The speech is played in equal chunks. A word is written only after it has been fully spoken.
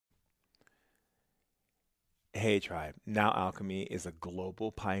Hey Tribe, Now Alchemy is a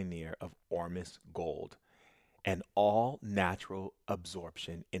global pioneer of Ormus Gold and all natural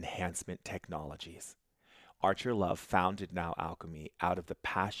absorption enhancement technologies. Archer Love founded Now Alchemy out of the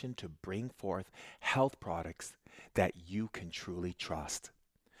passion to bring forth health products that you can truly trust.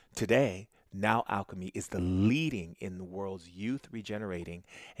 Today, Now Alchemy is the leading in the world's youth regenerating,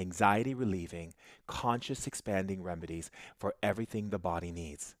 anxiety relieving, conscious expanding remedies for everything the body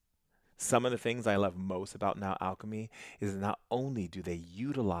needs. Some of the things I love most about Now Alchemy is not only do they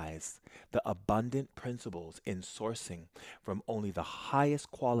utilize the abundant principles in sourcing from only the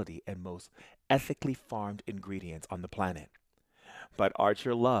highest quality and most ethically farmed ingredients on the planet, but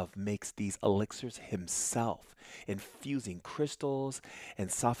Archer Love makes these elixirs himself, infusing crystals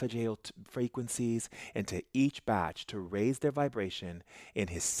and esophageal frequencies into each batch to raise their vibration in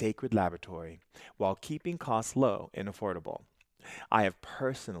his sacred laboratory while keeping costs low and affordable. I have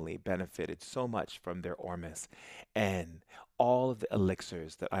personally benefited so much from their Ormus, and all of the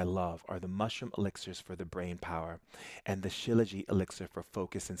elixirs that I love are the mushroom elixirs for the brain power and the Shilajit elixir for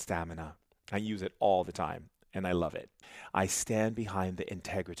focus and stamina. I use it all the time, and I love it. I stand behind the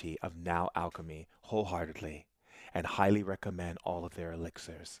integrity of Now Alchemy wholeheartedly and highly recommend all of their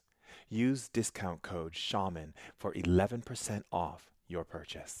elixirs. Use discount code SHAMAN for 11% off your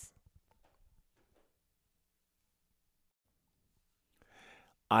purchase.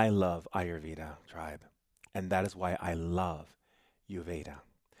 I love Ayurveda, Tribe, and that is why I love Ayurveda.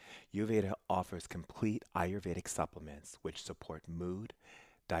 Ayurveda offers complete Ayurvedic supplements which support mood,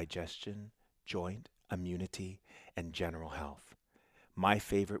 digestion, joint, immunity, and general health. My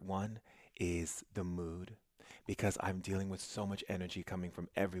favorite one is the mood because I'm dealing with so much energy coming from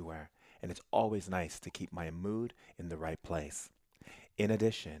everywhere, and it's always nice to keep my mood in the right place. In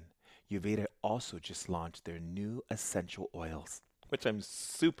addition, Ayurveda also just launched their new essential oils, which I'm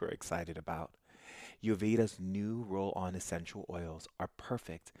super excited about. Ayurveda's new roll-on essential oils are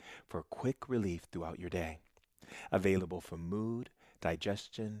perfect for quick relief throughout your day. Available for mood,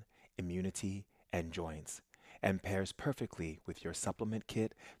 digestion, immunity, and joints, and pairs perfectly with your supplement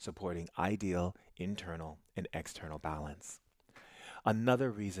kit supporting ideal internal and external balance. Another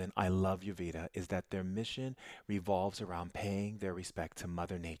reason I love Ayurveda is that their mission revolves around paying their respect to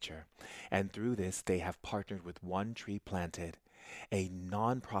Mother Nature, and through this they have partnered with One Tree Planted, a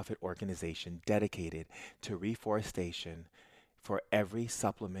nonprofit organization dedicated to reforestation for every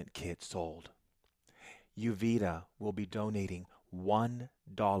supplement kit sold. Uvita will be donating $1.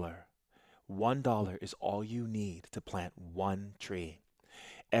 $1 is all you need to plant one tree.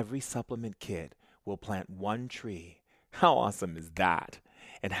 Every supplement kit will plant one tree. How awesome is that?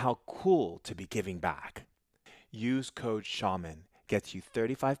 And how cool to be giving back. Use code SHAMAN gets you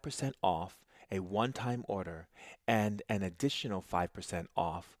 35% off a one-time order and an additional 5%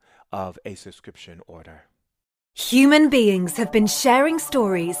 off of a subscription order. Human beings have been sharing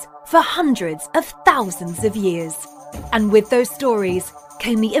stories for hundreds of thousands of years. And with those stories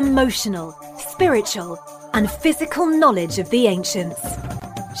came the emotional, spiritual, and physical knowledge of the ancients.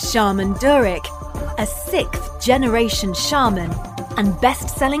 Shaman Durek, a sixth-generation shaman and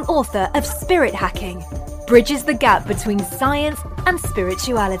best-selling author of spirit hacking, bridges the gap between science and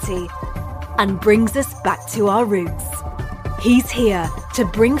spirituality and brings us back to our roots. He's here to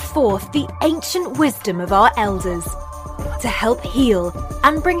bring forth the ancient wisdom of our elders, to help heal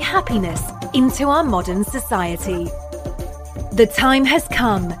and bring happiness into our modern society. The time has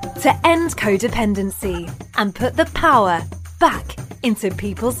come to end codependency and put the power back into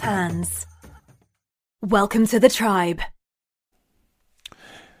people's hands. Welcome to the tribe.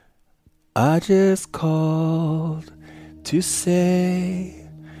 I just called to say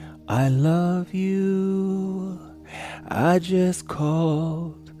I love you. I just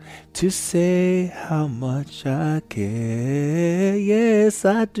called to say how much I care. Yes,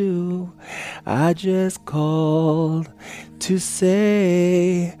 I do. I just called to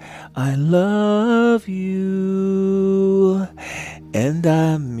say I love you. And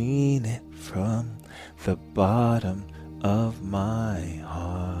I mean it from the bottom of my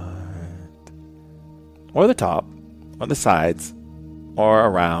heart. Or the top, or the sides, or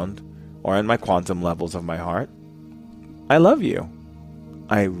around, or in my quantum levels of my heart. I love you.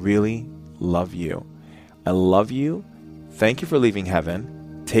 I really love you. I love you. Thank you for leaving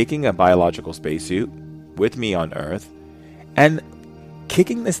heaven, taking a biological spacesuit with me on Earth, and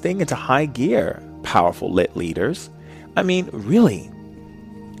kicking this thing into high gear, powerful lit leaders. I mean, really,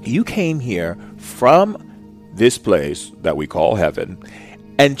 you came here from this place that we call heaven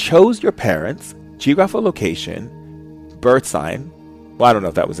and chose your parents, geographical location, birth sign. Well, I don't know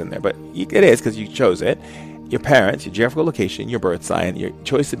if that was in there, but it is because you chose it. Your parents, your geographical location, your birth sign, your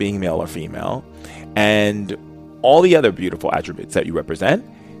choice of being male or female, and all the other beautiful attributes that you represent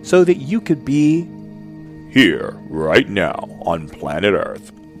so that you could be here right now on planet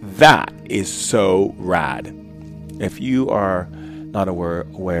Earth. That is so rad. If you are not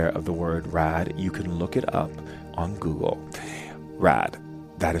aware of the word rad, you can look it up on Google. Rad.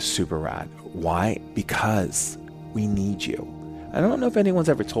 That is super rad. Why? Because we need you. I don't know if anyone's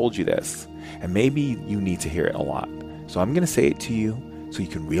ever told you this, and maybe you need to hear it a lot. So I'm going to say it to you so you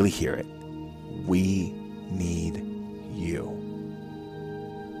can really hear it. We need you.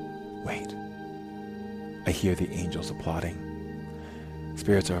 Wait. I hear the angels applauding.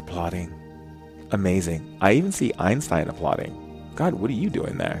 Spirits are applauding. Amazing. I even see Einstein applauding. God, what are you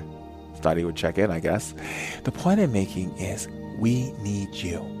doing there? Thought he would check in, I guess. The point I'm making is we need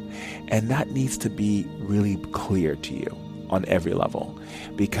you. And that needs to be really clear to you on every level.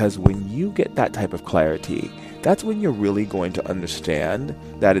 Because when you get that type of clarity, that's when you're really going to understand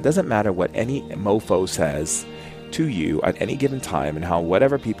that it doesn't matter what any mofo says to you at any given time and how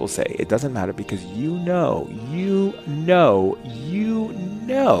whatever people say, it doesn't matter because you know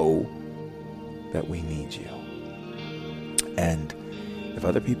that we need you. And if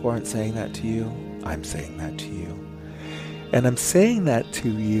other people aren't saying that to you, I'm saying that to you. And I'm saying that to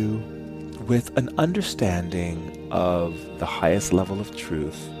you with an understanding of the highest level of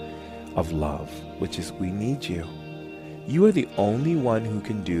truth, of love, which is we need you. You are the only one who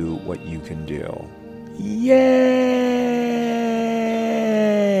can do what you can do. Yay!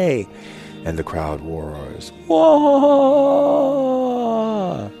 And the crowd roars. Whoa!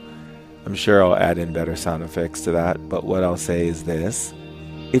 I'm sure I'll add in better sound effects to that, but what I'll say is this.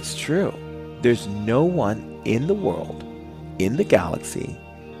 It's true. There's no one in the world, in the galaxy,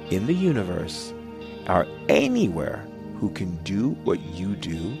 in the universe, or anywhere who can do what you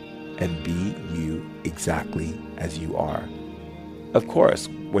do and be you exactly as you are. Of course,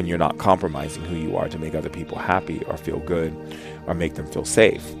 when you're not compromising who you are to make other people happy or feel good or make them feel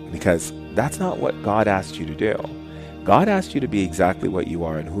safe, because that's not what God asked you to do. God asked you to be exactly what you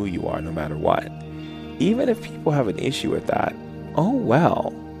are and who you are no matter what. Even if people have an issue with that, oh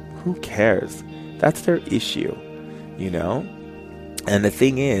well, who cares? That's their issue, you know? And the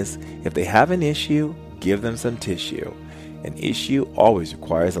thing is, if they have an issue, give them some tissue. An issue always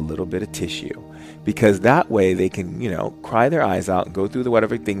requires a little bit of tissue, because that way they can, cry their eyes out and go through the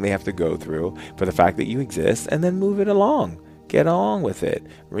whatever thing they have to go through for the fact that you exist, and then move it along. Get along with it.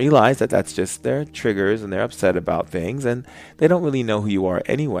 Realize that that's just their triggers and they're upset about things, and they don't really know who you are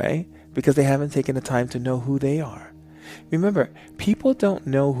anyway because they haven't taken the time to know who they are. Remember, people don't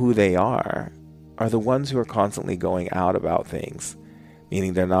know who they are the ones who are constantly going out about things,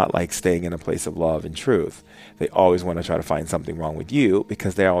 meaning they're not like staying in a place of love and truth. They always want to try to find something wrong with you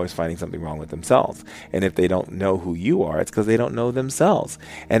because they're always finding something wrong with themselves. And if they don't know who you are, it's because they don't know themselves.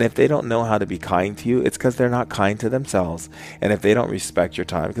 And if they don't know how to be kind to you, it's because they're not kind to themselves. And if they don't respect your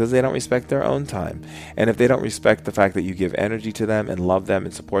time, because they don't respect their own time. And if they don't respect the fact that you give energy to them and love them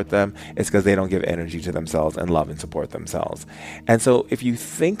and support them, it's because they don't give energy to themselves and love and support themselves. And so if you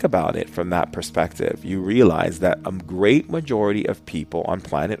think about it from that perspective, you realize that a great majority of people on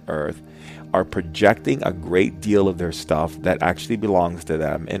planet Earth are projecting a great deal of their stuff that actually belongs to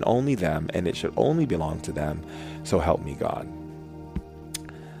them and only them, and it should only belong to them. So help me God.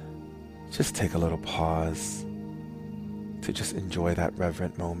 Just take a little pause to just enjoy that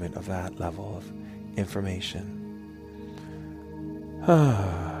reverent moment of that level of information.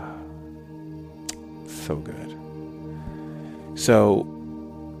 So good. So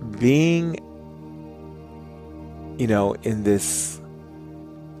being, in this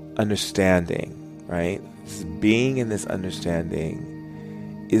understanding, right? Being in this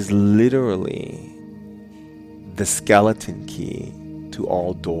understanding is literally the skeleton key to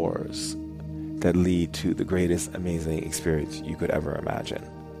all doors that lead to the greatest amazing experience you could ever imagine.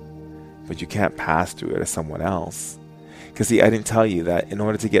 But you can't pass through it as someone else. Because see, I didn't tell you that in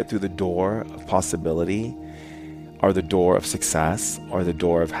order to get through the door of possibility, or the door of success, or the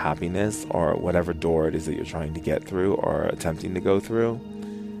door of happiness, or whatever door it is that you're trying to get through or attempting to go through,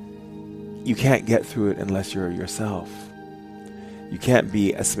 you can't get through it unless you're yourself. You can't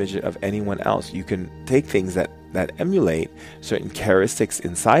be a smidget of anyone else. You can take things that emulate certain characteristics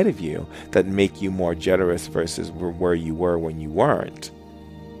inside of you that make you more generous versus where you were when you weren't.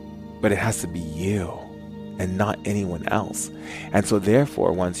 But it has to be you and not anyone else. And so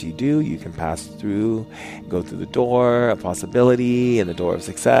therefore, once you do, you can pass through, go through the door of possibility, and the door of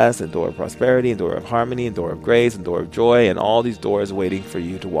success, and door of prosperity, and door of harmony, and door of grace, and door of joy, and all these doors waiting for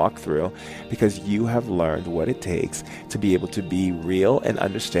you to walk through, because you have learned what it takes to be able to be real and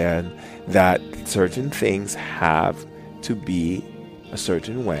understand that certain things have to be a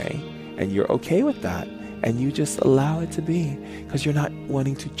certain way, And you're okay with that. And you just allow it to be, because you're not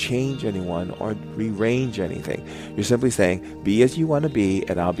wanting to change anyone or rearrange anything. You're simply saying, be as you want to be,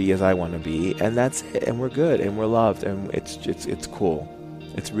 and I'll be as I want to be, and that's it. And we're good, and we're loved, and it's cool.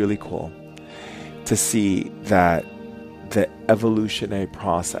 It's really cool to see that the evolutionary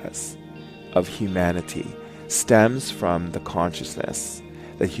process of humanity stems from the consciousness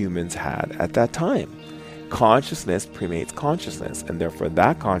that humans had at that time. Consciousness premates consciousness, and therefore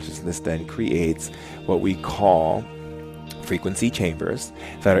that consciousness then creates what we call frequency chambers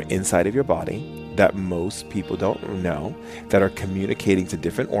that are inside of your body that most people don't know, that are communicating to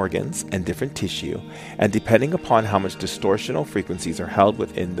different organs and different tissue. And depending upon how much distortional frequencies are held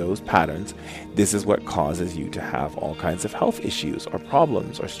within those patterns, this is what causes you to have all kinds of health issues or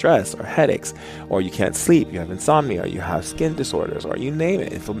problems or stress or headaches, or you can't sleep, you have insomnia, or you have skin disorders, or you name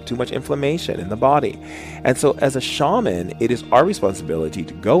it, too much inflammation in the body. And so as a shaman, it is our responsibility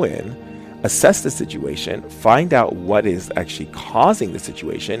to go in, assess the situation, find out what is actually causing the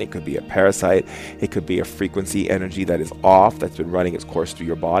situation. It could be a parasite, it could be a frequency energy that is off, that's been running its course through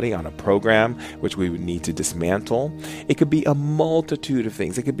your body on a program, which we would need to dismantle. It could be a multitude of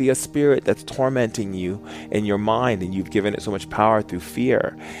things. It could be a spirit that's tormenting you in your mind, and you've given it so much power through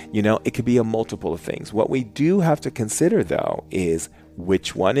fear. It could be a multiple of things. What we do have to consider, though, is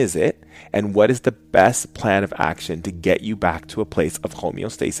which one is it, and what is the best plan of action to get you back to a place of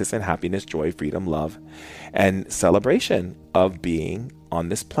homeostasis and happiness, joy, freedom, love, and celebration of being on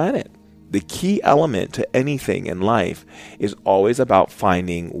this planet. The key element to anything in life is always about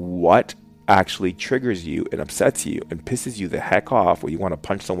finding what actually triggers you and upsets you and pisses you the heck off, where you want to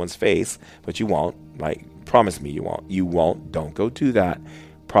punch someone's face, but you won't. Promise me you won't. You won't. Don't go do that.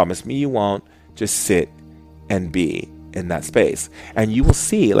 Promise me you won't. Just sit and be in that space, and you will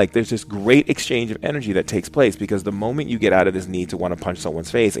see there's this great exchange of energy that takes place, because the moment you get out of this need to want to punch someone's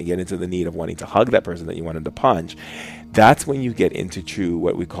face and get into the need of wanting to hug that person that you wanted to punch, that's when you get into true,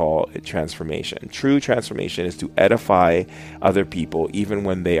 what we call transformation. True transformation is to edify other people even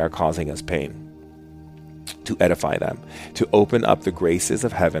when they are causing us pain. To edify them, to open up the graces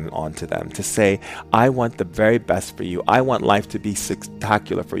of heaven onto them, to say, I want the very best for you. I want life to be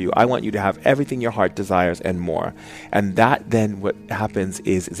spectacular for you. I want you to have everything your heart desires and more. And that then what happens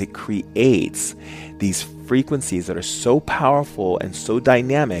is it creates these frequencies that are so powerful and so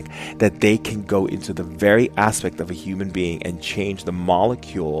dynamic that they can go into the very aspect of a human being and change the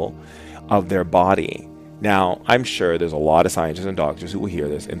molecule of their body. Now, I'm sure there's a lot of scientists and doctors who will hear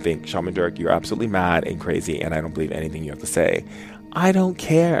this and think, Shaman Durek, you're absolutely mad and crazy, and I don't believe anything you have to say. I don't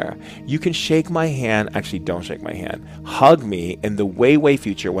care. You can shake my hand. Actually, don't shake my hand. Hug me in the way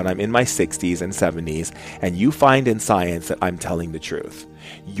future when I'm in my 60s and 70s, and you find in science that I'm telling the truth.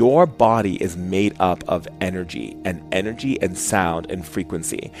 Your body is made up of energy and sound and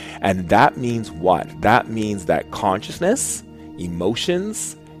frequency. And that means what? That means that consciousness,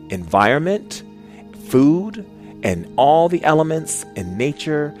 emotions, environment, food, and all the elements in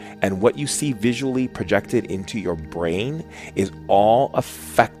nature and what you see visually projected into your brain is all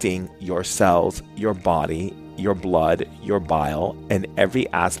affecting your cells, your body, your blood, your bile, and every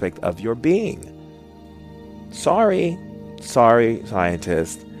aspect of your being. Sorry,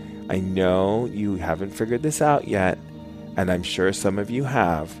 scientists. I know you haven't figured this out yet, and I'm sure some of you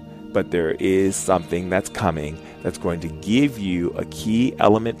have, but there is something that's coming that's going to give you a key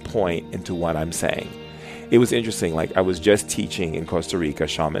element point into what I'm saying. It was interesting, I was just teaching in Costa Rica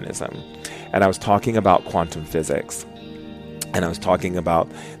shamanism, and I was talking about quantum physics, and I was talking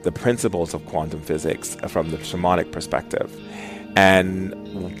about the principles of quantum physics from the shamanic perspective. And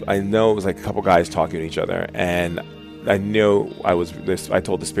I know it was a couple guys talking to each other, and I know I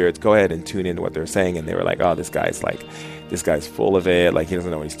told the spirits, go ahead and tune into what they're saying, and they were like, oh, this guy's full of it, he doesn't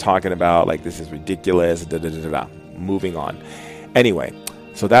know what he's talking about, this is ridiculous, moving on. Anyway,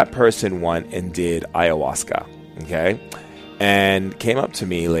 so that person went and did ayahuasca, okay? And came up to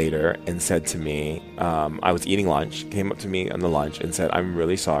me later and said to me, I was eating lunch, came up to me on the lunch and said, I'm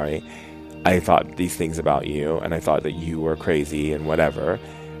really sorry. I thought these things about you, and I thought that you were crazy and whatever.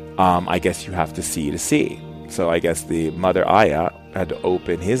 I guess you have to see. So I guess the Mother Aya had to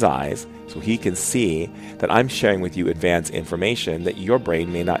open his eyes so he can see that I'm sharing with you advanced information that your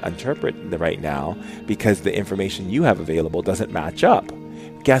brain may not interpret right now because the information you have available doesn't match up.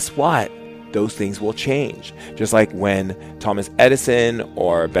 Guess what? Those things will change. Just like when Thomas Edison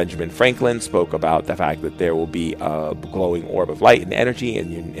or Benjamin Franklin spoke about the fact that there will be a glowing orb of light and energy,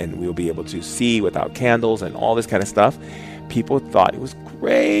 and we'll be able to see without candles and all this kind of stuff. People thought it was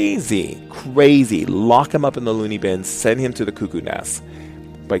crazy. Lock him up in the loony bin, send him to the cuckoo nest.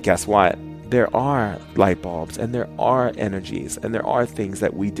 But guess what? there are light bulbs and there are energies and there are things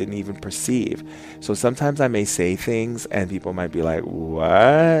that we didn't even perceive. So sometimes I may say things and people might be like,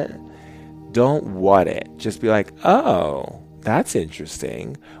 what? Don't what it. Just be like, oh, that's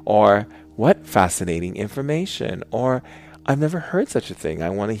interesting. Or what fascinating information. Or I've never heard such a thing. I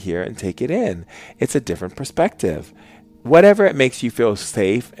want to hear and take it in. It's a different perspective. Whatever it makes you feel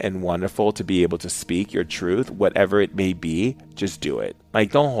safe and wonderful to be able to speak your truth, whatever it may be, just do it.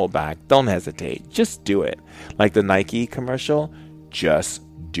 Like, don't hold back. Don't hesitate. Just do it. Like the Nike commercial, just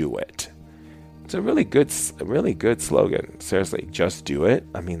do it. It's a really good slogan. Seriously, just do it.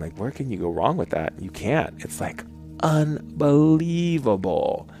 I mean, like, where can you go wrong with that? You can't. It's like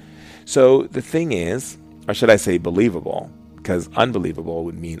unbelievable. So the thing is, or should I say believable? Because unbelievable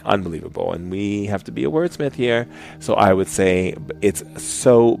would mean unbelievable. And we have to be a wordsmith here. So I would say it's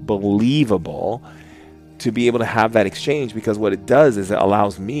so believable to be able to have that exchange, because what it does is it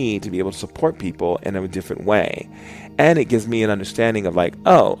allows me to be able to support people in a different way. And it gives me an understanding of like,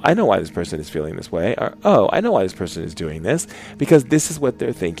 oh, I know why this person is feeling this way, or oh, I know why this person is doing this, because this is what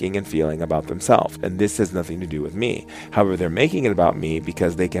they're thinking and feeling about themselves, and this has nothing to do with me. However, they're making it about me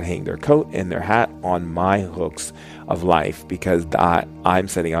because they can hang their coat and their hat on my hooks of life, because I'm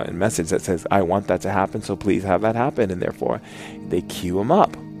sending out a message that says, I want that to happen, so please have that happen, and therefore they cue them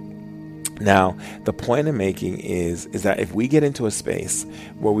up. Now, the point I'm making is that if we get into a space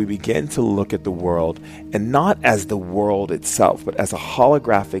where we begin to look at the world, and not as the world itself, but as a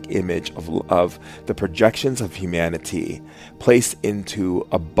holographic image of the projections of humanity placed into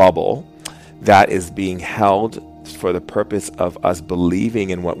a bubble that is being held for the purpose of us believing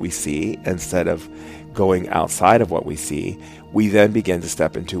in what we see instead of going outside of what we see, we then begin to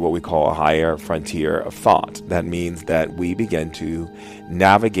step into what we call a higher frontier of thought. That means that we begin to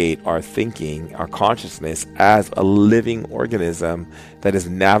navigate our thinking, our consciousness, as a living organism that is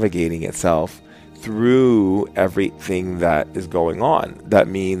navigating itself through everything that is going on. That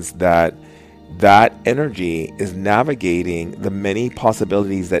means that energy is navigating the many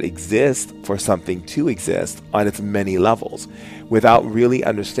possibilities that exist for something to exist on its many levels, without really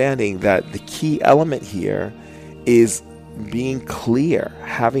understanding that the key element here is being clear,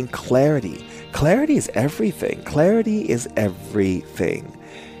 having clarity. Clarity is everything. Clarity is everything.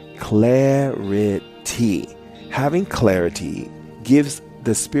 Clarity. Having clarity gives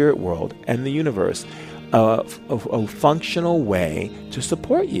the spirit world and the universe a functional way to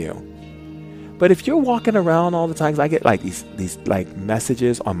support you. But if you're walking around all the time, I get like these like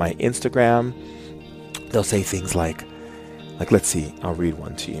messages on my Instagram. They'll say things like, let's see, I'll read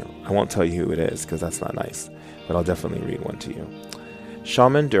one to you. I won't tell you who it is because that's not nice, but I'll definitely read one to you.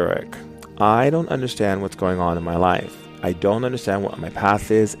 Shaman Durek, I don't understand what's going on in my life. I don't understand what my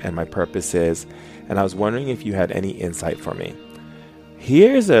path is and my purpose is, and I was wondering if you had any insight for me.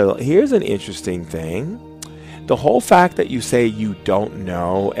 Here's an interesting thing. The whole fact that you say you don't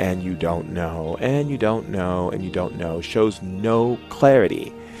know and you don't know and you don't know and you don't know shows no clarity,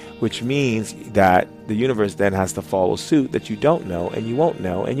 which means that the universe then has to follow suit that you don't know and you won't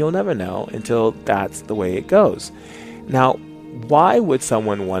know and you'll never know until that's the way it goes. Now, why would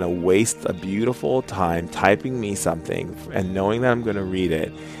someone want to waste a beautiful time typing me something and knowing that I'm going to read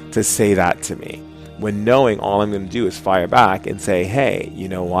it to say that to me, when knowing all I'm going to do is fire back and say, hey, you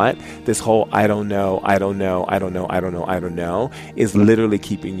know what? This whole I don't know is literally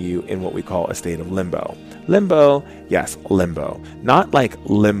keeping you in what we call a state of limbo. Limbo, yes, limbo. Not like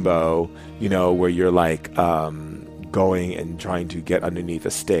limbo, where you're like going and trying to get underneath a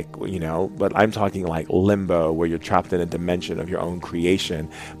stick, but I'm talking like limbo, where you're trapped in a dimension of your own creation,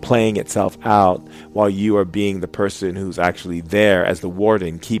 playing itself out while you are being the person who's actually there as the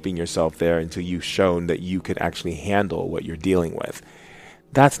warden, keeping yourself there until you've shown that you can actually handle what you're dealing with.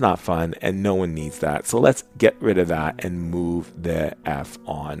 That's not fun, and no one needs that. So let's get rid of that and move the F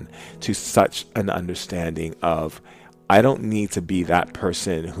on to such an understanding of, I don't need to be that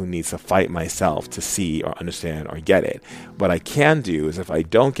person who needs to fight myself to see or understand or get it. What I can do is, if I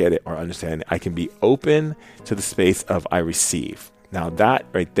don't get it or understand it, I can be open to the space of I receive. Now that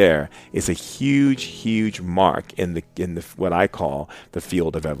right there is a huge, huge mark in the what I call the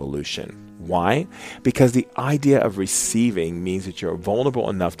field of evolution. Why? Because the idea of receiving means that you're vulnerable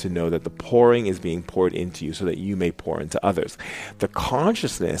enough to know that the pouring is being poured into you so that you may pour into others. The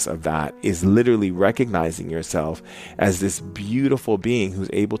consciousness of that is literally recognizing yourself as this beautiful being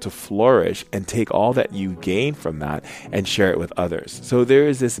who's able to flourish and take all that you gain from that and share it with others. So there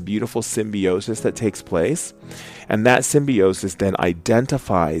is this beautiful symbiosis that takes place, and that symbiosis then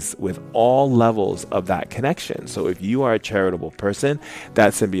identifies with all levels of that connection. So if you are a charitable person,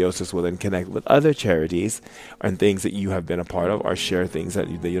 that symbiosis will then connect connect with other charities and things that you have been a part of, or share things that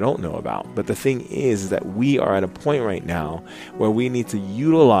you don't know about. But the thing is that we are at a point right now where we need to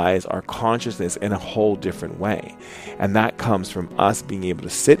utilize our consciousness in a whole different way. And that comes from us being able to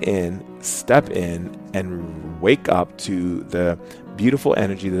sit in, step in, and wake up to the beautiful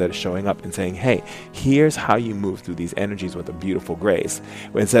energy that is showing up and saying, hey, here's how you move through these energies with a beautiful grace,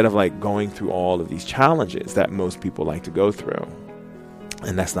 instead of like going through all of these challenges that most people like to go through.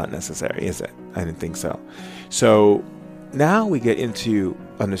 And that's not necessary, is it? I didn't think so. So now we get into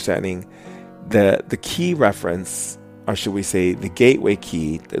understanding the key reference, or should we say the gateway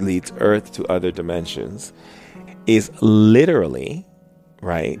key that leads Earth to other dimensions, is literally,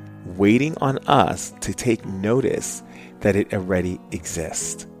 right, waiting on us to take notice that it already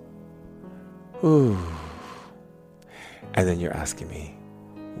exists. Ooh. And then you're asking me,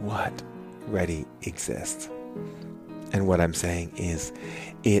 what already exists? And what I'm saying is,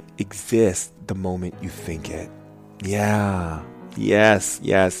 it exists the moment you think it. Yeah. Yes.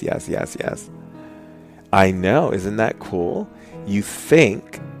 I know. Isn't that cool? You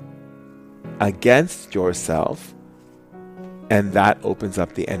think against yourself, and that opens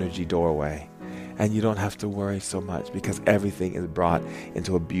up the energy doorway. And you don't have to worry so much, because everything is brought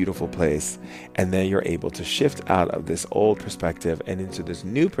into a beautiful place. And then you're able to shift out of this old perspective and into this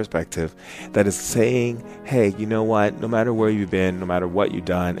new perspective that is saying, hey, you know what? No matter where you've been, no matter what you've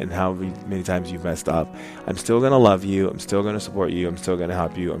done and how many times you've messed up, I'm still going to love you. I'm still going to support you. I'm still going to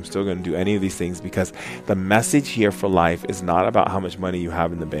help you. I'm still going to do any of these things, because the message here for life is not about how much money you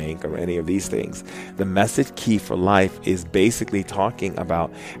have in the bank or any of these things. The message key for life is basically talking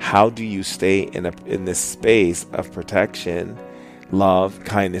about how do you stay in this space of protection, love,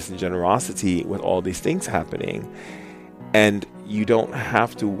 kindness, and generosity with all these things happening. And you don't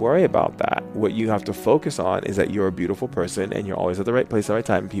have to worry about that. What you have to focus on is that you're a beautiful person and you're always at the right place at the right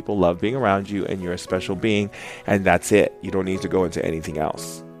time. People love being around you and you're a special being, and that's it. You don't need to go into anything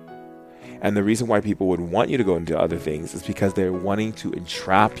else. And the reason why people would want you to go into other things is because they're wanting to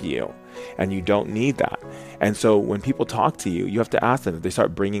entrap you, and you don't need that. And so when people talk to you, you have to ask them. If they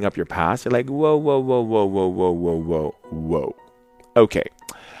start bringing up your past, you're like, whoa. Okay,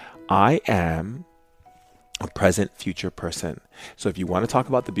 I am a present future person. So if you want to talk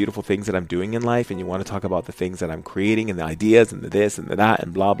about the beautiful things that I'm doing in life, and you want to talk about the things that I'm creating and the ideas and the this and the that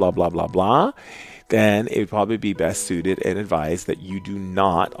and blah, blah, blah, blah, blah, then it would probably be best suited and advised that you do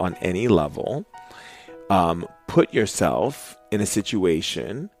not on any level put yourself in a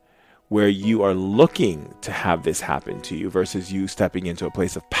situation where you are looking to have this happen to you, versus you stepping into a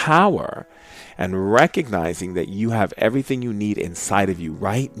place of power and recognizing that you have everything you need inside of you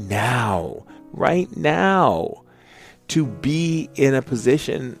right now, to be in a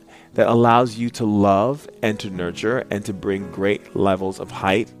position that allows you to love and to nurture and to bring great levels of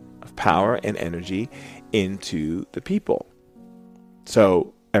height, of power and energy into the people.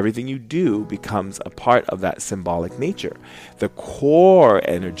 So everything you do becomes a part of that symbolic nature. The core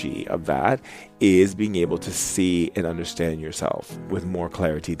energy of that is being able to see and understand yourself with more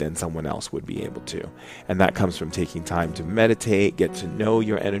clarity than someone else would be able to. And that comes from taking time to meditate, get to know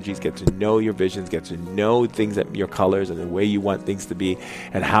your energies, get to know your visions, get to know things, that your colors and the way you want things to be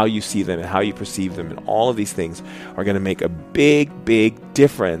and how you see them and how you perceive them. And all of these things are going to make a big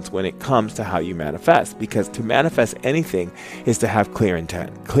difference when it comes to how you manifest. Because to manifest anything is to have clear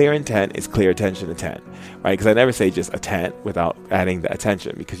intent. Clear intent is clear attention intent, right? Because I never say just intent without adding the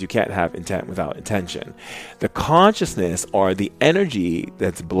attention, because you can't have intent without intention. The consciousness, or the energy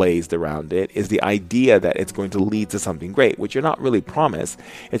that's blazed around it, is the idea that it's going to lead to something great, which you're not really promised.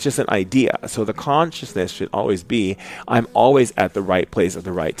 It's just an idea. So the consciousness should always be, I'm always at the right place at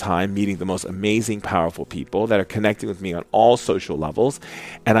the right time, meeting the most amazing, powerful people that are connecting with me on all social levels.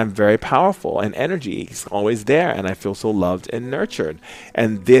 And I'm very powerful, and energy is always there, and I feel so loved and nurtured.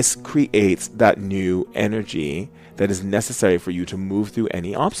 And this creates that new energy that is necessary for you to move through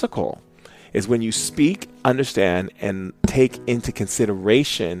any obstacle. Is when you speak, understand, and take into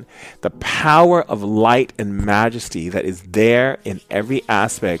consideration the power of light and majesty that is there in every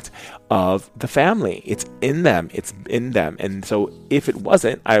aspect of the family. It's in them. And so if it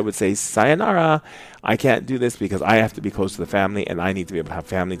wasn't, I would say, sayonara. I can't do this because I have to be close to the family, and I need to be able to have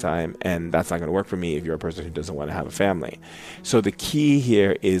family time, and that's not going to work for me if you're a person who doesn't want to have a family. So the key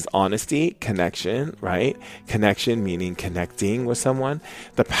here is honesty, connection, right? Connection meaning connecting with someone.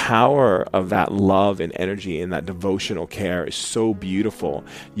 The power of that love and energy and that devotional care is so beautiful.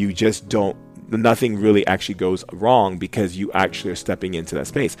 You just don't nothing really actually goes wrong because you actually are stepping into that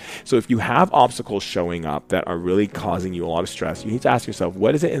space. So if you have obstacles showing up that are really causing you a lot of stress, you need to ask yourself,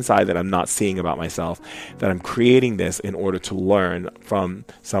 what is it inside that I'm not seeing about myself, that I'm creating this in order to learn from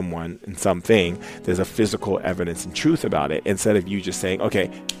someone and something? There's a physical evidence and truth about it, instead of you just saying, okay,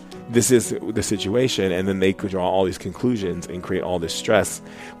 this is the situation, and then they could draw all these conclusions and create all this stress,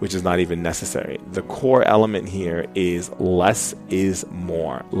 which is not even necessary. The core element here is less is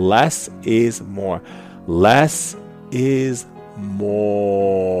more. Less is more. Less is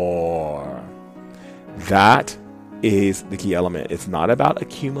more. That is the key element. It's not about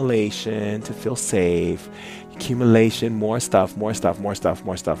accumulation to feel safe. Accumulation, more stuff, more stuff, more stuff,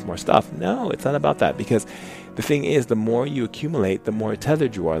 more stuff, more stuff. No, it's not about that, because the thing is, the more you accumulate, the more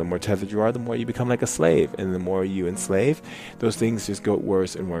tethered you are. The more tethered you are, the more you become like a slave. And the more you enslave, those things just go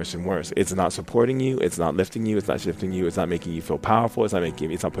worse and worse and worse. It's not supporting you. It's not lifting you. It's not shifting you. It's not making you feel powerful. It's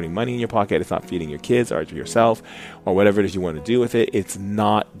not putting money in your pocket. It's not feeding your kids or yourself or whatever it is you want to do with it. It's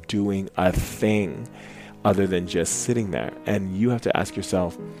not doing a thing other than just sitting there. And you have to ask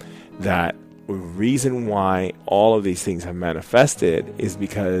yourself that the reason why all of these things have manifested is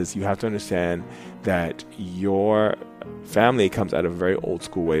because you have to understand that your family comes out of a very old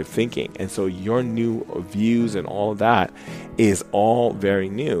school way of thinking. And so your new views and all of that is all very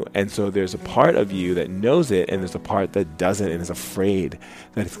new. And so there's a part of you that knows it, and there's a part that doesn't and is afraid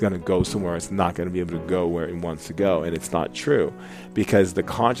that it's going to go somewhere it's not going to be able to go where it wants to go. And it's not true, because the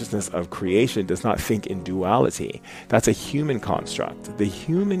consciousness of creation does not think in duality. That's a human construct. The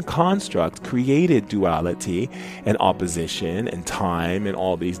human construct created duality and opposition and time and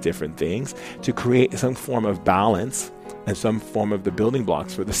all these different things to create some form of balance and some form of the building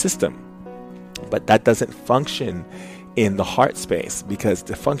blocks for the system. But that doesn't function in the heart space, because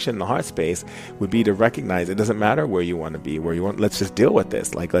to function in the heart space would be to recognize it doesn't matter where you want to be, let's just deal with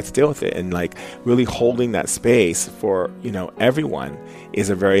this. Let's deal with it. And really holding that space for, everyone is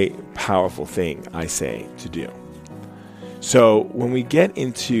a very powerful thing, I say, to do. So when we get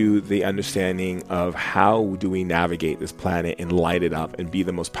into the understanding of how do we navigate this planet and light it up and be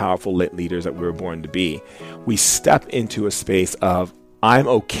the most powerful lit leaders that we were born to be, we step into a space of, I'm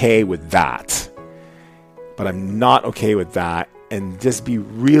okay with that, but I'm not okay with that, and just be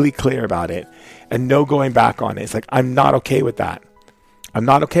really clear about it and no going back on it. It's like, I'm not okay with that. I'm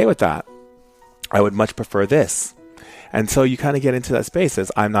not okay with that. I would much prefer this. And so you kind of get into that space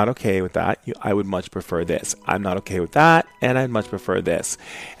as, I'm not okay with that. I would much prefer this. I'm not okay with that, and I'd much prefer this.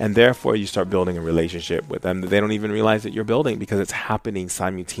 And therefore, you start building a relationship with them that they don't even realize that you're building, because it's happening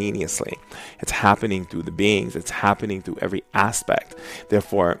simultaneously. It's happening through the beings. It's happening through every aspect.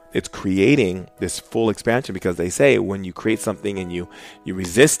 Therefore, it's creating this full expansion, because they say when you create something and you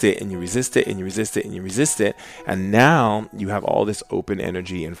resist it and you resist it and you resist it and you resist it, and now you have all this open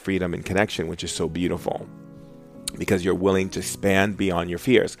energy and freedom and connection, which is so beautiful. Because you're willing to expand beyond your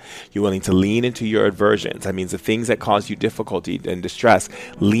fears. You're willing to lean into your aversions. That means the things that cause you difficulty and distress,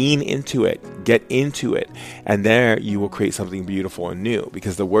 lean into it, get into it. And there you will create something beautiful and new.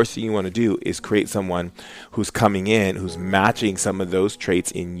 Because the worst thing you want to do is create someone who's coming in, who's matching some of those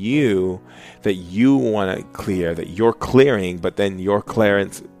traits in you that you want to clear, that you're clearing, but then your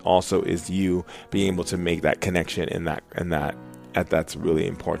clearance also is you being able to make that connection that's really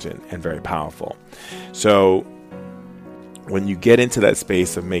important and very powerful. So when you get into that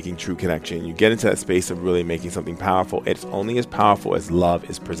space of making true connection, you get into that space of really making something powerful, it's only as powerful as love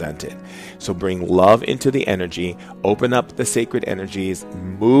is presented. So bring love into the energy, open up the sacred energies,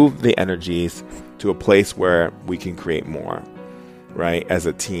 move the energies to a place where we can create more, right? As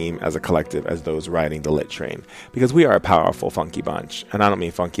a team, as a collective, as those riding the lit train. Because we are a powerful, funky bunch. And I don't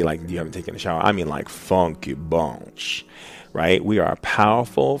mean funky like you haven't taken a shower. I mean like funky bunch, right? We are a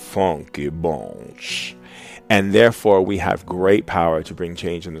powerful, funky bunch. And therefore, we have great power to bring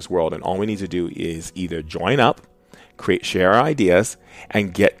change in this world. And all we need to do is either join up, share our ideas,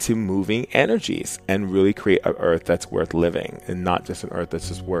 and get to moving energies and really create an earth that's worth living, and not just an earth that's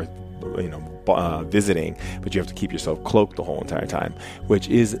just worth visiting, but you have to keep yourself cloaked the whole entire time, which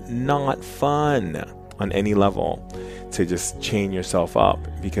is not fun on any level, to just chain yourself up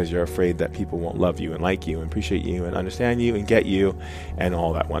because you're afraid that people won't love you and like you and appreciate you and understand you and get you and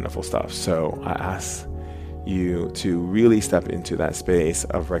all that wonderful stuff. So I ask you to really step into that space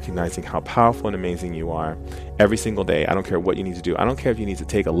of recognizing how powerful and amazing you are every single day. I don't care what you need to do. I don't care if you need to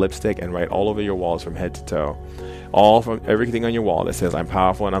take a lipstick and write all over your walls from head to toe, all from everything on your wall that says, I'm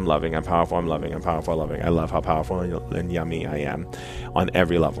powerful and I'm loving, I'm powerful, I'm loving, I'm powerful, I'm loving. I love how powerful and yummy I am on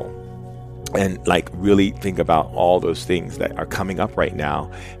every level. And like really think about all those things that are coming up right now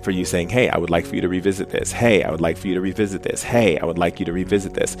for you, saying, hey, I would like for you to revisit this. Hey, I would like for you to revisit this. Hey, I would like you to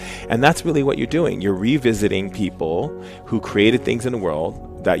revisit this. And that's really what you're doing. You're revisiting people who created things in the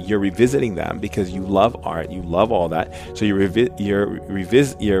world, that you're revisiting them because you love art, you love all that. So you're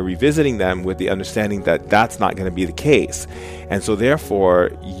revisiting them with the understanding that that's not going to be the case. And so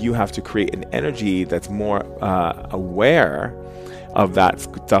therefore you have to create an energy that's more aware of that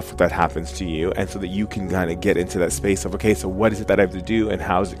stuff that happens to you, and so that you can kind of get into that space of, okay, so what is it that I have to do and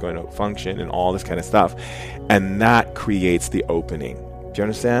how is it going to function and all this kind of stuff. And that creates the opening. Do you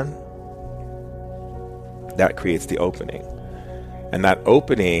understand? That creates the opening. And that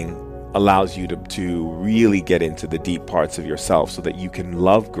opening allows you to really get into the deep parts of yourself so that you can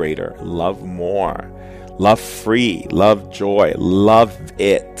love greater, love more, love free, love joy, love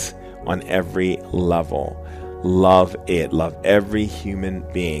it on every level. Love it. Love every human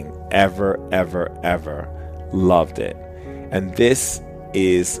being ever, ever, ever loved it. And this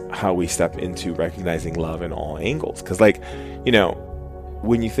is how we step into recognizing love in all angles. Because, like, you know,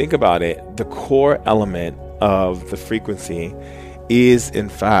 when you think about it, the core element of the frequency is, in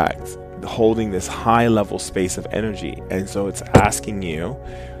fact, holding this high level space of energy. And so it's asking you,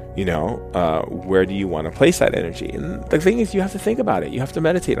 where do you want to place that energy? And the thing is, you have to think about it. You have to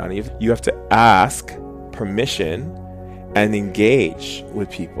meditate on it. You have to ask permission and engage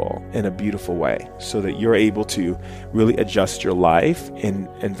with people in a beautiful way so that you're able to really adjust your life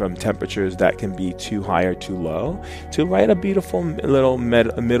and from temperatures that can be too high or too low to right a beautiful little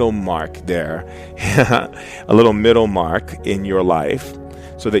middle mark there, a little middle mark in your life,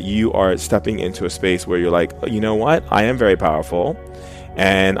 so that you are stepping into a space where you're like, you know what, I am very powerful.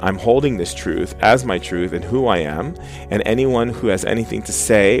 And I'm holding this truth as my truth and who I am. And anyone who has anything to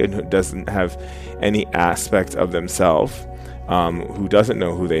say and who doesn't have any aspect of themselves, who doesn't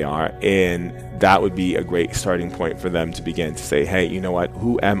know who they are, and that would be a great starting point for them to begin to say, hey, you know what,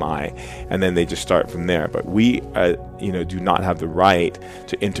 who am I? And then they just start from there. But we, do not have the right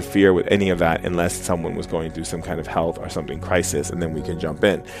to interfere with any of that unless someone was going through some kind of health or something crisis, and then we can jump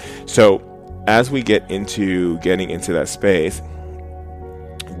in. So as we get into getting into that space,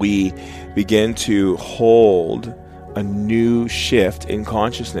 we begin to hold a new shift in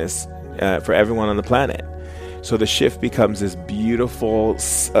consciousness for everyone on the planet. So the shift becomes this beautiful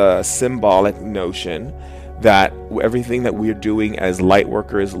symbolic notion that everything that we're doing as light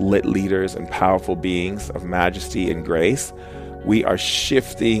workers, lit leaders, and powerful beings of majesty and grace, we are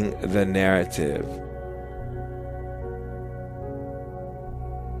shifting the narrative.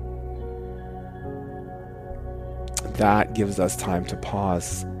 That gives us time to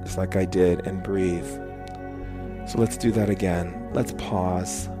pause, just like I did, and breathe. So let's do that again. Let's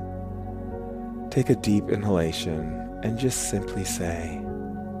pause. Take a deep inhalation and just simply say,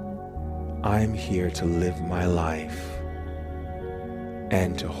 I'm here to live my life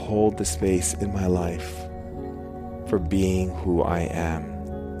and to hold the space in my life for being who I am.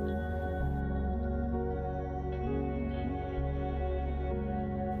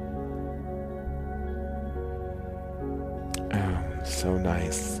 So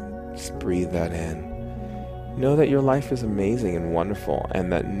nice. Just breathe that in. Know that your life is amazing and wonderful,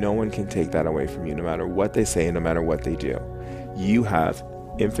 and that no one can take that away from you, no matter what they say, no matter what they do. You have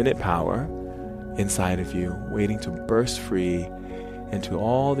infinite power inside of you, waiting to burst free into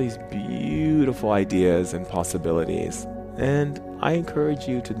all these beautiful ideas and possibilities. And I encourage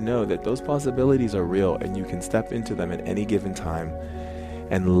you to know that those possibilities are real, and you can step into them at any given time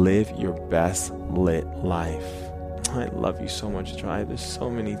and live your best lit life. I love you so much, Tribe. There's so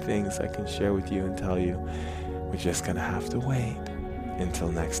many things I can share with you and tell you. We're just going to have to wait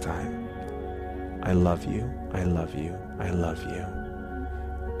until next time. I love you. I love you. I love you.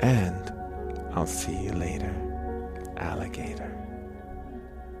 And I'll see you later, alligator.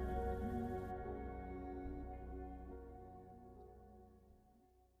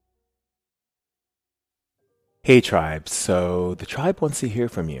 Hey Tribe, so the tribe wants to hear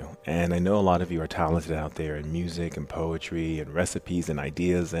from you, and I know a lot of you are talented out there in music and poetry and recipes and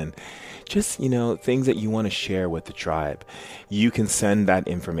ideas and just, things that you want to share with the tribe. You can send that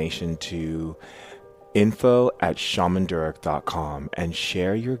information to info@shamandurek.com and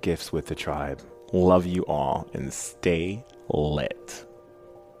share your gifts with the tribe. Love you all and stay lit.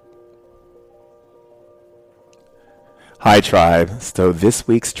 Hi Tribe, so this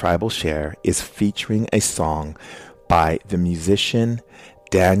week's Tribal Share is featuring a song by the musician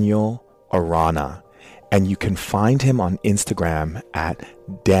Daniel Arana, and you can find him on Instagram at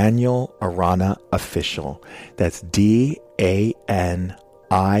Daniel Arana Official. That's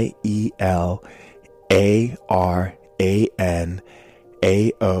DANIELARANAOFFICIAL.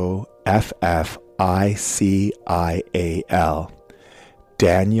 FFICIAL.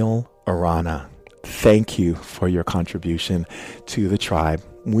 Daniel Arana, thank you for your contribution to the tribe.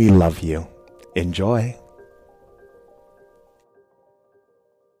 We love you. Enjoy.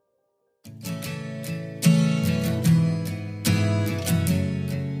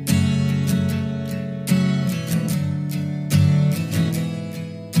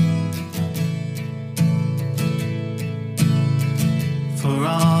 For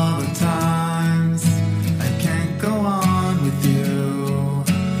all the times I can't go on with you,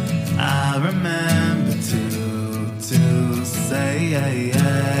 I remember to say,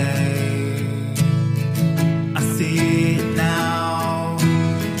 I see it now,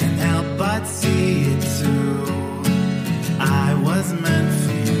 can't help but see it too. I was meant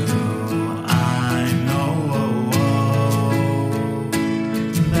for you, I know.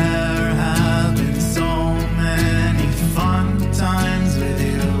 There have been so many fun times with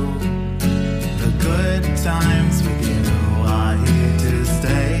you, the good times with you are here to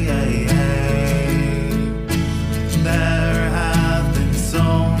stay. There have been so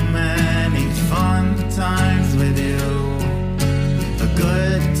many fun times with you, the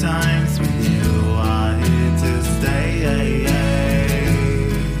good times with you are here to stay.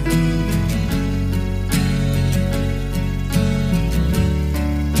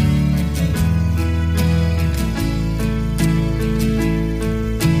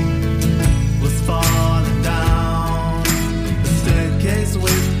 Was falling down the staircase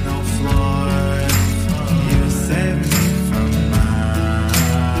with no floor. You saved me from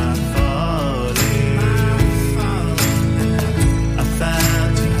my falling. I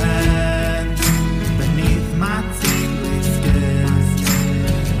felt your hand beneath my tingling skin.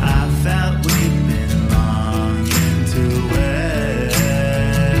 I felt we'd been longing to it.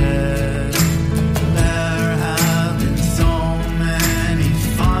 There have been so many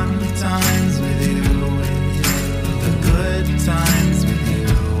fun times with you. The good times with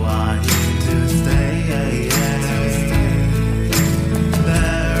you are here to stay.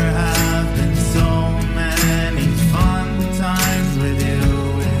 There have been so many fun times with you.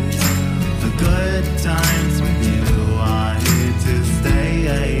 The good times with you are here to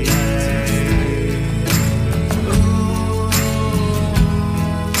stay.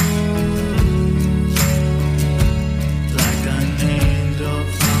 Like an angel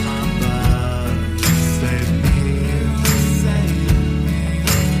from above, you saved me,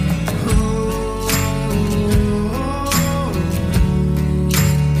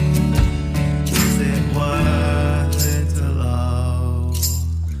 Is it worth it to love?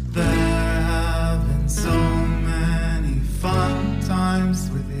 There have been so many fun times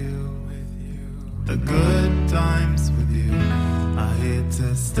with you. The good times with you are here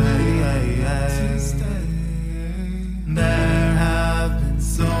to stay. There have been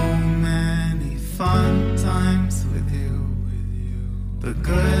so many fun times with you. The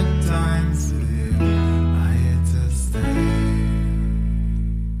good times with you are here to stay.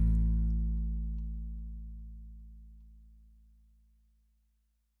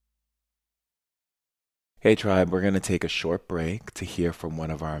 Hey tribe, we're going to take a short break to hear from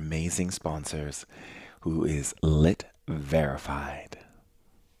one of our amazing sponsors, who is Lit Verified.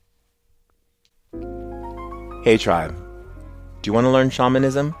 Hey tribe, do you want to learn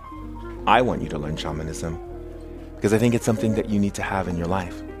shamanism? I want you to learn shamanism because I think it's something that you need to have in your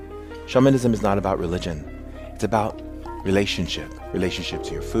life. Shamanism is not about religion. It's about relationship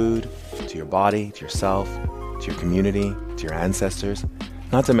to your food, to your body, to yourself, to your community, to your ancestors.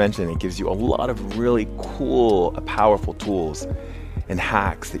 Not to mention, it gives you a lot of really cool, powerful tools and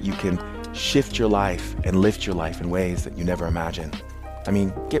hacks that you can shift your life and lift your life in ways that you never imagined. I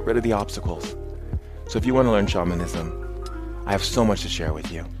mean, get rid of the obstacles. So if you want to learn shamanism, I have so much to share with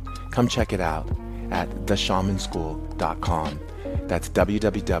you. Come check it out at theshamanschool.com. That's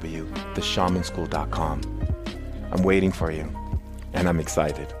www.theshamanschool.com. I'm waiting for you, and I'm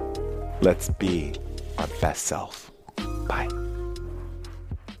excited. Let's be our best self. Bye.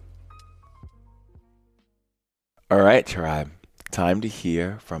 All right, tribe. Time to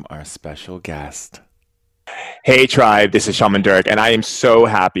hear from our special guest. Hey tribe, this is Shaman Durek, and I am so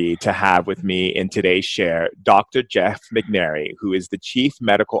happy to have with me in today's share Dr. Jeff McNary, who is the Chief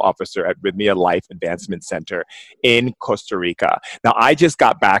Medical Officer at Rhythmia Life Advancement Center in Costa Rica. Now, I just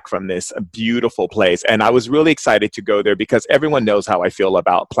got back from this beautiful place, and I was really excited to go there because everyone knows how I feel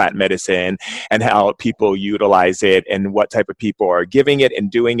about plant medicine and how people utilize it and what type of people are giving it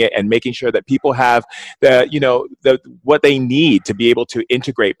and doing it and making sure that people have what they need to be able to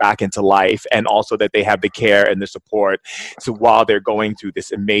integrate back into life, and also that they have the care and the support, so while they're going through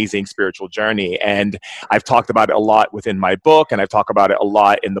this amazing spiritual journey. And I've talked about it a lot within my book, and I've talked about it a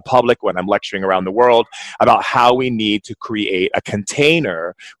lot in the public when I'm lecturing around the world about how we need to create a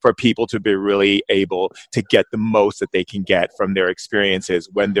container for people to be really able to get the most that they can get from their experiences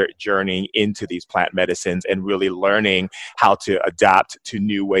when they're journeying into these plant medicines and really learning how to adapt to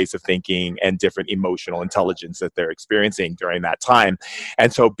new ways of thinking and different emotional intelligence that they're experiencing during that time.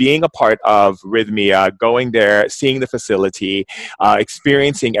 And so being a part of Rhythmia, going there, seeing the facility,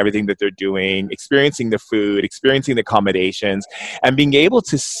 experiencing everything that they're doing, experiencing the food, experiencing the accommodations, and being able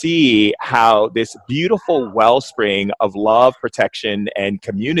to see how this beautiful wellspring of love, protection, and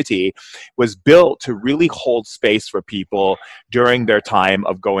community was built to really hold space for people during their time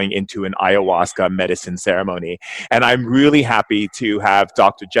of going into an ayahuasca medicine ceremony. And I'm really happy to have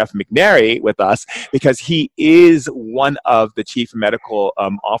Dr. Jeff McNary with us because he is one of the chief medical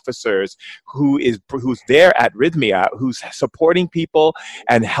officers who's there at Rhythmia, who's supporting people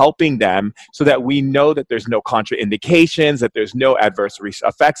and helping them so that we know that there's no contraindications, that there's no adverse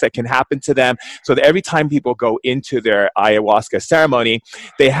effects that can happen to them. So that every time people go into their ayahuasca ceremony,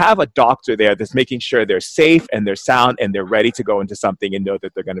 they have a doctor there that's making sure they're safe and they're sound and they're ready to go into something and know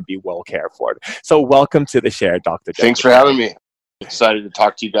that they're going to be well cared for. So welcome to the Share, Dr. Jeff. Thanks for having me. Excited to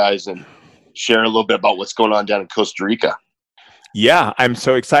talk to you guys and share a little bit about what's going on down in Costa Rica. Yeah, I'm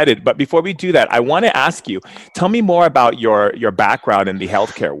so excited. But before we do that, I want to ask you, tell me more about your background in the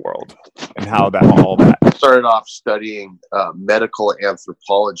healthcare world and how all that. I started off studying medical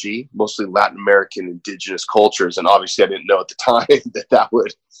anthropology, mostly Latin American indigenous cultures. And obviously I didn't know at the time that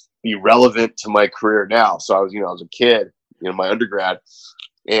would be relevant to my career now. So I was a kid, my undergrad.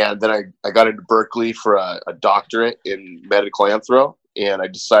 And then I got into Berkeley for a doctorate in medical anthro. And I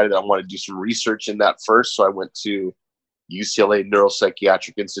decided I wanted to do some research in that first. So I went to UCLA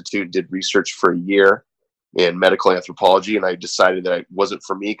Neuropsychiatric Institute, did research for a year in medical anthropology. And I decided that it wasn't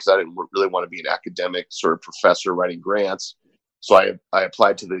for me because I didn't really want to be an academic sort of professor writing grants. So I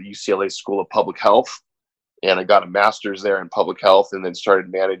applied to the UCLA School of Public Health and I got a master's there in public health and then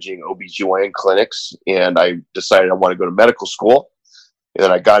started managing OBGYN clinics. And I decided I want to go to medical school. And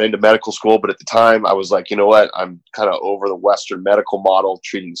then I got into medical school, but at the time I was like, you know what, I'm kind of over the Western medical model,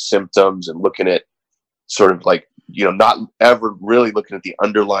 treating symptoms and looking at sort of like, not ever really looking at the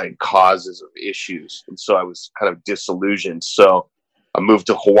underlying causes of issues. And so I was kind of disillusioned. So I moved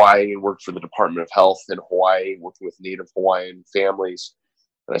to Hawaii and worked for the Department of Health in Hawaii, working with Native Hawaiian families.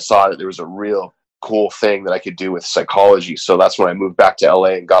 And I saw that there was a real cool thing that I could do with psychology. So that's when I moved back to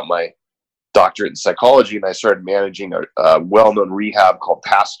LA and got my doctorate in psychology. And I started managing a well-known rehab called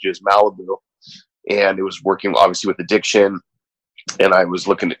Passages Malibu. And it was working obviously with addiction. And I was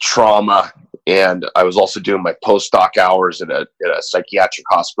looking at trauma. And I was also doing my postdoc hours at a psychiatric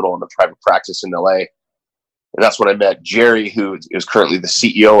hospital in a private practice in LA. And that's when I met Jerry, who is currently the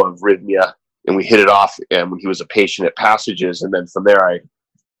CEO of Rhythmia. And we hit it off and when he was a patient at Passages. And then from there, I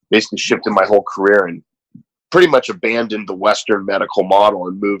basically shifted my whole career and pretty much abandoned the Western medical model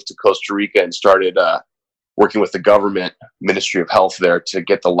and moved to Costa Rica and started working with the government Ministry of Health there to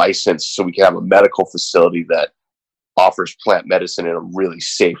get the license so we can have a medical facility that offers plant medicine in a really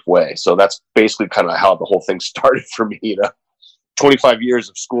safe way. So that's basically kind of how the whole thing started for me. 25 years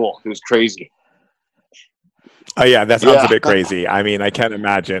of school. It was crazy. Oh yeah, that sounds a bit crazy. I mean, I can't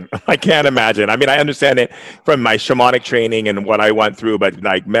imagine. I mean, I understand it from my shamanic training and what I went through, but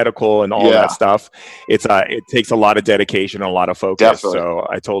like medical and all that stuff, it takes a lot of dedication and a lot of focus. Definitely. So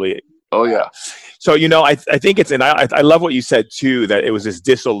I totally. Oh yeah. So, I think I love what you said too, that it was this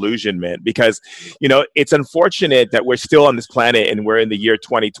disillusionment because, it's unfortunate that we're still on this planet and we're in the year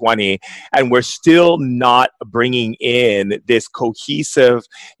 2020 and we're still not bringing in this cohesive,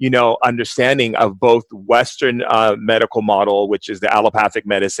 understanding of both Western medical model, which is the allopathic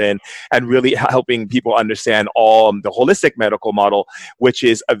medicine, and really helping people understand all the holistic medical model, which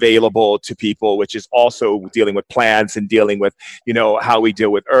is available to people, which is also dealing with plants and dealing with, how we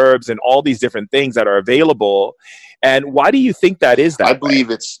deal with herbs and all these different things that are available. And why do you think that is that I believe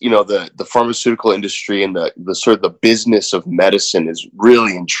it's, the pharmaceutical industry and the sort of the business of medicine is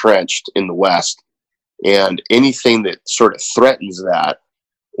really entrenched in the West. And anything that sort of threatens that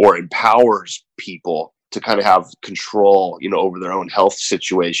or empowers people to kind of have control, over their own health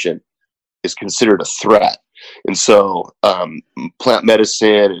situation is considered a threat. And so plant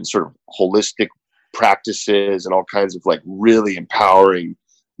medicine and sort of holistic practices and all kinds of like really empowering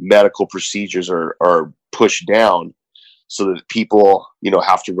medical procedures are pushed down so that people,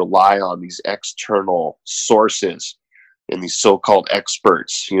 have to rely on these external sources and these so-called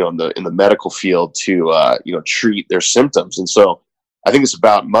experts, in the medical field to, treat their symptoms. And so I think it's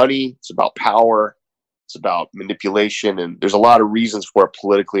about money. It's about power. It's about manipulation, and there's a lot of reasons for it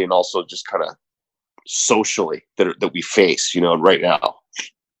politically and also just kind of socially that we face, right now.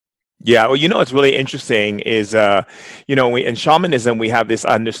 Yeah, well, what's really interesting is, in shamanism, we have this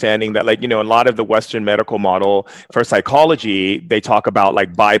understanding that, like, a lot of the Western medical model for psychology, they talk about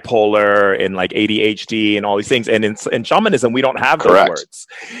like bipolar and like ADHD and all these things. And in shamanism, we don't have those Correct. words.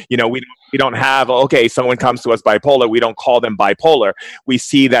 We don't have, okay, someone comes to us bipolar. We don't call them bipolar. We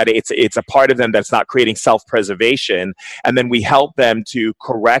see that it's a part of them that's not creating self-preservation. And then we help them to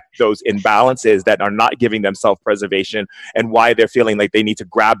correct those imbalances that are not giving them self-preservation and why they're feeling like they need to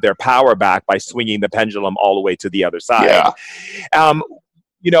grab their power back by swinging the pendulum all the way to the other side. Yeah.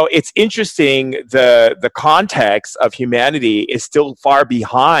 It's interesting, the context of humanity is still far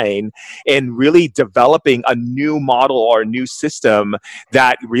behind in really developing a new model or a new system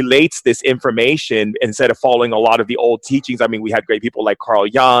that relates this information instead of following a lot of the old teachings. I mean, we had great people like Carl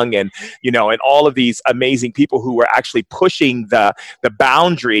Jung and all of these amazing people who were actually pushing the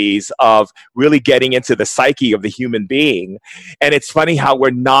boundaries of really getting into the psyche of the human being. And it's funny how we're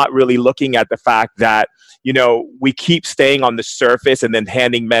not really looking at the fact that we keep staying on the surface and then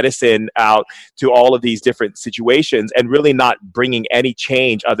handing medicine out to all of these different situations and really not bringing any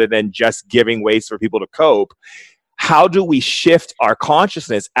change other than just giving ways for people to cope. How do we shift our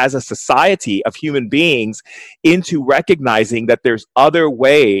consciousness as a society of human beings into recognizing that there's other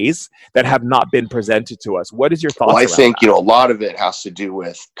ways that have not been presented to us? What is your thoughts? Well, I think, that? A lot of it has to do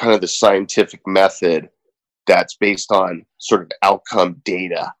with kind of the scientific method that's based on sort of outcome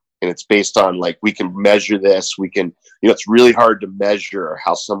data. And it's based on, like, we can measure this. We can, it's really hard to measure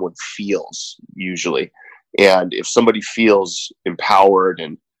how someone feels usually. And if somebody feels empowered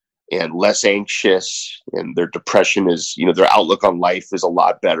and less anxious and their depression is, their outlook on life is a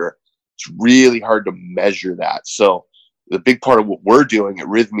lot better, it's really hard to measure that. So the big part of what we're doing at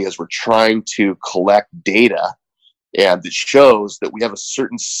Rhythmia is we're trying to collect data, and it shows that we have a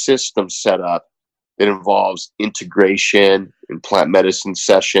certain system set up that involves integration and plant medicine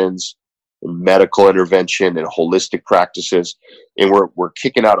sessions and medical intervention and holistic practices. And we're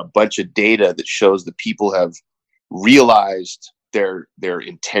kicking out a bunch of data that shows that people have realized their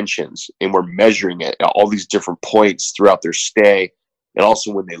intentions, and we're measuring it at all these different points throughout their stay and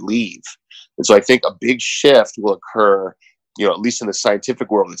also when they leave. And so I think a big shift will occur, at least in the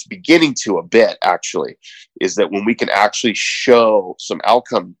scientific world, it's beginning to a bit actually, is that when we can actually show some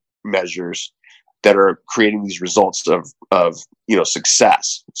outcome measures that are creating these results of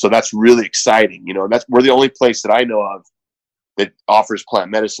success. So that's really exciting, and we're the only place that I know of that offers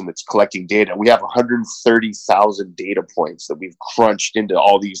plant medicine that's collecting data. We have 130,000 data points that we've crunched into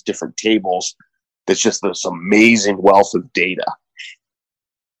all these different tables. That's just this amazing wealth of data.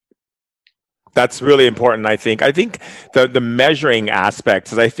 That's really important, I think. I think the measuring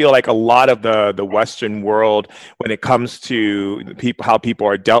aspects, is I feel like a lot of the Western world, when it comes to how people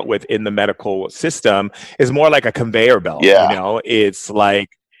are dealt with in the medical system, is more like a conveyor belt. Yeah. It's like,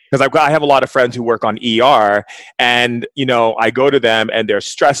 because I have a lot of friends who work on ER, and I go to them and they're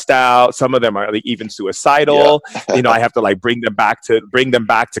stressed out. Some of them are like even suicidal. Yeah. I have to like bring them back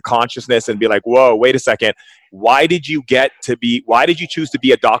to consciousness and be like, whoa, wait a second. Why did you choose to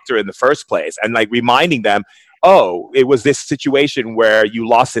be a doctor in the first place? And like reminding them, oh, it was this situation where you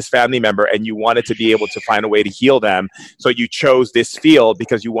lost this family member and you wanted to be able to find a way to heal them. So you chose this field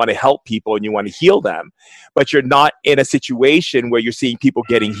because you want to help people and you want to heal them. But you're not in a situation where you're seeing people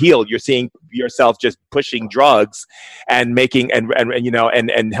getting healed. You're seeing yourself just pushing drugs and making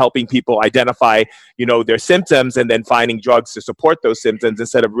and helping people identify, their symptoms, and then finding drugs to support those symptoms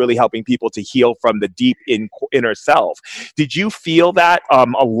instead of really helping people to heal from the deep inner self. Did you feel that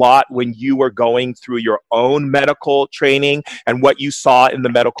a lot when you were going through your own medical training and what you saw in the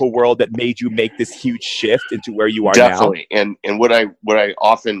medical world that made you make this huge shift into where you are now? Definitely. And what I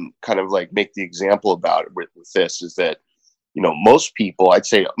often kind of like make the example about with this is that, most people, I'd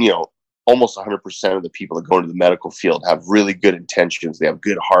say, almost 100% of the people that go into the medical field have really good intentions. They have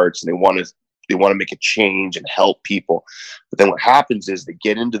good hearts and they want to make a change and help people. But then what happens is they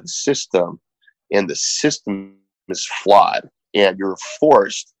get into the system and the system is flawed, and you're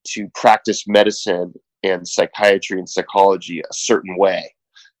forced to practice medicine and psychiatry and psychology a certain way.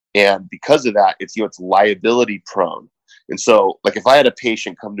 And because of that, it's liability prone. And so, like, if I had a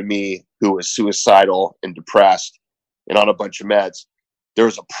patient come to me who was suicidal and depressed and on a bunch of meds, there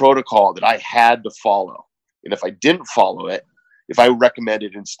was a protocol that I had to follow. And if I didn't follow it, if I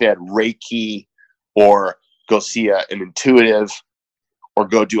recommended instead Reiki or go see an intuitive or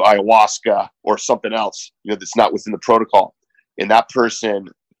go do ayahuasca or something else, that's not within the protocol, and that person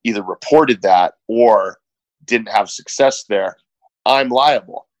either reported that or didn't have success there, I'm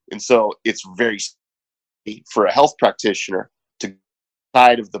liable. And so it's very for a health practitioner to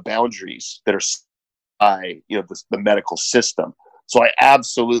side of the boundaries that are by, the medical system. So I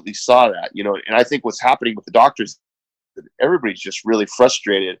absolutely saw that, and I think what's happening with the doctors, everybody's just really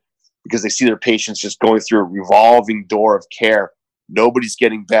frustrated because they see their patients just going through a revolving door of care. Nobody's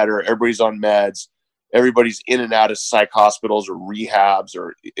getting better. Everybody's on meds. Everybody's in and out of psych hospitals or rehabs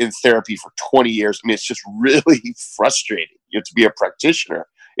or in therapy for 20 years. I mean, it's just really frustrating, to be a practitioner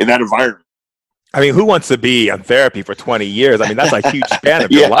in that environment. I mean, who wants to be on therapy for 20 years? I mean, that's a huge span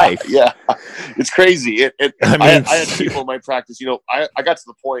of your life. Yeah, it's crazy. I had people in my practice, I got to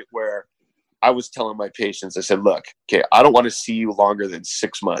the point where I was telling my patients, I said, look, okay, I don't want to see you longer than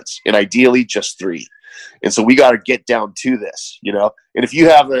 6 months, and ideally just 3. And so we got to get down to this, and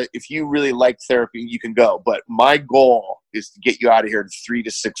if you really like therapy, you can go. But my goal is to get you out of here in 3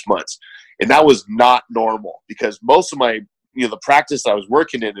 to 6 months. And that was not normal because most of my, the practice I was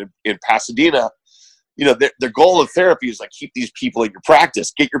working in Pasadena, their goal of therapy is like, keep these people in your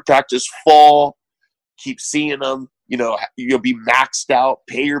practice, get your practice full, keep seeing them, you'll be maxed out,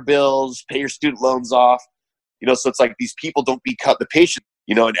 pay your bills, pay your student loans off, so it's like these people don't become the patient,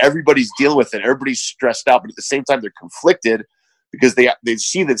 and everybody's dealing with it. Everybody's stressed out, but at the same time, they're conflicted because they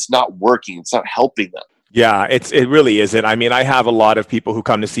see that it's not working. It's not helping them. Yeah, it really isn't. I mean, I have a lot of people who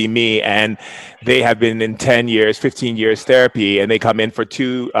come to see me and they have been in 10 years, 15 years therapy, and they come in for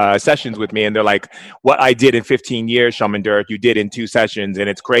 2 sessions with me and they're like, what I did in 15 years, Shaman Durek, you did in 2 sessions, and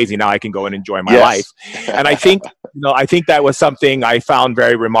it's crazy. Now I can go and enjoy my life. And I think, I think that was something I found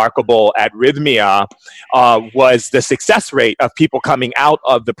very remarkable at Rhythmia, was the success rate of people coming out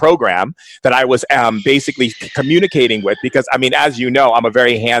of the program that I was basically communicating with, because I mean, as you know, I'm a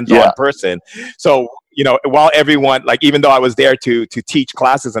very hands-on person. So while everyone, like, even though I was there to teach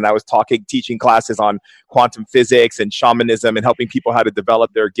classes and I was teaching classes on quantum physics and shamanism and helping people how to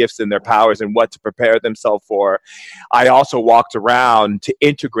develop their gifts and their powers and what to prepare themselves for, I also walked around to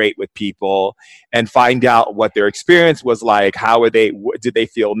integrate with people and find out what their experience was like. Did they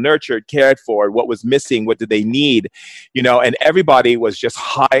feel nurtured, cared for? What was missing? What did they need? And everybody was just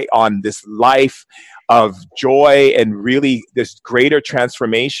high on this life of joy and really this greater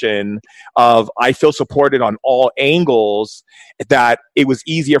transformation of, I feel supported on all angles, that it was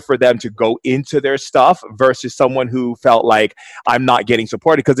easier for them to go into their stuff versus someone who felt like, I'm not getting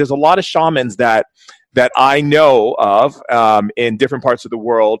supported. Because there's a lot of shamans that I know of in different parts of the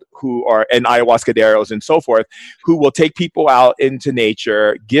world who are in ayahuascaderos and so forth, who will take people out into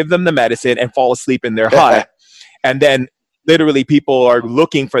nature, give them the medicine, and fall asleep in their hut. And then literally people are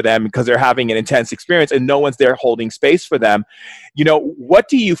looking for them because they're having an intense experience and no one's there holding space for them. What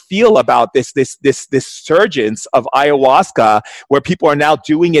do you feel about this surgence of ayahuasca, where people are now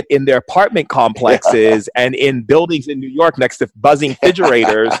doing it in their apartment complexes and in buildings in New York next to buzzing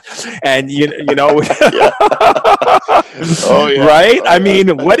refrigerators and right? I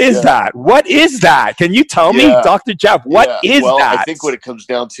mean, what is that? What is that? Can you tell me, Dr. Jeff, what is that? I think what it comes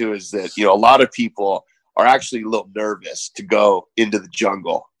down to is that, a lot of people are actually a little nervous to go into the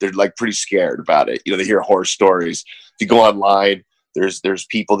jungle. They're like pretty scared about it. They hear horror stories. If you go online, there's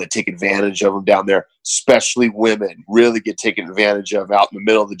people that take advantage of them down there, especially women really get taken advantage of out in the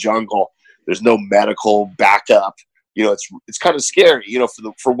middle of the jungle. There's no medical backup. It's kind of scary,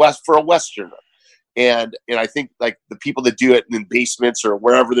 for a Westerner. And I think like the people that do it in basements or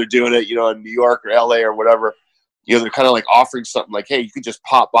wherever they're doing it, in New York or LA or whatever, they're kind of like offering something like, hey, you could just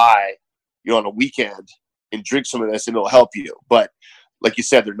pop by, on a weekend and drink some of this and it'll help you. But like you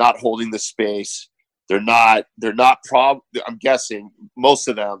said, they're not holding the space. I'm guessing most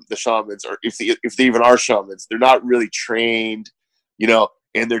of them, the shamans, or if they even are shamans, they're not really trained,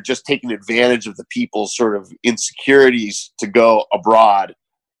 and they're just taking advantage of the people's sort of insecurities to go abroad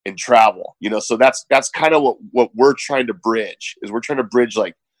and travel, so that's kind of what we're trying to bridge, is we're trying to bridge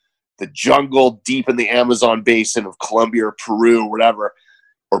like the jungle deep in the Amazon basin of Colombia or Peru or whatever,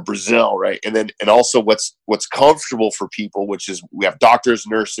 or Brazil, right? And also what's comfortable for people, which is we have doctors,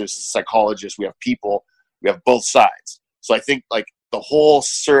 nurses, psychologists, we have people, we have both sides. So I think like the whole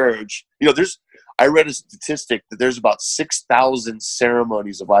surge, I read a statistic that there's about 6,000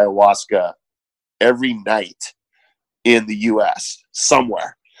 ceremonies of ayahuasca every night in the US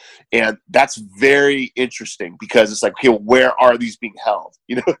somewhere. And that's very interesting because it's like, okay, well, where are these being held?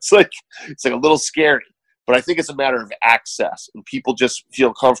 It's like a little scary. But I think it's a matter of access, and people just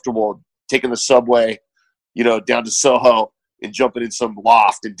feel comfortable taking the subway, down to Soho and jumping in some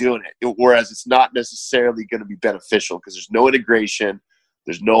loft and doing it. Whereas it's not necessarily going to be beneficial because there's no integration,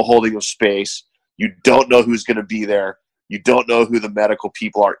 there's no holding of space. You don't know who's going to be there. You don't know who the medical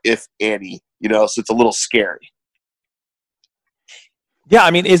people are, if any. So it's a little scary. Yeah, I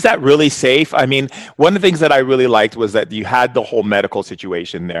mean, is that really safe? I mean, one of the things that I really liked was that you had the whole medical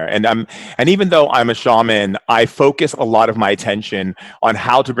situation there. And even though I'm a shaman, I focus a lot of my attention on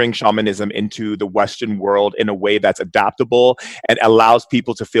how to bring shamanism into the Western world in a way that's adaptable and allows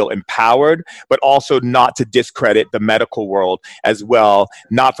people to feel empowered, but also not to discredit the medical world as well,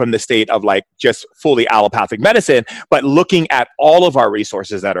 not from the state of like just fully allopathic medicine, but looking at all of our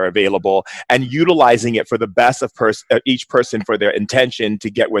resources that are available and utilizing it for the best of each person for their intention to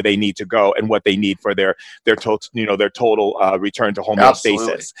get where they need to go and what they need for their total return to Absolutely.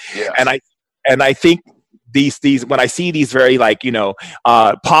 homeostasis. Yeah. And I think these when I see these very like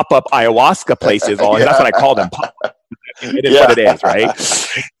pop-up ayahuasca places, Yeah. that's what I call them. Pop-up. It is Yeah. what it is, right?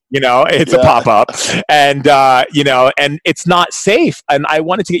 It's a Yeah. pop-up, and and it's not safe. And I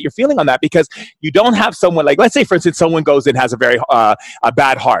wanted to get your feeling on that, because you don't have someone like, let's say for instance, someone goes and has a very a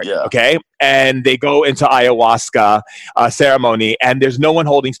bad heart, Yeah. okay, and they go into ayahuasca ceremony, and there's no one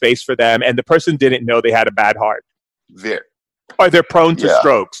holding space for them, and the person didn't know they had a bad heart, Very. or they're prone to Yeah.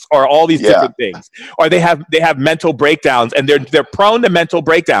 strokes, or all these Yeah. different things, or they have mental breakdowns, and they're prone to mental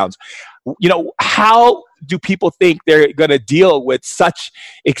breakdowns. How do people think they're going to deal with such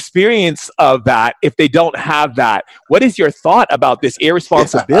experience of that if they don't have that? What is your thought about this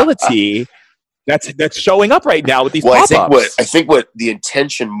irresponsibility that's showing up right now with these Well, pop-ups? I think what the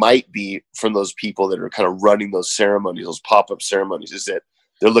intention might be from those people that are kind of running those ceremonies, those pop-up ceremonies, is that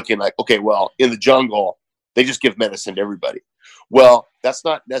they're looking like, okay, well, in the jungle, they just give medicine to everybody. Well, that's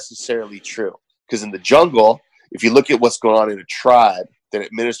not necessarily true, because in the jungle, if you look at what's going on in a tribe that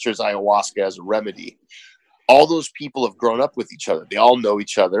administers ayahuasca as a remedy, all those people have grown up with each other. They all know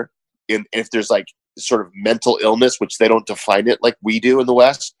each other. And if there's like sort of mental illness, which they don't define it like we do in the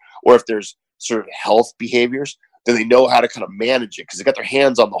West, or if there's sort of health behaviors, then they know how to kind of manage it, because they got their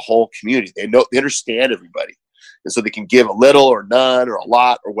hands on the whole community. They understand everybody. And so they can give a little or none or a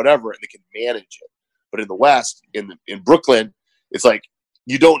lot or whatever, and they can manage it. But in the West, in Brooklyn, it's like,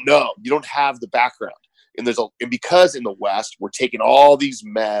 you don't know. You don't have the background. And because in the West, we're taking all these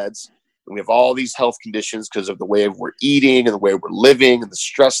meds, and we have all these health conditions because of the way we're eating and the way we're living, and the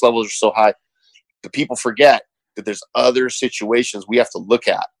stress levels are so high, the people forget that there's other situations we have to look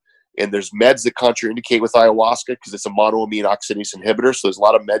at. And there's meds that contraindicate with ayahuasca because it's a monoamine oxidase inhibitor. So there's a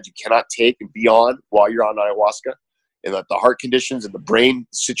lot of meds you cannot take and be on while you're on ayahuasca. And the heart conditions and the brain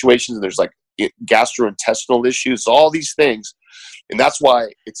situations, and there's like gastrointestinal issues, all these things. And that's why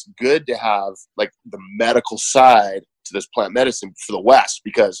it's good to have like the medical side to this plant medicine for the West,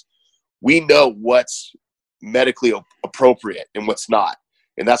 because we know what's medically appropriate and what's not.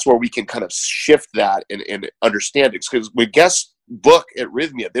 And that's where we can kind of shift that and understand it. Because we guest book at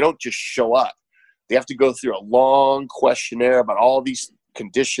Rhythmia, they don't just show up. They have to go through a long questionnaire about all these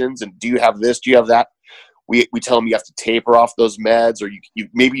conditions, and do you have this, do you have that? We tell them you have to taper off those meds, or you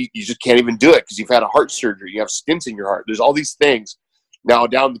maybe you just can't even do it because you've had a heart surgery, you have stents in your heart. There's all these things. Now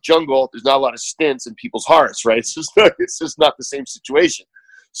down in the jungle, there's not a lot of stents in people's hearts, right? It's just not the same situation.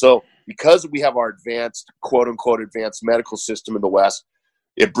 So because we have our advanced, quote unquote, advanced medical system in the West,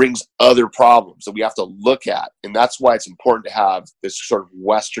 it brings other problems that we have to look at. And that's why it's important to have this sort of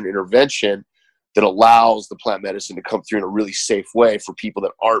Western intervention that allows the plant medicine to come through in a really safe way for people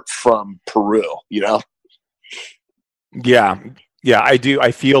that aren't from Peru, Yeah, I do.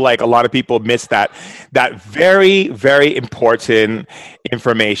 I feel like a lot of people miss that very, very important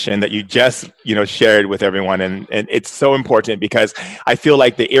information that you just, shared with everyone. And it's so important because I feel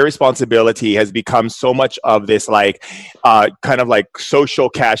like the irresponsibility has become so much of this, like, kind of like social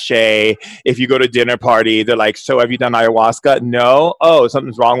cachet. If you go to dinner party, they're like, so have you done ayahuasca? No. Oh,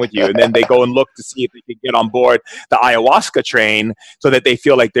 something's wrong with you. And then they go and look to see if they can get on board the ayahuasca train so that they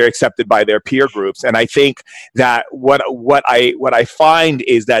feel like they're accepted by their peer groups. And I think that what I find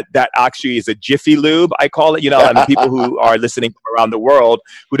is that actually is a Jiffy Lube, I call it, and the people who are listening from around the world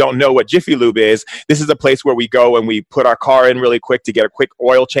who don't know what Jiffy Lube is, this is a place where we go and we put our car in really quick to get a quick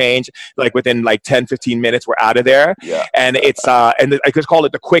oil change. Like within like 10, 15 minutes, we're out of there. Yeah. And it's, and I could call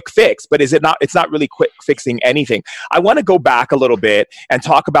it the quick fix, but it's not really quick fixing anything. I want to go back a little bit and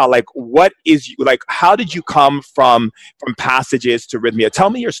talk about how did you come from Passages to Rhythmia? Tell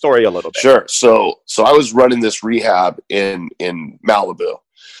me your story a little bit. Sure. So I was running this rehab in Malibu,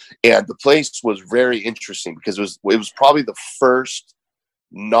 and the place was very interesting because it was probably the first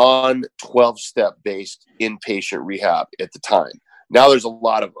non-12-step based inpatient rehab at the time. Now there's a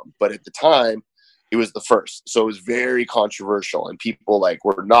lot of them, but at the time it was the first. So it was very controversial, and people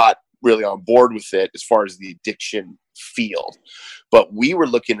were not really on board with it as far as the addiction field. But we were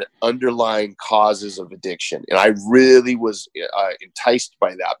looking at underlying causes of addiction, and I really was enticed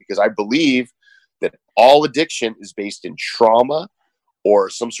by that because I believe that all addiction is based in trauma or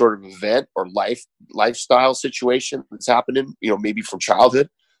some sort of event or lifestyle situation that's happening, maybe from childhood,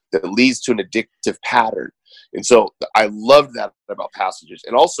 that leads to an addictive pattern. And so I loved that about Passages.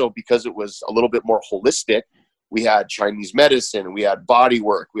 And also because it was a little bit more holistic, we had Chinese medicine, and we had body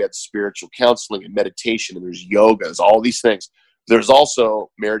work, we had spiritual counseling and meditation, and there's yogas, all these things. There's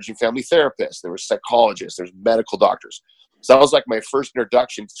also marriage and family therapists, there were psychologists, there's medical doctors. So that was like my first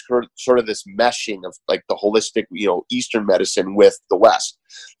introduction to sort of this meshing of like the holistic, Eastern medicine with the West.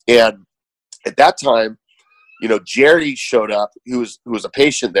 And at that time, Jerry showed up, who was a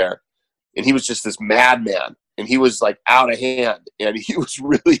patient there, and he was just this madman, and he was like out of hand, and he was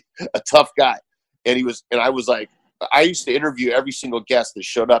really a tough guy. And I was like, I used to interview every single guest that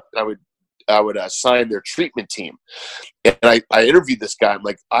showed up, and I would assign their treatment team. And I interviewed this guy. I'm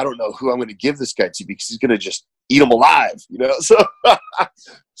like, I don't know who I'm going to give this guy to, because he's going to just eat him alive,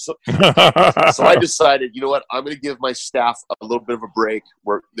 So I decided, you know what, I'm going to give my staff a little bit of a break,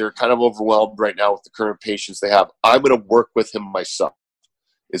 where they're kind of overwhelmed right now with the current patients they have. I'm going to work with him myself.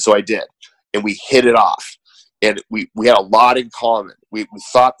 And so I did. And we hit it off. And we had a lot in common. We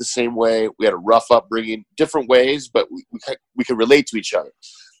thought the same way. We had a rough upbringing, different ways, but we could relate to each other.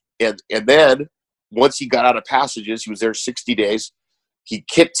 And then once he got out of Passages, he was there 60 days. He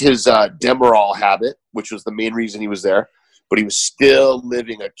kicked his Demerol habit, which was the main reason he was there. But he was still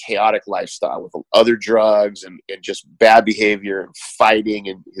living a chaotic lifestyle with other drugs and just bad behavior and fighting,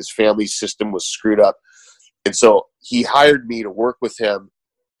 and his family system was screwed up. And so he hired me to work with him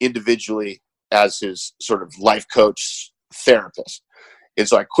individually as his sort of life coach therapist. And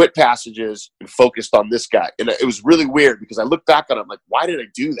so I quit Passages and focused on this guy. And it was really weird, because I look back on it, I'm like, why did I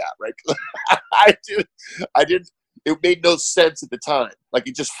do that? Right? I didn't, it made no sense at the time. Like,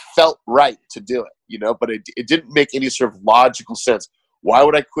 it just felt right to do it, but it didn't make any sort of logical sense. Why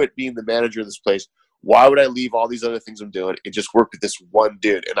would I quit being the manager of this place? Why would I leave all these other things I'm doing and just work with this one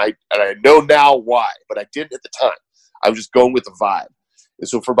dude? And I know now why, but I didn't at the time. I was just going with the vibe. And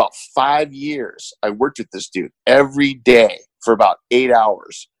so for about 5 years, I worked with this dude every day for about 8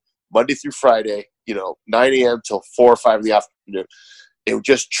 hours, Monday through Friday, 9 a.m. till 4 or 5 in the afternoon. And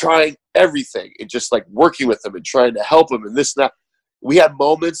just trying everything and just like working with him and trying to help him and this and that. We had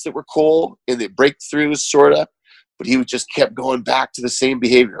moments that were cool and the breakthroughs sort of, but he just kept going back to the same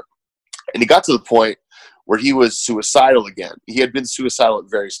behavior. And he got to the point where he was suicidal again. He had been suicidal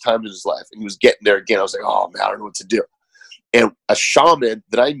at various times in his life, and he was getting there again. I was like, oh man, I don't know what to do. And a shaman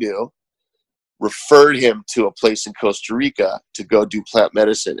that I knew referred him to a place in Costa Rica to go do plant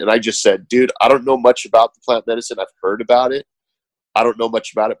medicine. And I just said, dude, I don't know much about the plant medicine. I've heard about it. I don't know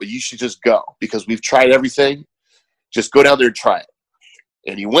much about it, but you should just go, because we've tried everything. Just go down there and try it.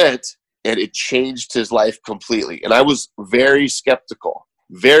 And he went, and it changed his life completely. And I was very skeptical,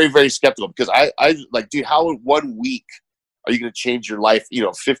 very, very skeptical, because I like, dude, how in 1 week are you going to change your life,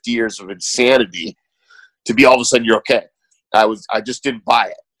 50 years of insanity to be all of a sudden you're okay? I just didn't buy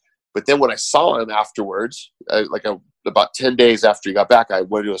it. But then when I saw him afterwards, about 10 days after he got back, I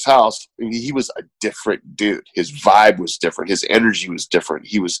went to his house, and he was a different dude. His vibe was different. His energy was different.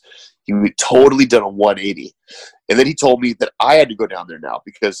 He had totally done a 180. And then he told me that I had to go down there now,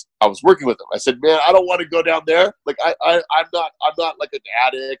 because I was working with him. I said, man, I don't want to go down there. Like, I'm not like an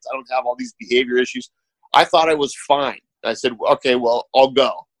addict. I don't have all these behavior issues. I thought I was fine. I said, okay, well, I'll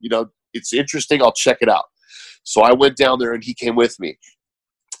go. It's interesting. I'll check it out. So I went down there, and he came with me.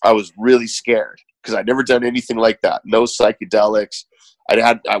 I was really scared, because I'd never done anything like that. No psychedelics.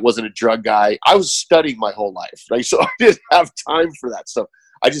 I wasn't a drug guy. I was studying my whole life, right? So I didn't have time for that stuff.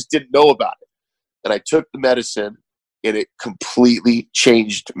 I just didn't know about it. And I took the medicine, and it completely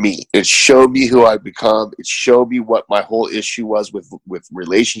changed me. It showed me who I've become. It showed me what my whole issue was with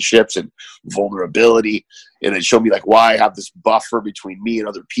relationships and vulnerability. And it showed me like why I have this buffer between me and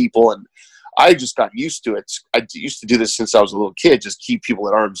other people. And I just got used to it. I used to do this since I was a little kid, just keep people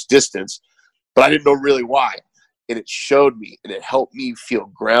at arm's distance, but I didn't know really why. And it showed me, and it helped me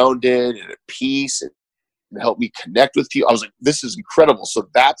feel grounded and at peace, and it helped me connect with people. I was like, this is incredible. So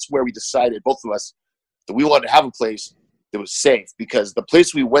that's where we decided, both of us, that we wanted to have a place that was safe, because the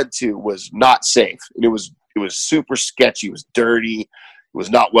place we went to was not safe. And it was super sketchy. It was dirty. It was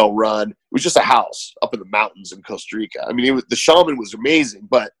not well run. It was just a house up in the mountains in Costa Rica. I mean, the shaman was amazing,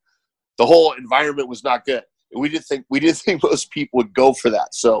 but the whole environment was not good. And we didn't think most people would go for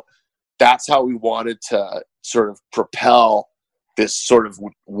that. So that's how we wanted to sort of propel this sort of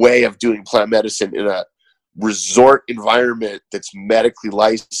way of doing plant medicine in a resort environment that's medically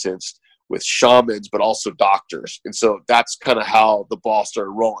licensed with shamans, but also doctors. And so that's kind of how the ball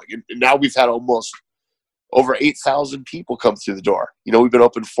started rolling. And now we've had almost over 8,000 people come through the door. We've been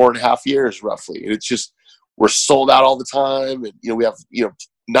open 4.5 years roughly. And it's just, we're sold out all the time. And, we have,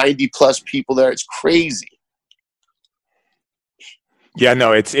 90 plus people there. It's crazy. Yeah,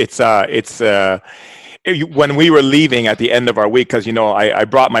 no, when we were leaving at the end of our week, because I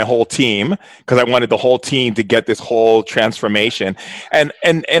brought my whole team because I wanted the whole team to get this whole transformation, and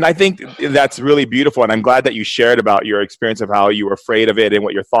I think that's really beautiful, and I'm glad that you shared about your experience of how you were afraid of it and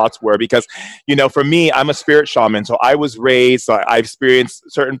what your thoughts were, because for me, I'm a spirit shaman, so I was raised, so I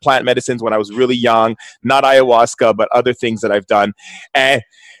experienced certain plant medicines when I was really young, not ayahuasca, but other things that I've done,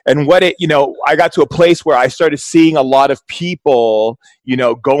 and what I got to a place where I started seeing a lot of people,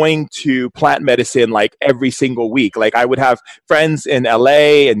 going to plant medicine like every single week. Like I would have friends in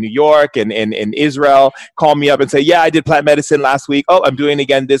LA and New York and in Israel call me up and say, yeah, I did plant medicine last week. Oh, I'm doing it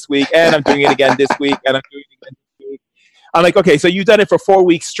again this week. And I'm doing it again this week. And I'm doing it again this week. I'm like, okay, so you've done it for 4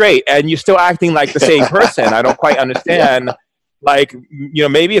 weeks straight and you're still acting like the same person. I don't quite understand. Yeah. Like,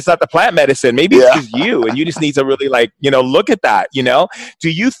 maybe it's not the plant medicine. Maybe it's just you, and you just need to really look at that,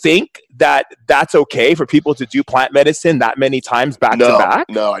 Do you think that that's okay for people to do plant medicine that many times back to back?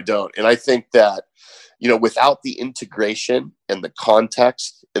 No, I don't. And I think that, without the integration and the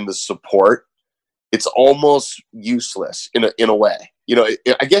context and the support, it's almost useless in a way.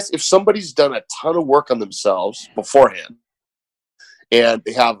 I guess if somebody's done a ton of work on themselves beforehand and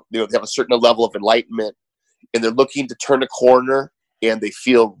they have a certain level of enlightenment, and they're looking to turn a corner and they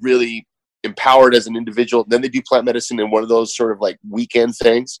feel really empowered as an individual, then they do plant medicine in one of those sort of like weekend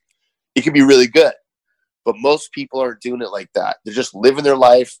things, it can be really good. But most people aren't doing it like that. They're just living their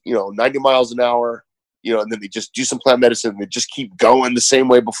life, 90 miles an hour, and then they just do some plant medicine and they just keep going the same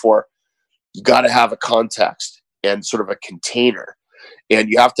way before. You got to have a context and sort of a container. And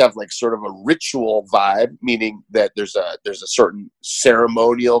you have to have like sort of a ritual vibe, meaning that there's a certain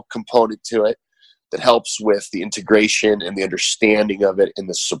ceremonial component to it that helps with the integration and the understanding of it and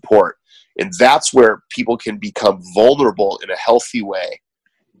the support. And that's where people can become vulnerable in a healthy way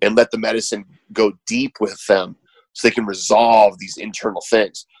and let the medicine go deep with them so they can resolve these internal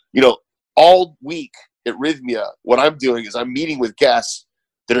things. All week at Rhythmia, what I'm doing is I'm meeting with guests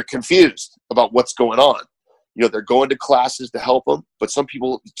that are confused about what's going on. They're going to classes to help them, but some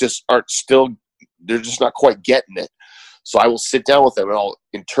people just they're just not quite getting it. So I will sit down with them and I'll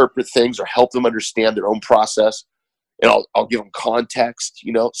interpret things or help them understand their own process. And I'll give them context,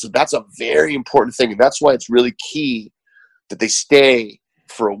 So that's a very important thing. And that's why it's really key that they stay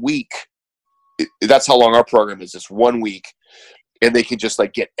for a week. That's how long our program is. It's 1 week. And they can just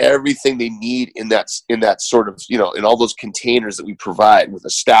get everything they need in that sort of, in all those containers that we provide with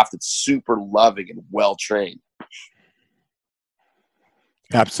a staff that's super loving and well-trained.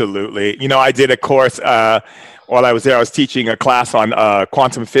 Absolutely. I did a course while I was there. I was teaching a class on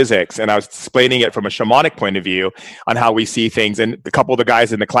quantum physics, and I was explaining it from a shamanic point of view on how we see things. And a couple of the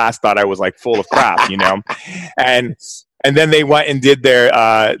guys in the class thought I was full of crap, And then they went and did their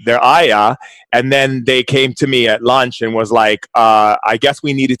Aya, and then they came to me at lunch and was like, I guess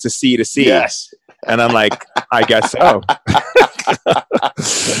we needed to see to see. Yes. And I'm like, I guess so.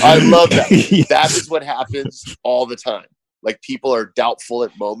 I love that. That is what happens all the time. People are doubtful at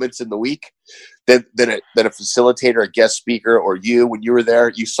moments in the week. Then a facilitator, a guest speaker, or you, when you were there,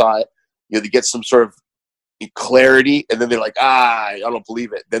 you saw it. They get some sort of clarity, and then they're like, I don't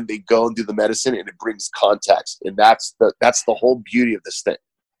believe it. Then they go and do the medicine, and it brings context, and that's the whole beauty of this thing.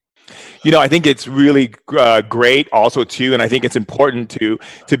 I think it's really great also too, and I think it's important to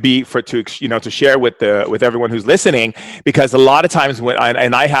share with everyone who's listening, because a lot of times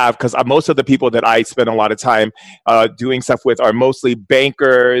because most of the people that I spend a lot of time doing stuff with are mostly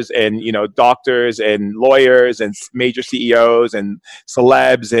bankers and doctors and lawyers and major CEOs and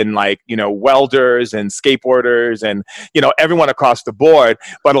celebs and welders and skateboarders and everyone across the board.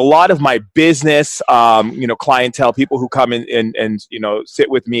 But a lot of my business clientele, people who come in and sit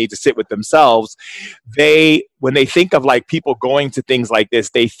with me to sit with themselves, when they think of people going to things like this,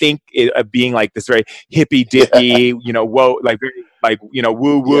 they think of being this very hippy dippy, woo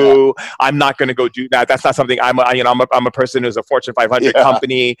woo. Yeah. I'm not going to go do that. That's not something I'm a person who's a Fortune 500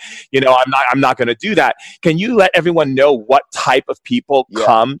 company. I'm not going to do that. Can you let everyone know what type of people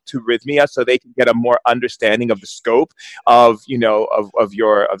come to Rhythmia so they can get a more understanding of the scope of the people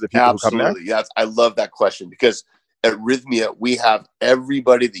Absolutely. who come there? Yes, I love that question, because at Rhythmia, we have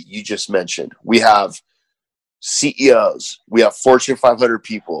everybody that you just mentioned. We have CEOs. We have Fortune 500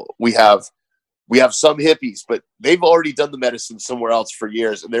 people. We have some hippies, but they've already done the medicine somewhere else for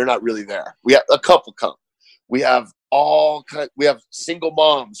years, and they're not really there. We have a couple come. We have we have single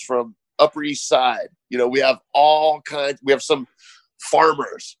moms from Upper East Side. We have all kinds. We have some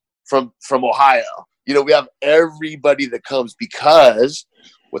farmers from Ohio. We have everybody that comes, because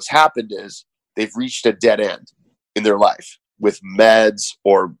what's happened is they've reached a dead end in their life with meds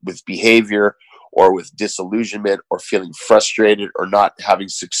or with behavior or with disillusionment or feeling frustrated or not having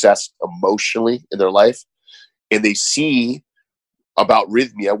success emotionally in their life. And they see about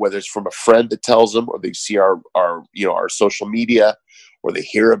Rhythmia, whether it's from a friend that tells them, or they see our social media, or they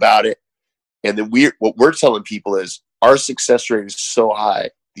hear about it. And then what we're telling people is our success rate is so high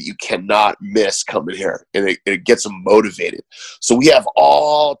that you cannot miss coming here, and it gets them motivated. So we have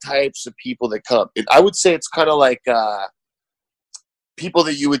all types of people that come, and I would say it's kind of like people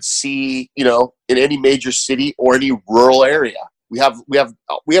that you would see, in any major city or any rural area. We have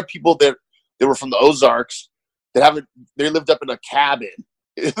people that were from the Ozarks that they lived up in a cabin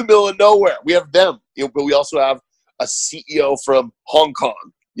in the middle of nowhere. We have them, but we also have a CEO from Hong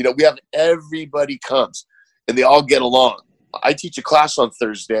Kong. We have everybody comes, and they all get along. I teach a class on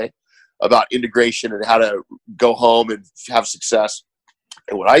Thursday about integration and how to go home and have success.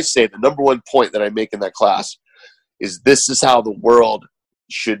 And what I say, the number one point that I make in that class is this is how the world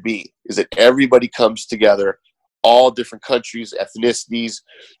should be, is that everybody comes together, all different countries, ethnicities,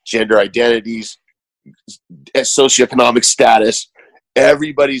 gender identities, socioeconomic status.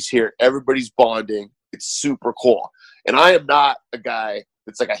 Everybody's here. Everybody's bonding. It's super cool. And I am not a guy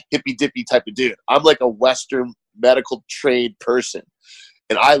that's like a hippy dippy type of dude. I'm like a Western medical trained person.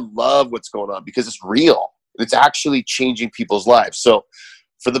 And I love what's going on because it's real. And it's actually changing people's lives. So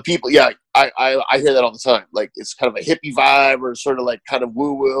for the people, yeah, I hear that all the time. Like it's kind of a hippie vibe or sort of like kind of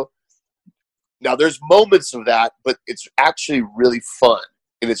woo woo. Now there's moments of that, but it's actually really fun.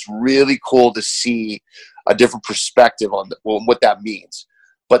 And it's really cool to see a different perspective on what that means.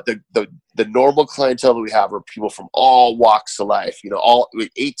 But the normal clientele that we have are people from all walks of life, all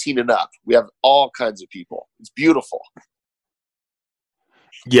 18 and up. We have all kinds of people. It's beautiful.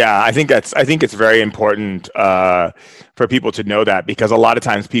 Yeah, I think it's very important for people to know that, because a lot of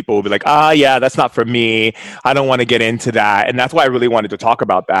times people will be like, yeah, that's not for me. I don't want to get into that. And that's why I really wanted to talk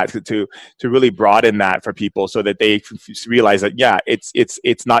about that, to really broaden that for people so that they realize that, yeah,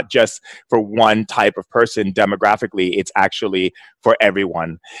 it's not just for one type of person demographically, it's actually for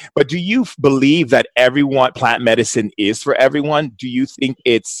everyone. But do you believe that plant medicine is for everyone? Do you think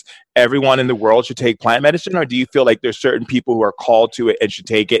it's everyone in the world should take plant medicine, or do you feel like there's certain people who are called to it and should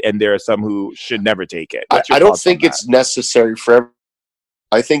take it, and there are some who should never take it? I don't think it's necessary for everyone.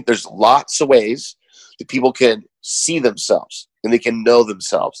 I think there's lots of ways that people can see themselves and they can know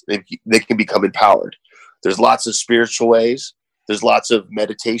themselves. They can become empowered. There's lots of spiritual ways. There's lots of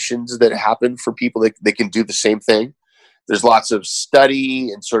meditations that happen for people that they can do the same thing. There's lots of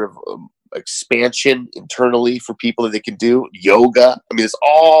study and sort of expansion internally for people that they can do. Yoga. I mean, it's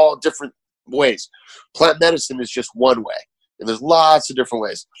all different ways. Plant medicine is just one way. And there's lots of different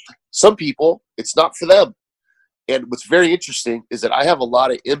ways. Some people, it's not for them. And what's very interesting is that I have a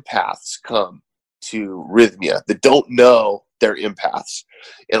lot of empaths come to Rhythmia that don't know they're empaths.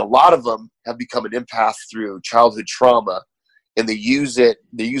 And a lot of them have become an empath through childhood trauma. And they use their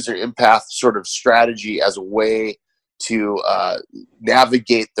empath sort of strategy as a way to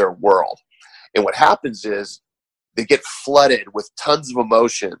navigate their world. And what happens is they get flooded with tons of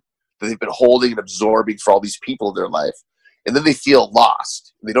emotion that they've been holding and absorbing for all these people in their life. And then they feel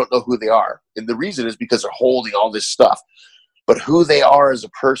lost. They don't know who they are. And the reason is because they're holding all this stuff. But who they are as a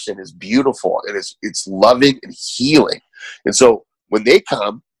person is beautiful, and it's loving and healing. And so when they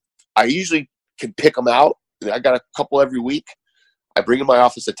come, I usually can pick them out. And I got a couple every week. I bring in my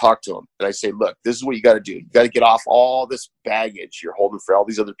office to talk to them, and I say, look, this is what you got to do. You got to get off all this baggage you're holding for all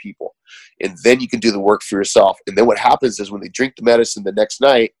these other people, and then you can do the work for yourself. And then what happens is when they drink the medicine the next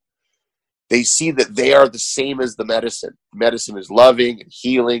night, they see that they are the same as the medicine. Medicine is loving and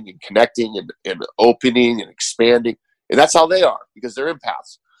healing and connecting and opening and expanding. And that's how they are, because they're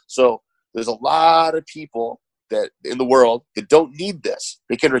empaths. So there's a lot of people that in the world that don't need this.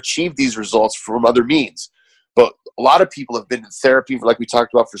 They can achieve these results from other means. But a lot of people have been in therapy, like we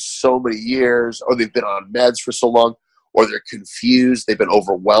talked about, for so many years, or they've been on meds for so long, or they're confused, they've been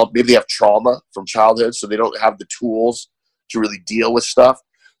overwhelmed. Maybe they have trauma from childhood, so they don't have the tools to really deal with stuff.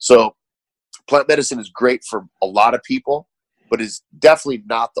 So plant medicine is great for a lot of people, but is definitely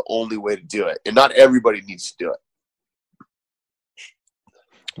not the only way to do it. And not everybody needs to do it.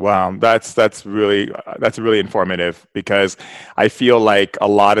 Wow, that's really informative, because I feel like a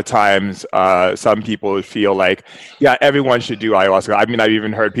lot of times some people feel like, yeah, everyone should do ayahuasca. I mean, I've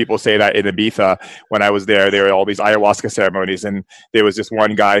even heard people say that in Ibiza when I was there. There were all these ayahuasca ceremonies, and there was this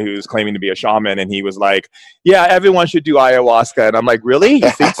one guy who was claiming to be a shaman, and he was like, yeah, everyone should do ayahuasca. And I'm like, really?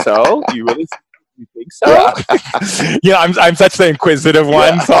 You think so? You really? You think so? Yeah. You know, I'm such the inquisitive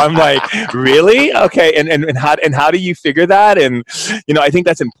one, so I'm like, really? Okay, and how do you figure that? And you know, I think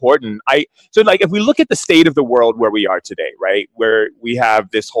that's important. So like if we look at the state of the world where we are today, right, where we have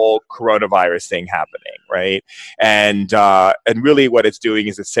this whole coronavirus thing happening, right, and really what it's doing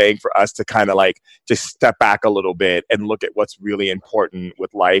is it's saying for us to kind of like just step back a little bit and look at what's really important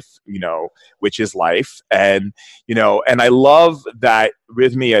with life, you know, which is life, and you know, and I love that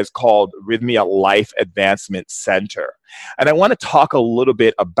Rhythmia is called Rhythmia Life Advancement Center. And I want to talk a little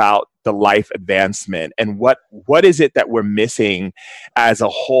bit about the life advancement and what is it that we're missing as a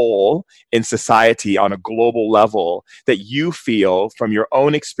whole in society on a global level that you feel from your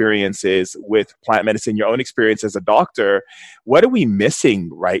own experiences with plant medicine, your own experience as a doctor. What are we missing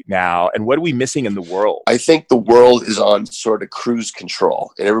right now, and what are we missing in the world? I think the world is on sort of cruise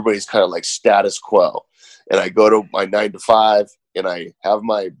control, and everybody's kind of like status quo. And I go to my 9 to 5, and I have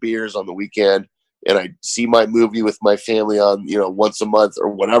my beers on the weekend, and I see my movie with my family on, you know, once a month or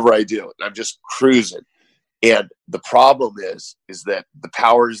whatever I do. And I'm just cruising. And the problem is that the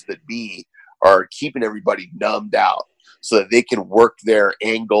powers that be are keeping everybody numbed out so that they can work their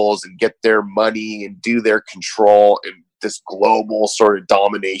angles and get their money and do their control and this global sort of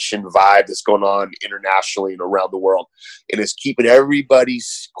domination vibe that's going on internationally and around the world. And it's keeping everybody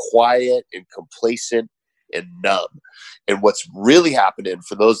quiet and complacent and numb. And what's really happening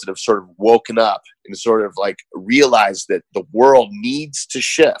for those that have sort of woken up and sort of like realized that the world needs to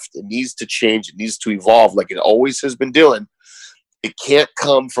shift, it needs to change, it needs to evolve like it always has been doing. It can't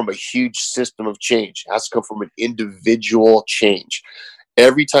come from a huge system of change. It has to come from an individual change.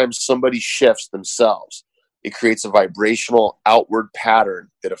 Every time somebody shifts themselves, it creates a vibrational outward pattern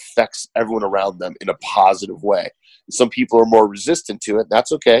that affects everyone around them in a positive way. And some people are more resistant to it.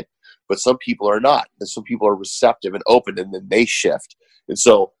 That's okay. But some people are not. And some people are receptive and open, and then they shift. And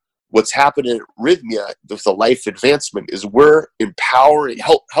so what's happening at Rhythmia with the life advancement is we're empowering,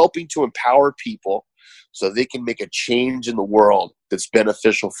 helping to empower people so they can make a change in the world that's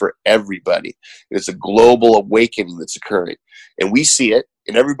beneficial for everybody. And it's a global awakening that's occurring. And we see it,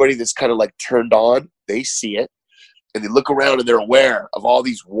 and everybody that's kind of like turned on, they see it. And they look around and they're aware of all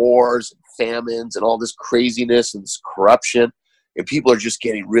these wars and famines and all this craziness and this corruption. And people are just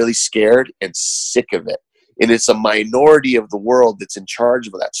getting really scared and sick of it. And it's a minority of the world that's in charge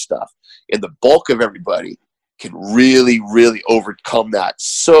of that stuff. And the bulk of everybody can really, really overcome that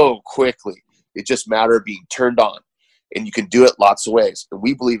so quickly. It's just a matter of being turned on. And you can do it lots of ways. And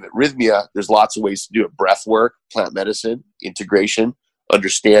we believe at Rhythmia, there's lots of ways to do it. Breath work, plant medicine, integration,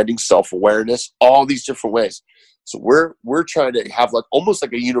 understanding, self-awareness, all these different ways. So we're trying to have like almost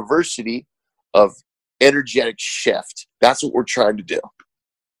like a university of energetic shift. That's what we're trying to do.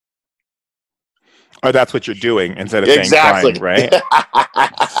 Or that's what you're doing instead of exactly. saying trying, right?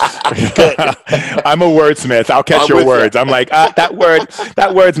 I'm a wordsmith. I'll catch your words. I'm like, that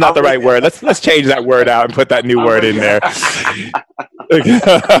word's not the right word. Let's change that word out and put that new word in there. Thank you.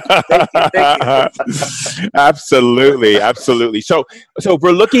 Absolutely. So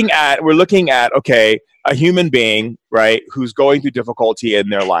we're looking at okay, a human being, right, who's going through difficulty in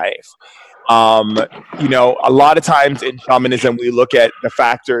their life. You know, a lot of times in shamanism, we look at the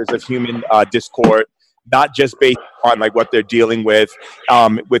factors of human discord, not just based on like what they're dealing with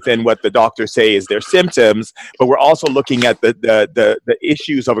within what the doctors say is their symptoms, but we're also looking at the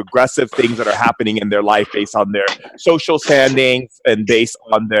issues of aggressive things that are happening in their life based on their social standings and based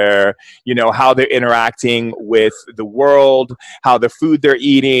on their, you know, how they're interacting with the world, how the food they're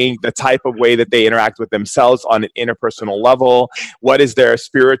eating, the type of way that they interact with themselves on an interpersonal level, what is their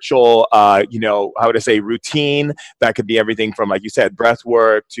spiritual, you know, how would I say, routine. That could be everything from, like you said, breath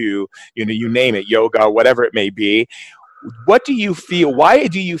work to, you know, you name it, yoga, whatever it may be. What do you feel? Why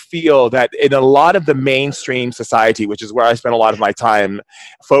do you feel that in a lot of the mainstream society, which is where I spend a lot of my time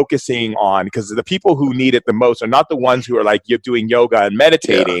focusing on, because the people who need it the most are not the ones who are like you're doing yoga and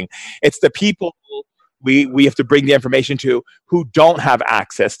meditating. Yeah. It's the people we have to bring the information to who don't have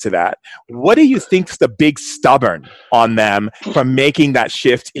access to that. What do you think's the big stubborn on them from making that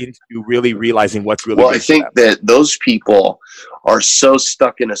shift into really realizing what's really? Well, I think that those people are so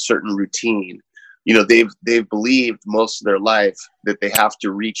stuck in a certain routine. You know, they've believed most of their life that they have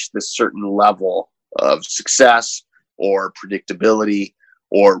to reach this certain level of success or predictability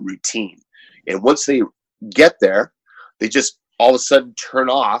or routine. And once they get there, they just all of a sudden turn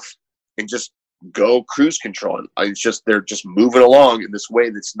off and just go cruise control. And it's just, they're just moving along in this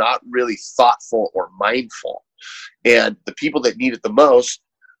way that's not really thoughtful or mindful. And the people that need it the most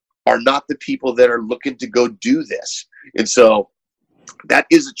are not the people that are looking to go do this. And so that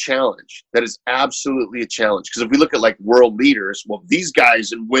is a challenge. That is absolutely a challenge. Because if we look at like world leaders, well, these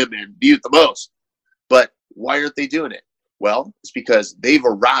guys and women need it the most. But why aren't they doing it? Well, it's because they've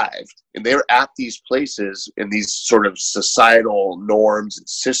arrived and they're at these places in these sort of societal norms and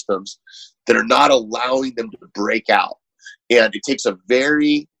systems that are not allowing them to break out. And it takes a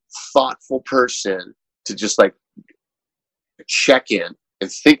very thoughtful person to just like check in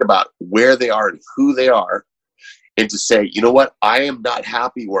and think about where they are and who they are, and to say, you know what, I am not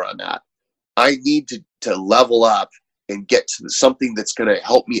happy where I'm at. I need to level up and get to something that's going to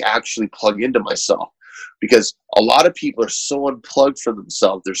help me actually plug into myself. Because a lot of people are so unplugged from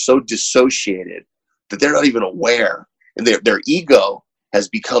themselves, they're so dissociated that they're not even aware. And their ego has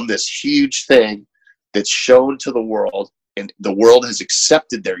become this huge thing that's shown to the world, and the world has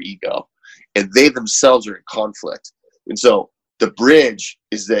accepted their ego, and they themselves are in conflict. And so the bridge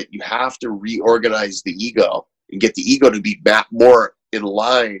is that you have to reorganize the ego and get the ego to be back more in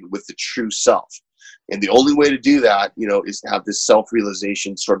line with the true self. And the only way to do that, is to have this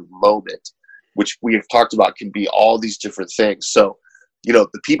self-realization sort of moment, which we have talked about can be all these different things. So,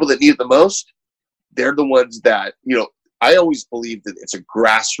 the people that need it the most, they're the ones that, I always believe that it's a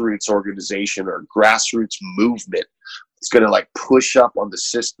grassroots organization or a grassroots movement. It's going to like push up on the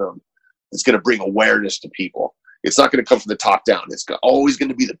system. It's going to bring awareness to people. It's not going to come from the top down. It's always going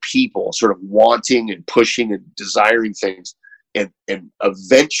to be the people sort of wanting and pushing and desiring things. And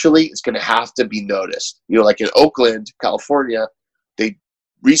eventually it's going to have to be noticed. Like in Oakland, California, they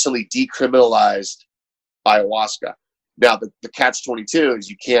recently decriminalized ayahuasca. Now the catch-22 is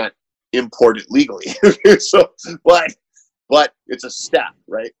you can't import it legally. But it's a step,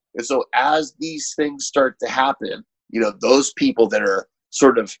 right? And so as these things start to happen, those people that are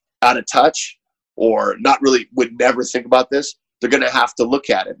sort of out of touch or not really would never think about this, they're going to have to look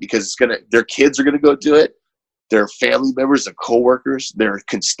at it, because their kids are going to go do it. Their family members, their coworkers, their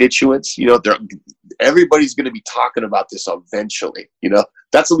constituents, everybody's going to be talking about this eventually.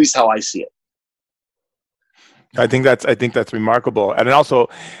 That's at least how I see it. I think that's remarkable. And also,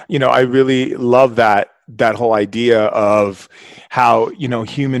 I really love that whole idea of how,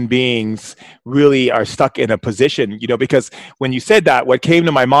 human beings really are stuck in a position, because when you said that, what came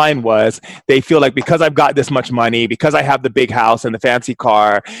to my mind was they feel like because I've got this much money, because I have the big house and the fancy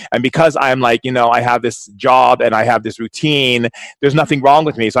car, and because I'm like, I have this job and I have this routine, there's nothing wrong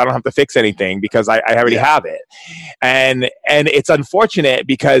with me. So I don't have to fix anything because I already have it. And it's unfortunate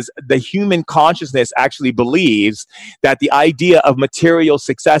because the human consciousness actually believes that the idea of material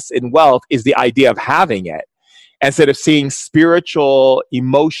success and wealth is the idea of having it, instead of seeing spiritual,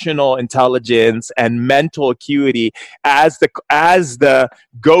 emotional intelligence and mental acuity as the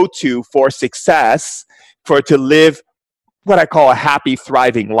go-to for success, to live what I call a happy,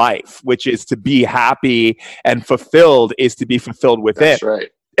 thriving life, which is to be happy and fulfilled, is to be fulfilled within. That's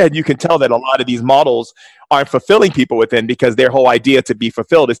right. And you can tell that a lot of these models aren't fulfilling people within, because their whole idea to be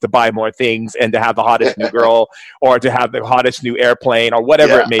fulfilled is to buy more things and to have the hottest new girl or to have the hottest new airplane or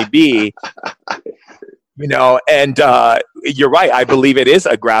whatever it may be. And you're right. I believe it is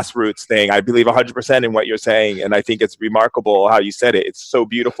a grassroots thing. I believe 100% in what you're saying. And I think it's remarkable how you said it. It's so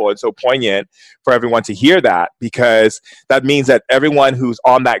beautiful and so poignant for everyone to hear that, because that means that everyone who's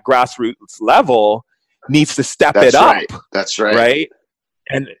on that grassroots level needs to step it up. That's right.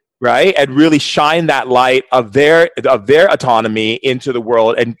 Right. And really shine that light of their autonomy into the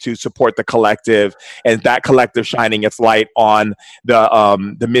world, and to support the collective, and that collective shining its light on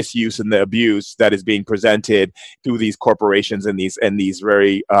the misuse and the abuse that is being presented through these corporations and these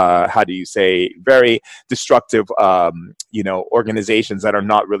very very destructive organizations that are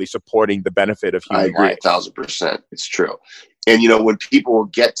not really supporting the benefit of human life. I agree 1,000%. It's true. And when people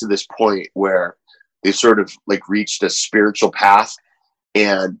get to this point where they sort of like reached a spiritual path,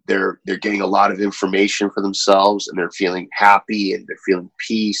 and they're getting a lot of information for themselves, and they're feeling happy, and they're feeling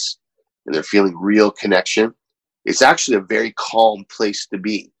peace, and they're feeling real connection, it's actually a very calm place to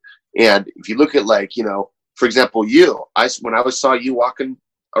be. And if you look at for example, when I saw you walking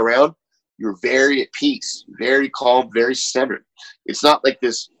around, you're very at peace, very calm, very centered. It's not like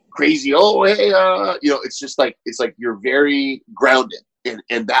this crazy, it's just like, you're very grounded.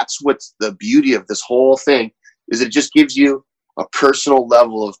 And that's what's the beauty of this whole thing, is it just gives you a personal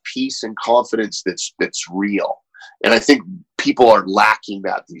level of peace and confidence that's real. And I think people are lacking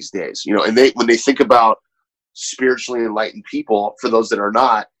that these days, and when they think about spiritually enlightened people, for those that are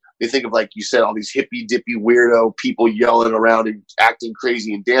not, they think of, like you said, all these hippy dippy weirdo people yelling around and acting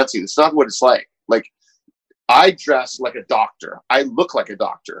crazy and dancing. It's not what it's like. Like, I dress like a doctor. I look like a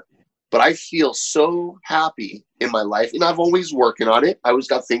doctor, but I feel so happy in my life. And I'm always working on it. I always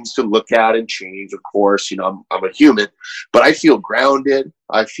got things to look at and change, of course. I'm a human, but I feel grounded.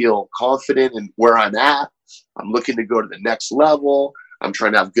 I feel confident in where I'm at. I'm looking to go to the next level. I'm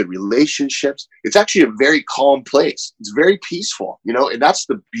trying to have good relationships. It's actually a very calm place. It's very peaceful, you know, and that's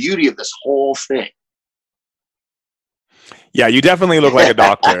the beauty of this whole thing. Yeah, you definitely look like a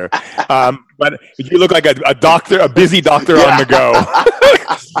doctor, but you look like a doctor, a busy doctor on the go.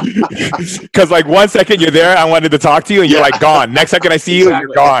 Because like 1 second you're there, I wanted to talk to you, and you're like gone. Next second I see you, you're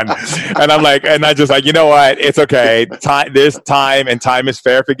gone. And I'm like, and I just like, you know what? It's okay. There's time, and time is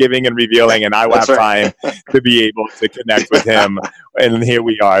fair, forgiving, and revealing, and I will have time to be able to connect with him. And here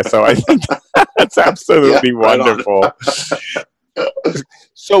we are. So I think that's absolutely wonderful.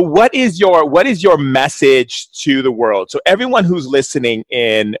 So what is your message to the world? So everyone who's listening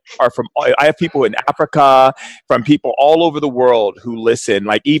in I have people in Africa, from people all over the world who listen,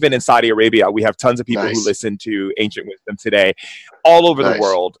 like even in Saudi Arabia, we have tons of people who listen to Ancient Wisdom today, all over the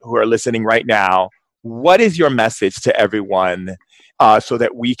world who are listening right now. What is your message to everyone so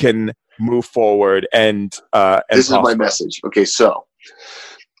that we can move forward and this prosper? Is my message. Okay, so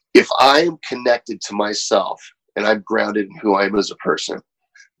if I am connected to myself and I'm grounded in who I am as a person,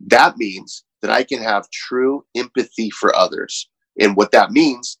 that means that I can have true empathy for others. And what that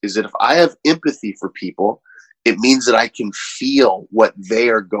means is that if I have empathy for people, it means that I can feel what they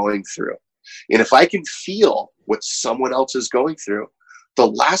are going through. And if I can feel what someone else is going through, the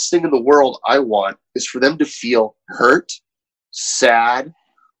last thing in the world I want is for them to feel hurt, sad,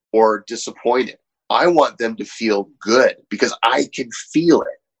 or disappointed. I want them to feel good because I can feel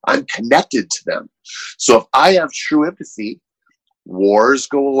it. I'm connected to them. So if I have true empathy, wars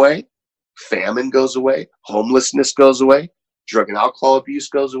go away, famine goes away, homelessness goes away, drug and alcohol abuse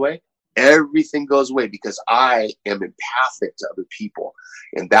goes away, everything goes away because I am empathic to other people.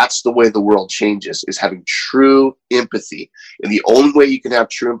 And that's the way the world changes, is having true empathy. And the only way you can have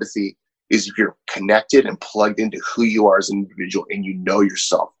true empathy is if you're connected and plugged into who you are as an individual and you know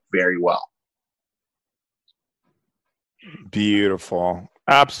yourself very well. Beautiful.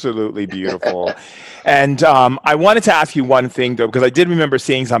 Absolutely beautiful. And I wanted to ask you one thing, though, because I did remember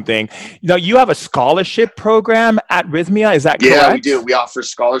seeing something. You know, you have a scholarship program at Rhythmia. Is that correct? Yeah, we do. We offer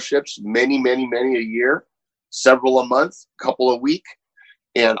scholarships, many a year, several a month, couple a week.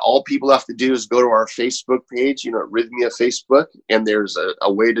 And all people have to do is go to our Facebook page, you know, at Rhythmia Facebook, and there's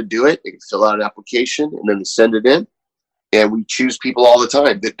a way to do it. They can fill out an application and then they send it in. And we choose people all the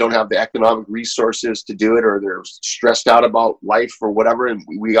time that don't have the economic resources to do it, or they're stressed out about life or whatever. And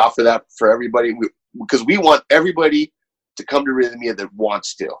we offer that for everybody because we want everybody to come to Rhythmia that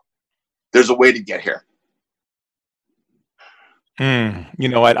wants to. There's a way to get here. You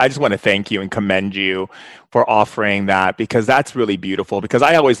know what? I just want to thank you and commend you for offering that, because that's really beautiful. Because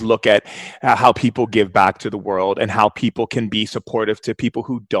I always look at how people give back to the world and how people can be supportive to people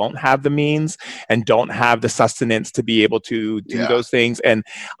who don't have the means and don't have the sustenance to be able to do those things. And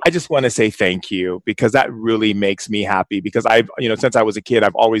I just want to say thank you, because that really makes me happy, because I've, you know, since I was a kid,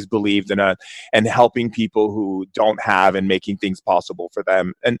 I've always believed in helping people who don't have and making things possible for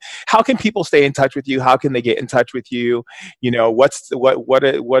them. And how can people stay in touch with you? How can they get in touch with you? You know,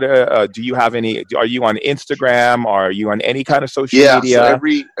 do you have any, are you on Instagram, or are you on any kind of social media? So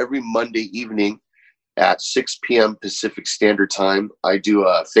every Monday evening at 6 p.m. Pacific Standard Time, I do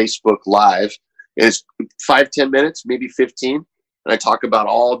a Facebook Live. It's 5-10 minutes, maybe 15. And I talk about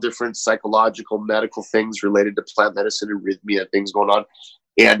all different psychological, medical things related to plant medicine and arrhythmia, things going on.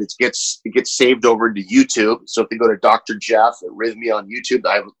 And it gets saved over into YouTube. So if they go to Dr. Jeff at Rhythmia on YouTube,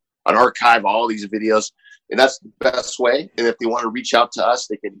 I have an archive, all these videos. And that's the best way. And if they want to reach out to us,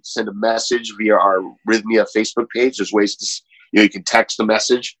 they can send a message via our Rhythmia Facebook page. There's ways to, you can text a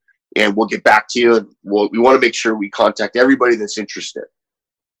message and we'll get back to you. And we want to make sure we contact everybody that's interested.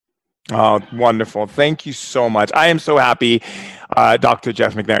 Oh, wonderful. Thank you so much. I am so happy, Dr.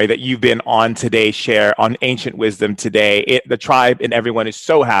 Jeff McNary, that you've been on today's share on Ancient Wisdom today. The tribe and everyone is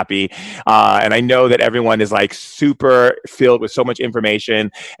so happy. And I know that everyone is like super filled with so much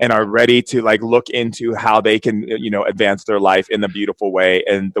information and are ready to like look into how they can, advance their life in a beautiful way,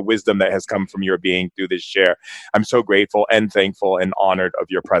 and the wisdom that has come from your being through this share. I'm so grateful and thankful and honored of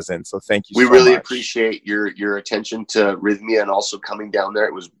your presence. So thank you so much. We really appreciate your attention to Rhythmia and also coming down there.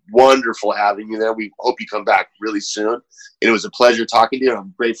 It was wonderful having you there. We hope you come back really soon. And it was a pleasure talking to you.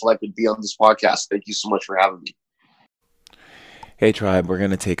 I'm grateful I could be on this podcast. Thank you so much for having me. Hey, Tribe, we're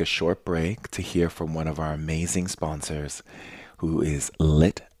going to take a short break to hear from one of our amazing sponsors, who is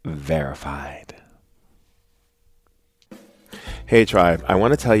Lit Verified. Hey, Tribe, I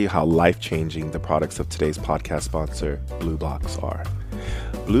want to tell you how life-changing the products of today's podcast sponsor, BlueBlox, are.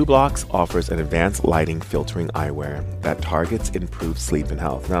 BlueBlox offers an advanced lighting filtering eyewear that targets improved sleep and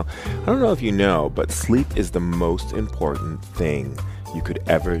health. Now, I don't know if you know, but sleep is the most important thing you could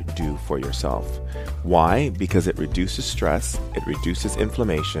ever do for yourself. Why? Because it reduces stress, it reduces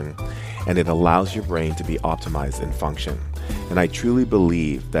inflammation, and it allows your brain to be optimized and function. And I truly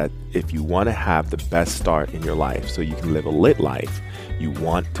believe that if you want to have the best start in your life so you can live a lit life, you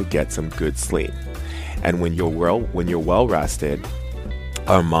want to get some good sleep. And when you're well rested,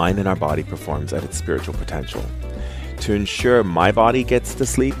 our mind and our body performs at its spiritual potential. To ensure my body gets the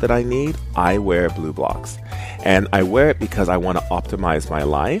sleep that I need, I wear BluBlox. And I wear it because I want to optimize my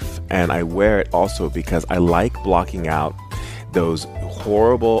life, and I wear it also because I like blocking out those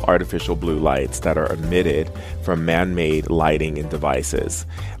horrible artificial blue lights that are emitted from man-made lighting and devices.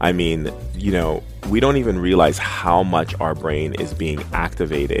 I mean, we don't even realize how much our brain is being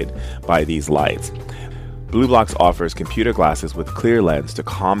activated by these lights. BluBlox offers computer glasses with clear lens to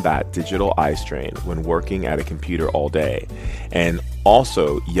combat digital eye strain when working at a computer all day, and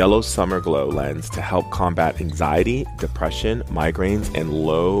also yellow summer glow lens to help combat anxiety, depression, migraines, and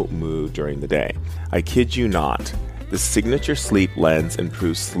low mood during the day. I kid you not, the signature sleep lens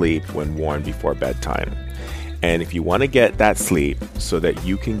improves sleep when worn before bedtime. And if you want to get that sleep so that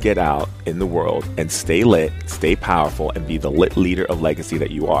you can get out in the world and stay lit, stay powerful, and be the lit leader of legacy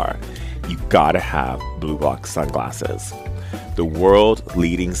that you are, you gotta have BluBlox sunglasses. The world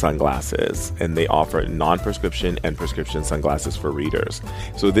leading sunglasses, and they offer non-prescription and prescription sunglasses for readers.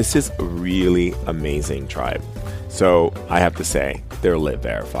 So this is really amazing, tribe. So I have to say, they're lit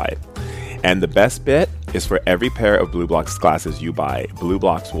verified. And the best bit is for every pair of BluBlox glasses you buy,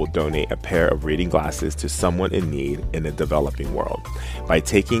 BluBlox will donate a pair of reading glasses to someone in need in the developing world. By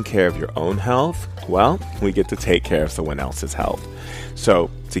taking care of your own health, well, we get to take care of someone else's health.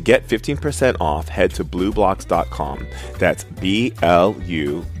 So to get 15% off, head to BluBlox.com. That's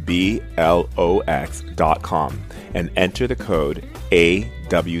BLUBLOX.com and enter the code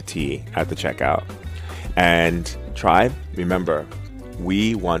AWT at the checkout. And tribe, remember,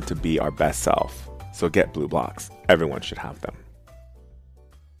 we want to be our best self. So get BluBlox. Everyone should have them.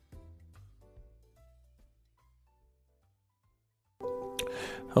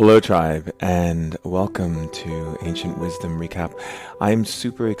 Hello, tribe, and welcome to Ancient Wisdom Recap. I'm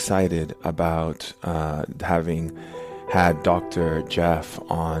super excited about having had Dr. Jeff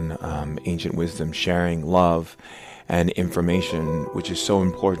on Ancient Wisdom, sharing love and information, which is so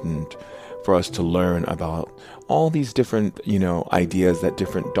important for us to learn about all these different, ideas that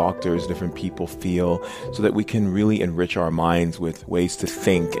different doctors, different people feel, so that we can really enrich our minds with ways to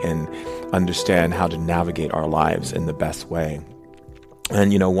think and understand how to navigate our lives in the best way.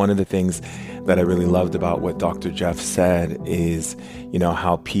 And, one of the things that I really loved about what Dr. Jeff said is,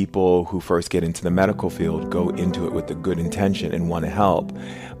 how people who first get into the medical field go into it with a good intention and want to help,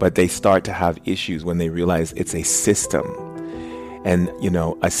 but they start to have issues when they realize it's a system. And,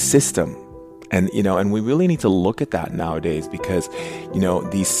 a system. And, and we really need to look at that nowadays because,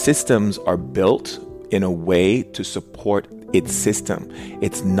 these systems are built in a way to support its system.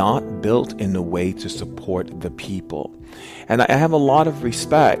 It's not built in a way to support the people. And I have a lot of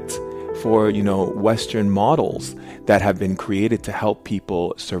respect for, Western models that have been created to help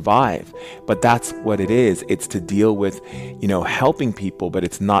people survive. But that's what it is. It's to deal with, helping people, but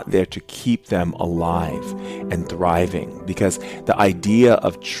it's not there to keep them alive and thriving. Because the idea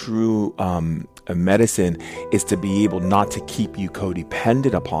of true medicine is to be able not to keep you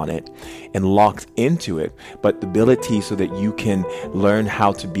codependent upon it and locked into it, but the ability so that you can learn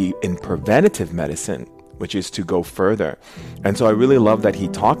how to be in preventative medicine, which is to go further. And so I really love that he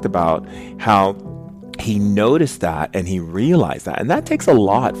talked about how he noticed that and he realized that. And that takes a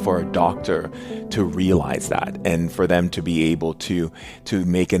lot for a doctor to realize that and for them to be able to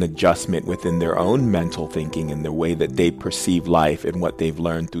make an adjustment within their own mental thinking and the way that they perceive life and what they've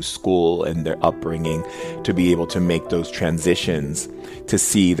learned through school and their upbringing, to be able to make those transitions to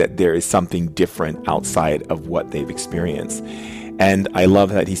see that there is something different outside of what they've experienced. And I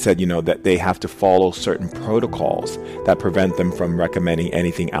love that he said, that they have to follow certain protocols that prevent them from recommending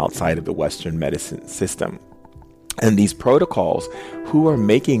anything outside of the Western medicine system. And these protocols, who are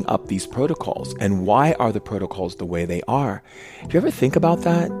making up these protocols and why are the protocols the way they are? Do you ever think about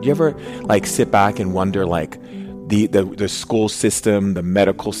that? Do you ever sit back and wonder the school system, the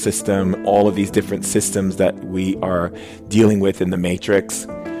medical system, all of these different systems that we are dealing with in the matrix,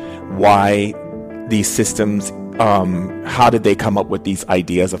 why these systems, how did they come up with these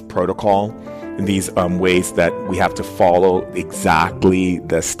ideas of protocol and these ways that we have to follow exactly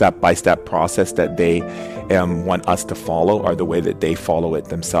the step-by-step process that they want us to follow, or the way that they follow it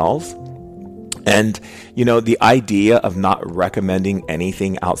themselves? And, the idea of not recommending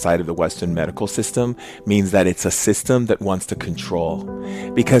anything outside of the Western medical system means that it's a system that wants to control.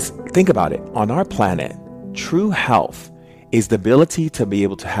 Because think about it, on our planet, true health is the ability to be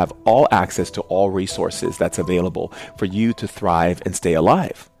able to have all access to all resources that's available for you to thrive and stay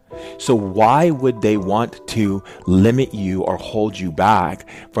alive. So why would they want to limit you or hold you back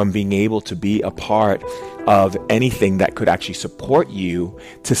from being able to be a part of anything that could actually support you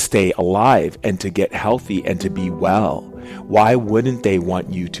to stay alive and to get healthy and to be well? Why wouldn't they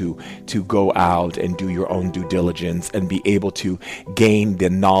want you to go out and do your own due diligence and be able to gain the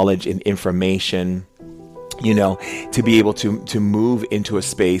knowledge and information, to be able to move into a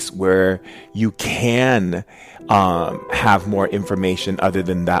space where you can have more information other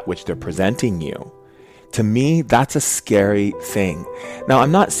than that which they're presenting you? To me, that's a scary thing. Now,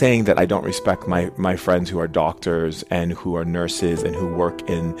 I'm not saying that I don't respect my friends who are doctors and who are nurses and who work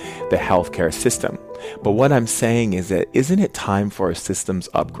in the healthcare system. But what I'm saying is that isn't it time for a systems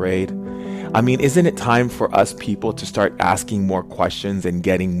upgrade? I mean, isn't it time for us people to start asking more questions and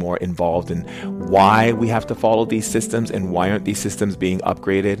getting more involved in why we have to follow these systems and why aren't these systems being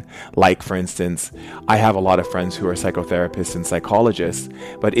upgraded? Like, for instance, I have a lot of friends who are psychotherapists and psychologists,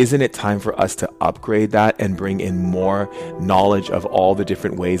 but isn't it time for us to upgrade that and bring in more knowledge of all the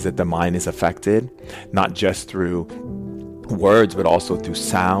different ways that the mind is affected, not just through words, but also through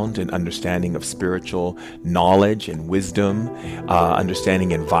sound and understanding of spiritual knowledge and wisdom,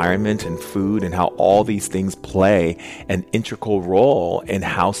 understanding environment and food and how all these things play an integral role in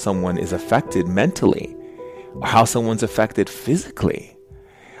how someone is affected mentally or how someone's affected physically.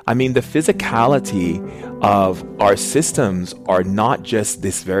 I mean, the physicality of our systems are not just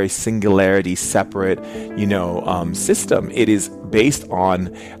this very singularity, separate, system. It is based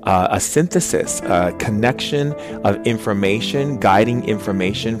on a synthesis, a connection of information, guiding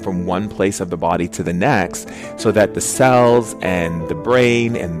information from one place of the body to the next, so that the cells and the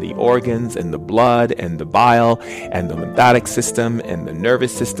brain and the organs and the blood and the bile and the lymphatic system and the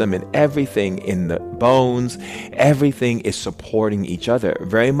nervous system and everything in the bones, everything is supporting each other,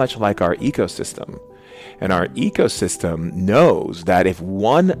 very much like our ecosystem. And our ecosystem knows that if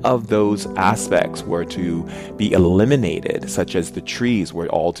one of those aspects were to be eliminated, such as the trees were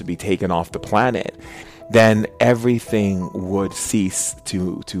all to be taken off the planet, then everything would cease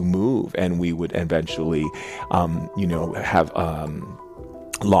to move, and we would eventually, have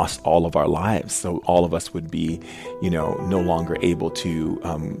lost all of our lives. So all of us would be, no longer able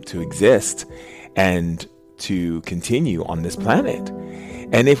to exist and to continue on this planet.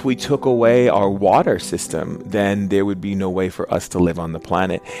 And if we took away our water system, then there would be no way for us to live on the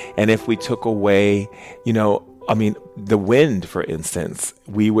planet. And if we took away, the wind, for instance,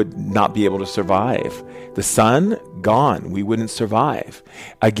 we would not be able to survive. The sun, gone, we wouldn't survive.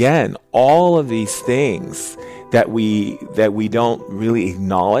 Again, all of these things that we don't really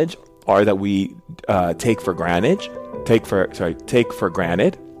acknowledge or that we take for granted,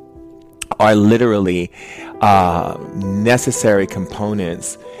 are literally necessary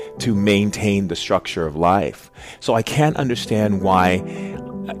components to maintain the structure of life. So I can't understand why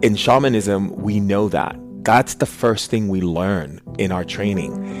in shamanism we know that. That's the first thing we learn in our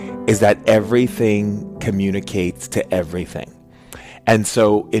training, is that everything communicates to everything. And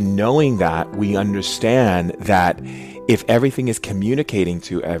so in knowing that, we understand that if everything is communicating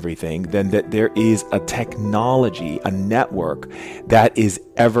to everything, then that there is a technology, a network that is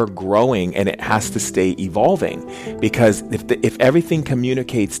ever growing, and it has to stay evolving. Because if everything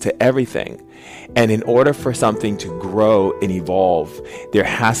communicates to everything, and in order for something to grow and evolve, there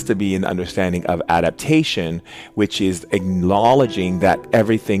has to be an understanding of adaptation, which is acknowledging that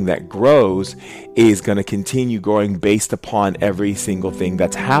everything that grows is going to continue growing based upon every single thing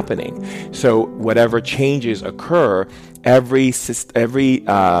that's happening. So whatever changes occur, every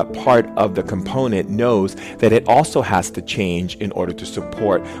part of the component knows that it also has to change in order to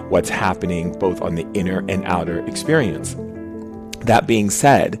support what's happening both on the inner and outer experience. That being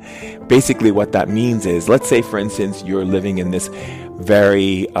said, basically what that means is, let's say, for instance, you're living in this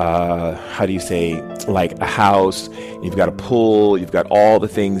very, like a house, you've got a pool, you've got all the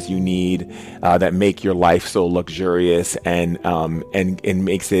things you need that make your life so luxurious and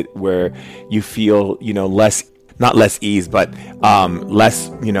makes it where you feel, not less ease, but less,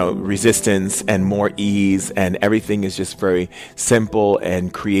 resistance and more ease, and everything is just very simple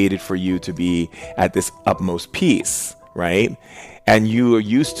and created for you to be at this utmost peace, right? And you are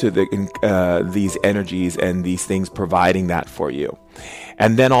used to these energies and these things providing that for you.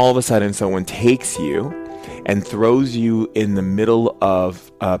 And then all of a sudden someone takes you and throws you in the middle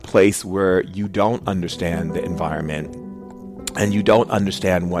of a place where you don't understand the environment and you don't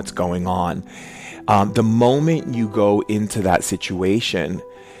understand what's going on. The moment you go into that situation,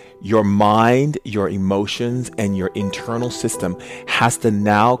 your mind, your emotions, and your internal system has to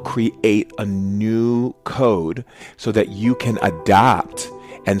now create a new code so that you can adapt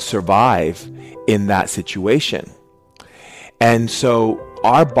and survive in that situation. And so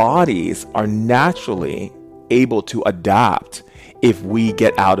our bodies are naturally able to adapt if we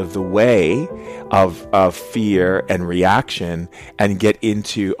get out of the way of fear and reaction and get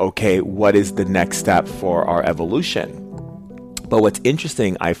into, okay, what is the next step for our evolution? But what's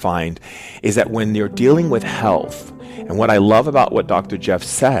interesting, I find, is that when you're dealing with health, and what I love about what Dr. Jeff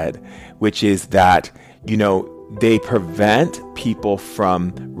said, which is that, they prevent people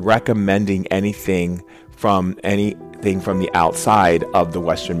from recommending anything from the outside of the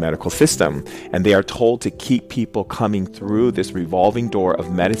Western medical system. And they are told to keep people coming through this revolving door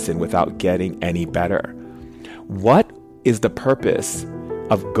of medicine without getting any better. What is the purpose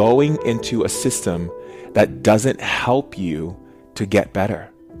of going into a system that doesn't help you to get better,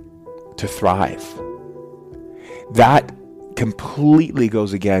 to thrive? That completely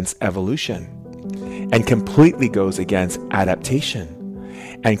goes against evolution, and completely goes against adaptation,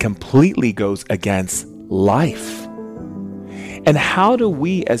 and completely goes against life. And how do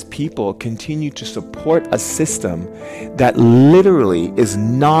we as people continue to support a system that literally is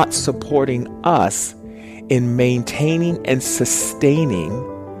not supporting us in maintaining and sustaining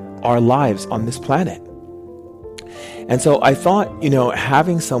our lives on this planet? And so I thought,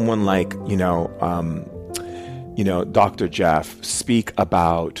 having someone like, Dr. Jeff speak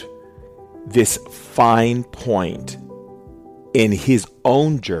about this fine point in his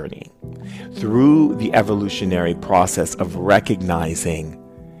own journey through the evolutionary process of recognizing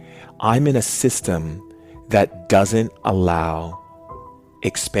I'm in a system that doesn't allow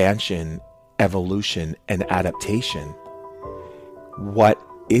expansion, evolution, and adaptation. What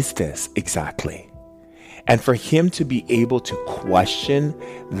is this exactly? And for him to be able to question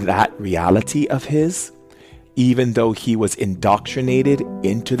that reality of his, even though he was indoctrinated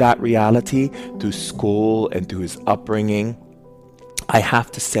into that reality through school and through his upbringing, I have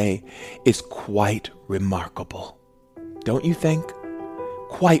to say, is quite remarkable. Don't you think?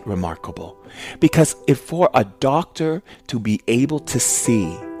 Quite remarkable. Because if for a doctor to be able to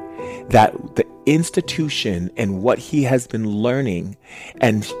see that the institution and what he has been learning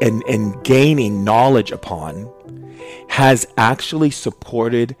and gaining knowledge upon has actually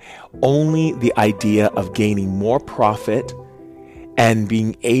supported only the idea of gaining more profit and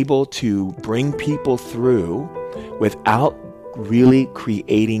being able to bring people through without really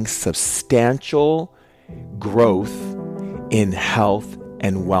creating substantial growth in health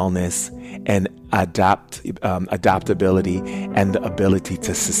and wellness and adaptability and the ability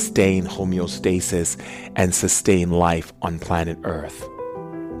to sustain homeostasis and sustain life on planet Earth.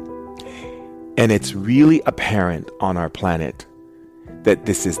 And it's really apparent on our planet that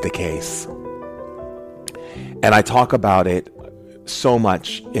this is the case. And I talk about it so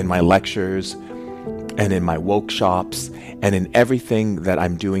much in my lectures and in my workshops and in everything that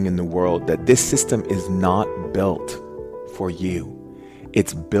I'm doing in the world, that this system is not built for you.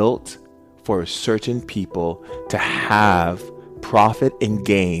 It's built for certain people to have profit and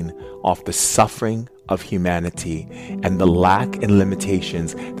gain off the suffering of humanity, and the lack and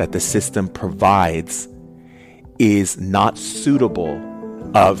limitations that the system provides is not suitable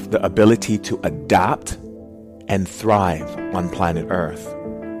of the ability to adapt and thrive on planet Earth.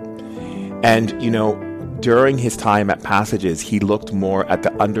 And, during his time at Passages, he looked more at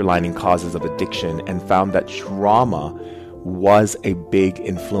the underlying causes of addiction and found that trauma was a big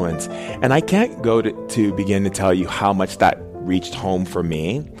influence. And I can't go to begin to tell you how much that reached home for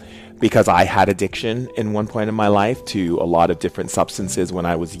me, because I had addiction in one point in my life to a lot of different substances when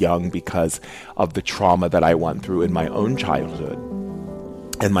I was young because of the trauma that I went through in my own childhood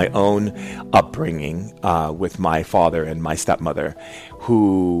and my own upbringing with my father and my stepmother,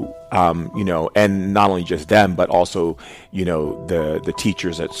 who, and not only just them, but also, the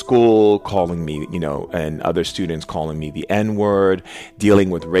teachers at school calling me, and other students calling me the N-word, dealing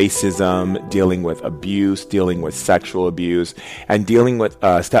with racism, dealing with abuse, dealing with sexual abuse, and dealing with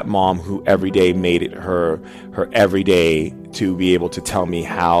a stepmom who every day made it her every day to be able to tell me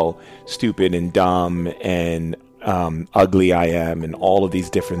how stupid and dumb and ugly I am and all of these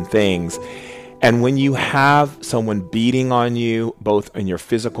different things. And when you have someone beating on you, both in your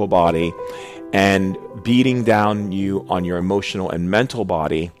physical body and beating down you on your emotional and mental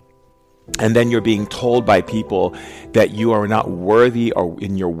body, and then you're being told by people that you are not worthy or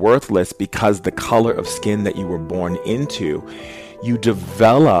you're worthless because the color of skin that you were born into, you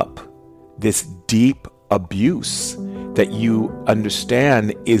develop this deep abuse that you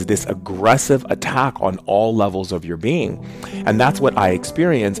understand is this aggressive attack on all levels of your being. And that's what I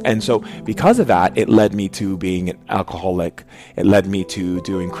experienced. And so because of that, it led me to being an alcoholic. It led me to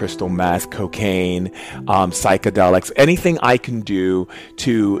doing crystal meth, cocaine, psychedelics, anything I can do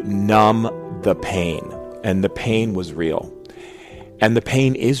to numb the pain. And the pain was real. And the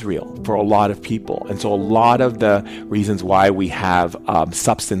pain is real for a lot of people. And so a lot of the reasons why we have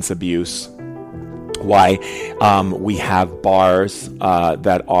substance abuse, why we have bars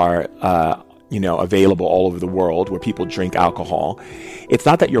that are available all over the world where people drink alcohol. It's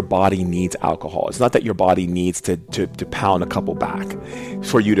not that your body needs alcohol. It's not that your body needs to pound a couple back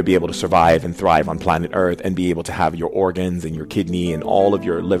for you to be able to survive and thrive on planet Earth and be able to have your organs and your kidney and all of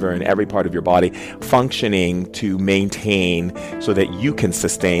your liver and every part of your body functioning to maintain so that you can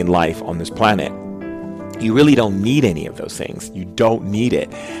sustain life on this planet. You really don't need any of those things. You don't need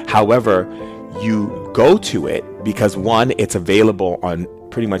it. However, you go to it because, one, it's available on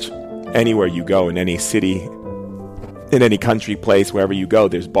pretty much anywhere you go, in any city, in any country, place, wherever you go,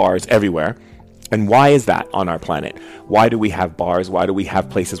 there's bars everywhere. And why is that on our planet? Why do we have bars? Why do we have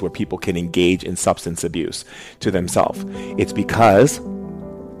places where people can engage in substance abuse to themselves? It's because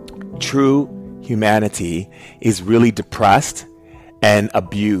true humanity is really depressed and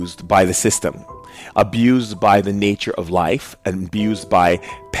abused by the system. Abused by the nature of life, and abused by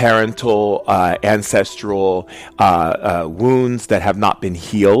parental, ancestral wounds that have not been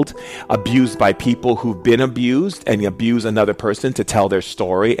healed, abused by people who've been abused and abuse another person to tell their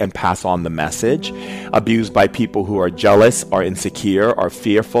story and pass on the message, abused by people who are jealous, are insecure, are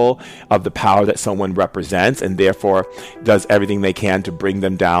fearful of the power that someone represents, and therefore does everything they can to bring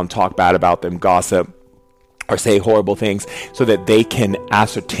them down, talk bad about them, gossip, or say horrible things so that they can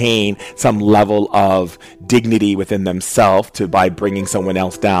ascertain some level of dignity within themselves by bringing someone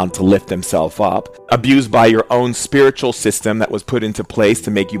else down to lift themselves up. Abused by your own spiritual system that was put into place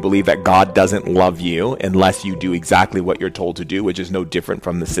to make you believe that God doesn't love you unless you do exactly what you're told to do, which is no different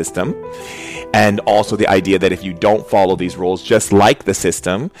from the system. And also the idea that if you don't follow these rules, just like the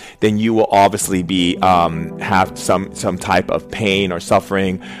system, then you will obviously be have some type of pain or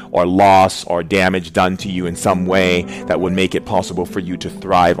suffering or loss or damage done to you in some way that would make it possible for you to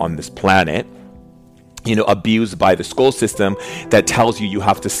thrive on this planet. Abused by the school system that tells you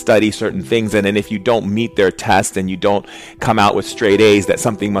have to study certain things, and then if you don't meet their test and you don't come out with straight A's, that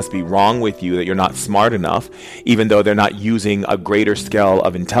something must be wrong with you, that you're not smart enough, even though they're not using a greater scale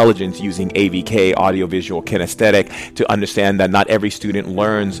of intelligence, using AVK, audiovisual kinesthetic, to understand that not every student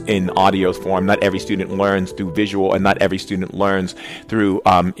learns in audio form, not every student learns through visual, and not every student learns through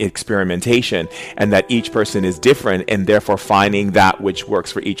experimentation, and that each person is different, and therefore finding that which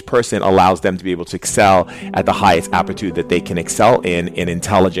works for each person allows them to be able to excel at the highest aptitude that they can excel in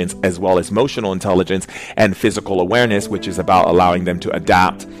intelligence, as well as emotional intelligence and physical awareness, which is about allowing them to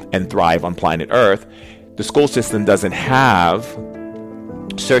adapt and thrive on planet Earth. The school system doesn't have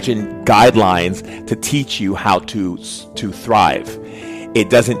certain guidelines to teach you how to thrive. It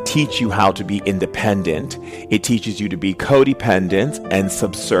doesn't teach you how to be independent. It teaches you to be codependent and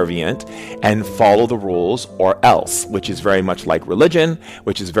subservient and follow the rules or else, which is very much like religion,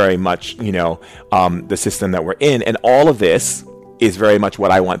 which is very much, the system that we're in. And all of this is very much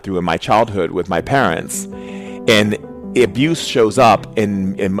what I went through in my childhood with my parents. And abuse shows up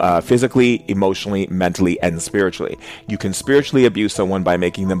in physically, emotionally, mentally, and spiritually. You can spiritually abuse someone by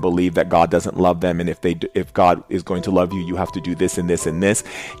making them believe that God doesn't love them, and if God is going to love you, you have to do this and this and this.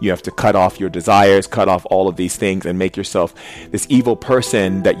 You have to cut off your desires, cut off all of these things, and make yourself this evil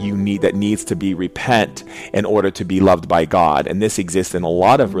person that needs to be repent in order to be loved by God. And this exists in a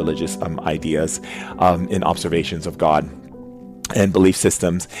lot of religious ideas, in observations of God and belief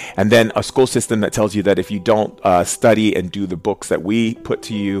systems. And then a school system that tells you that if you don't study and do the books that we put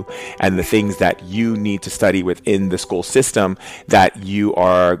to you and the things that you need to study within the school system, that you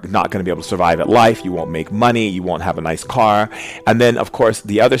are not going to be able to survive at life, you won't make money, you won't have a nice car. And then of course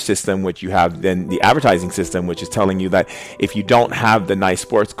the other system, which you have then the advertising system, which is telling you that if you don't have the nice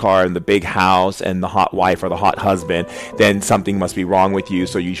sports car and the big house and the hot wife or the hot husband, then something must be wrong with you,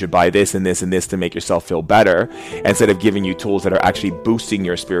 so you should buy this and this and this to make yourself feel better, instead of giving you tools that are actually boosting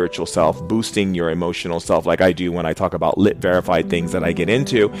your spiritual self, boosting your emotional self, like I do when I talk about lit verified things that I get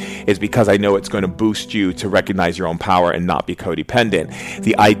into, is because I know it's going to boost you to recognize your own power and not be codependent.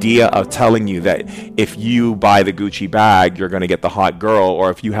 The idea of telling you that if you buy the Gucci bag, you're going to get the hot girl,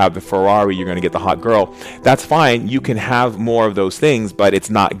 or if you have the Ferrari, you're going to get the hot girl, that's fine. You can have more of those things, but it's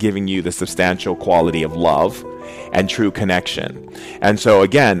not giving you the substantial quality of love. and true connection. And so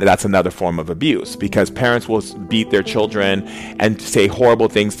again, that's another form of abuse, because parents will beat their children and say horrible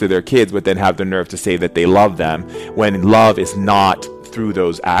things to their kids, but then have the nerve to say that they love them, when love is not through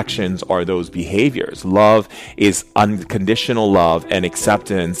those actions or those behaviors. Love is unconditional love and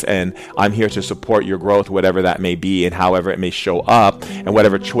acceptance, and I'm here to support your growth, whatever that may be and however it may show up, and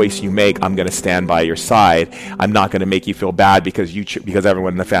whatever choice you make, I'm going to stand by your side. I'm not going to make you feel bad because because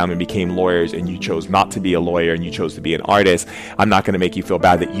everyone in the family became lawyers and you chose not to be a lawyer and you chose to be an artist. I'm not going to make you feel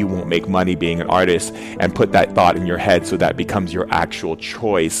bad that you won't make money being an artist, and put that thought in your head so that becomes your actual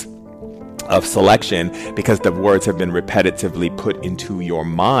choice of selection, because the words have been repetitively put into your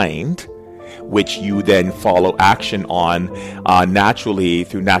mind, which you then follow action on naturally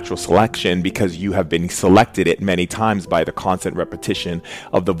through natural selection, because you have been selected it many times by the constant repetition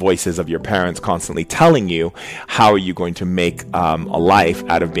of the voices of your parents constantly telling you how are you going to make a life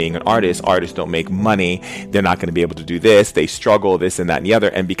out of being an artist. Artists don't make money, they're not going to be able to do this, they struggle, this and that and the other.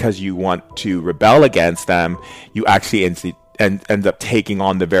 And because you want to rebel against them, you actually end up taking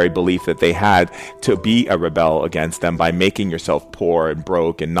on the very belief that they had to be a rebel against them, by making yourself poor and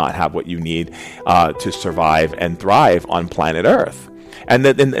broke and not have what you need to survive and thrive on planet Earth. And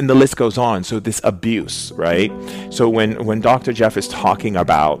the list goes on. So this abuse, right? So when Dr. Jeff is talking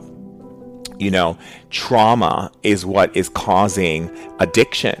about, trauma is what is causing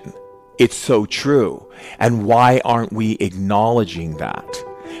addiction, it's so true. And why aren't we acknowledging that?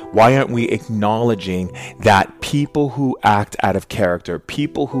 Why aren't we acknowledging that people who act out of character,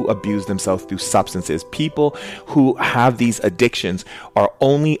 people who abuse themselves through substances, people who have these addictions are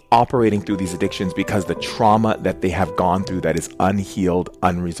only operating through these addictions because the trauma that they have gone through that is unhealed,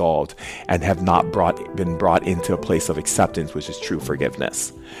 unresolved, and have not been brought into a place of acceptance, which is true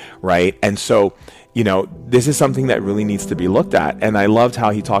forgiveness, right? And so, this is something that really needs to be looked at. And I loved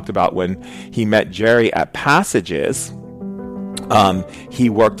how he talked about when he met Jerry at Passages. He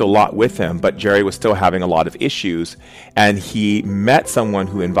worked a lot with him, but Jerry was still having a lot of issues. And he met someone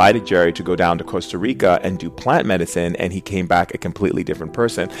who invited Jerry to go down to Costa Rica and do plant medicine, and he came back a completely different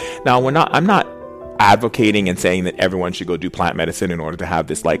person. Now, I'm not advocating and saying that everyone should go do plant medicine in order to have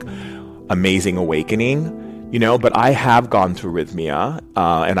this amazing awakening. But I have gone to Rhythmia,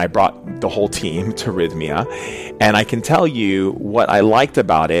 and I brought the whole team to Rhythmia, and I can tell you what I liked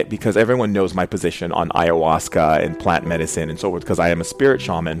about it, because everyone knows my position on ayahuasca and plant medicine and so forth, because I am a spirit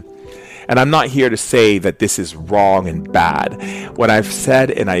shaman. And I'm not here to say that this is wrong and bad. What I've said,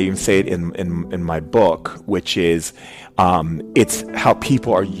 and I even say it in my book, which is it's how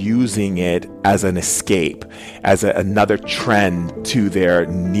people are using it as an escape, as another trend to their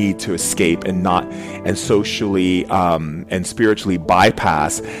need to escape and socially and spiritually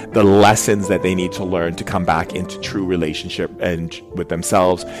bypass the lessons that they need to learn to come back into true relationship and with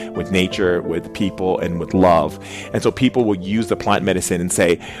themselves, with nature, with people, and with love. And so people will use the plant medicine and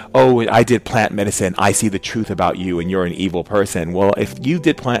say, oh, I did plant medicine, I see the truth about you and you're an evil person. Well, if you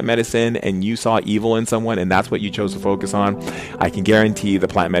did plant medicine and you saw evil in someone and that's what you chose to focus on, I can guarantee the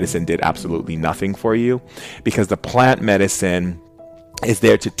plant medicine did absolutely nothing for you, because the plant medicine is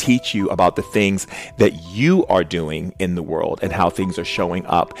there to teach you about the things that you are doing in the world and how things are showing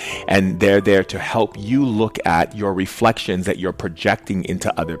up. And they're there to help you look at your reflections that you're projecting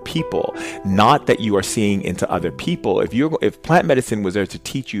into other people, not that you are seeing into other people. If plant medicine was there to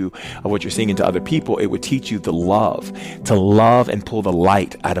teach you of what you're seeing into other people, it would teach you to love and pull the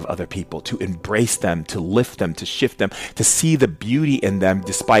light out of other people, to embrace them, to lift them, to shift them, to see the beauty in them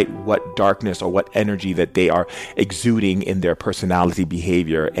despite what darkness or what energy that they are exuding in their personality,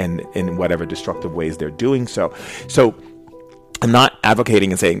 behavior, and in whatever destructive ways they're doing so. So I'm not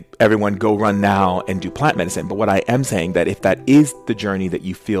advocating and saying everyone go run now and do plant medicine, but what I am saying that if that is the journey that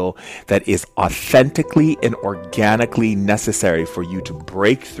you feel that is authentically and organically necessary for you to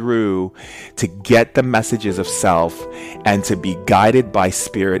break through, to get the messages of self and to be guided by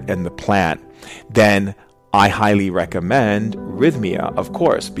spirit and the plant, then I highly recommend Rhythmia, of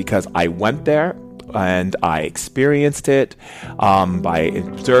course, because I went there and I experienced it by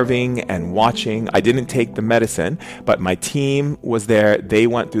observing and watching. I didn't take the medicine, but my team was there. They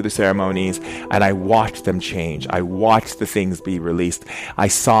went through the ceremonies and I watched them change. I watched the things be released. I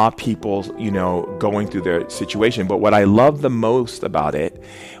saw people, going through their situation. But what I loved the most about it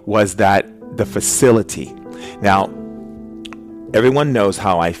was that the facility. Now, Everyone knows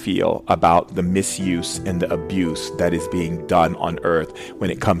how I feel about the misuse and the abuse that is being done on earth when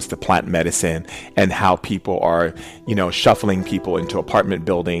it comes to plant medicine, and how people are, shuffling people into apartment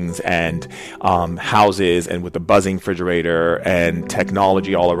buildings and houses, and with a buzzing refrigerator and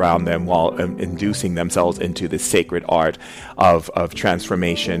technology all around them, while inducing themselves into the sacred art of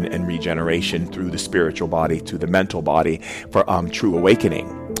transformation and regeneration through the spiritual body to the mental body for true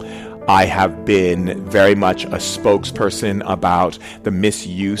awakening. I have been very much a spokesperson about the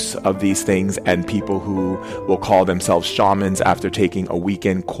misuse of these things, and people who will call themselves shamans after taking a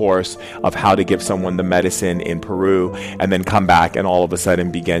weekend course of how to give someone the medicine in Peru, and then come back and all of a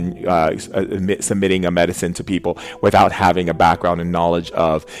sudden begin submitting a medicine to people without having a background and knowledge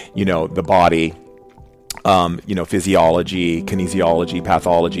of, the body. Physiology, kinesiology,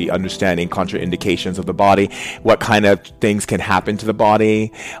 pathology, understanding contraindications of the body, what kind of things can happen to the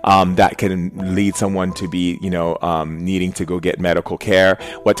body that can lead someone to be, needing to go get medical care,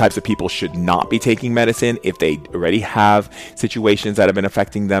 what types of people should not be taking medicine if they already have situations that have been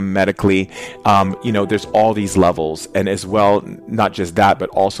affecting them medically. There's all these levels, and as well, not just that,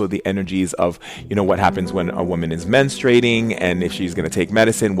 but also the energies of, what happens when a woman is menstruating, and if she's going to take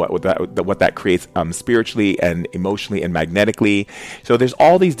medicine, what that creates spiritually and emotionally and magnetically. So there's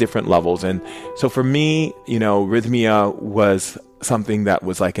all these different levels. And so for me, Rhythmia was something that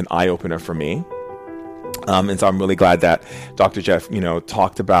was like an eye-opener for me. And so I'm really glad that Dr. Jeff,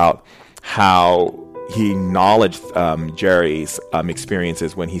 talked about how he acknowledged Jerry's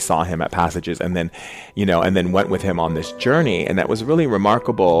experiences when he saw him at Passages, and then went with him on this journey. And that was really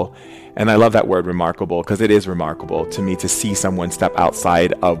remarkable. And I love that word remarkable, because it is remarkable to me to see someone step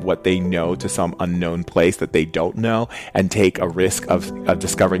outside of what they know to some unknown place that they don't know and take a risk of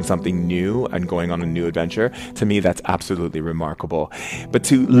discovering something new and going on a new adventure. To me, that's absolutely remarkable. But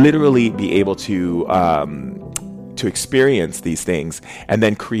to literally be able to experience these things and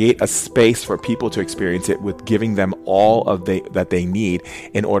then create a space for people to experience it, with giving them all of that they need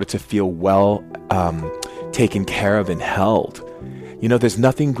in order to feel well taken care of and held. There's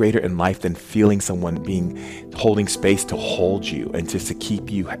nothing greater in life than feeling someone holding space to hold you and just to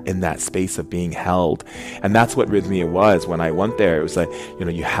keep you in that space of being held. And that's what Rhythmia was when I went there. It was like,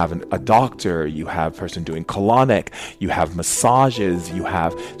 you have a doctor, you have a person doing colonic, you have massages, you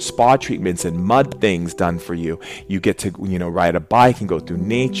have spa treatments and mud things done for you. You get to, ride a bike and go through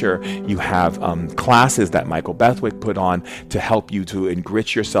nature. You have classes that Michael Bethwick put on to help you to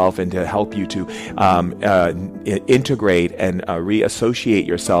enrich yourself and to help you to integrate and reassociate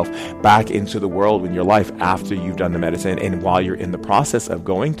yourself back into the world in your life after you've done the medicine and while you're in the process of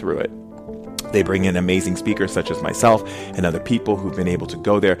going through it. They bring in amazing speakers such as myself and other people who've been able to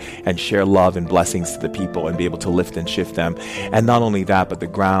go there and share love and blessings to the people and be able to lift and shift them. And not only that, but the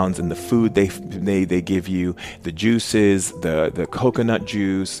grounds and the food they give you, the juices, the coconut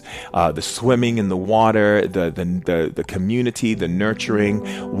juice, the swimming in the water, the community, the nurturing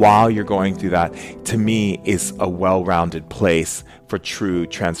while you're going through that, to me is a well-rounded place for true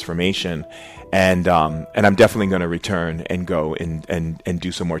transformation. And I'm definitely going to return and go and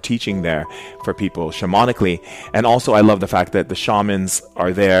do some more teaching there for people shamanically. And also, I love the fact that the shamans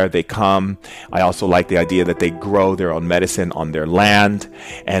are there. They come. I also like the idea that they grow their own medicine on their land.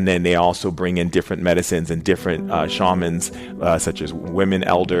 And then they also bring in different medicines and different shamans, such as women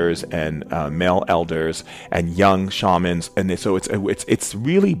elders and male elders and young shamans. And so it's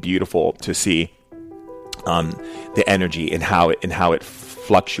really beautiful to see the energy and how it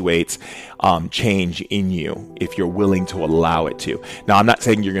fluctuates, change in you if you're willing to allow it to. Now, I'm not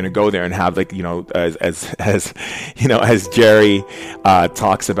saying you're going to go there and have as Jerry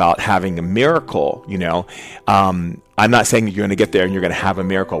talks about having a miracle. I'm not saying you're going to get there and you're going to have a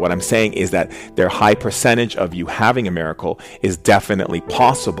miracle. What I'm saying is that their high percentage of you having a miracle is definitely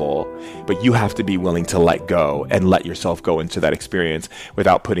possible, but you have to be willing to let go and let yourself go into that experience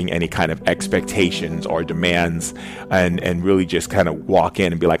without putting any kind of expectations or demands, and really just kind of walk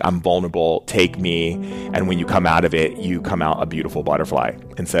in and be like, I'm vulnerable, take me. And when you come out of it, you come out a beautiful butterfly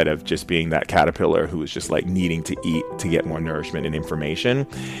instead of just being that caterpillar who is just like needing to eat to get more nourishment and information.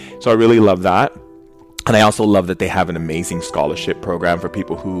 So I really love that. And I also love that they have an amazing scholarship program for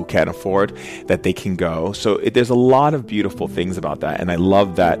people who can't afford, that they can go. So there's a lot of beautiful things about that. And I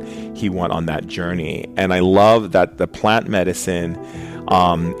love that he went on that journey. And I love that the plant medicine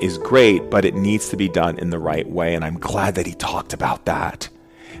is great, but it needs to be done in the right way. And I'm glad that he talked about that.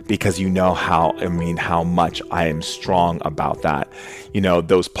 because how much I am strong about that.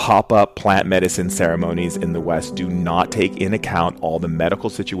 Those pop-up plant medicine ceremonies in the West do not take in account all the medical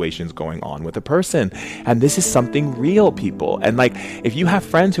situations going on with a person. And this is something real, people. And if you have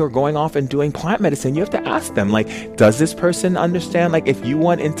friends who are going off and doing plant medicine, you have to ask them, does this person understand? If you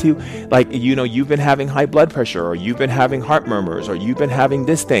went into, you've been having high blood pressure, or you've been having heart murmurs, or you've been having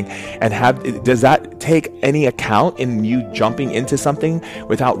this thing, and does that take any account in you jumping into something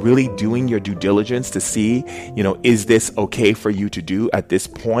without really doing your due diligence to see, is this okay for you to do at this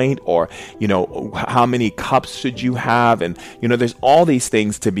point? Or, how many cups should you have? And, there's all these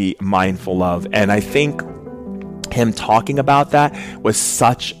things to be mindful of. And I think him talking about that was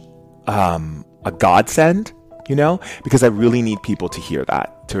such a godsend, because I really need people to hear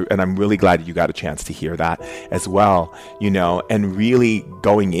that. And I'm really glad you got a chance to hear that as well, and really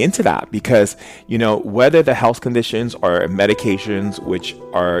going into that, because, whether the health conditions or medications, which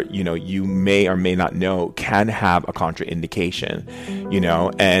are, you may or may not know, can have a contraindication,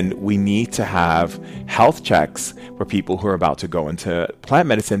 and we need to have health checks for people who are about to go into plant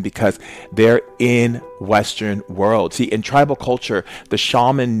medicine, because they're in Western world. See, in tribal culture, the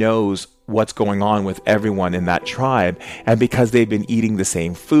shaman knows what's going on with everyone in that tribe, and because they've been eating the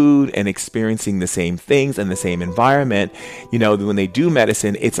same food and experiencing the same things in the same environment, when they do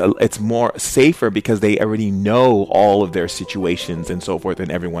medicine, it's more safer because they already know all of their situations and so forth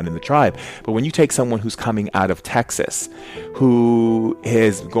than everyone in the tribe. But when you take someone who's coming out of Texas, who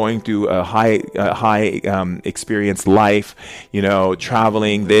is going through a high experienced life,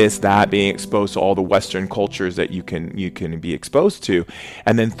 traveling, this, that, being exposed to all the Western cultures that you can be exposed to,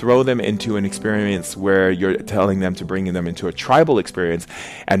 and then throw them into an experience where you're telling them to bring them into a tribal experience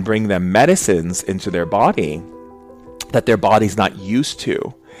and bring them medicines into their body that their body's not used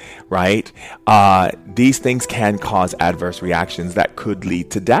to, right? These things can cause adverse reactions that could lead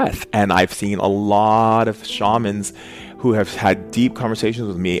to death. And I've seen a lot of shamans who have had deep conversations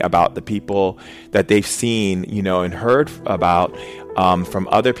with me about the people that they've seen, and heard about from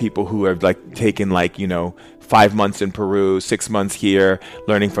other people who have taken 5 months in Peru, 6 months here,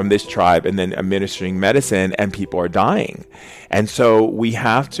 learning from this tribe, and then administering medicine, and people are dying. And so we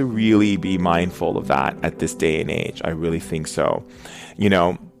have to really be mindful of that at this day and age. I really think so.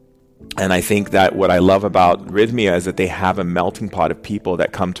 And I think that what I love about Rhythmia is that they have a melting pot of people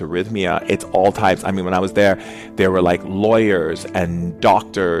that come to Rhythmia. It's all types. I mean, when I was there were lawyers and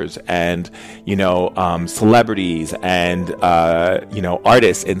doctors and, celebrities and,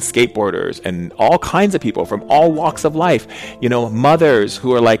 artists and skateboarders and all kinds of people from all walks of life, mothers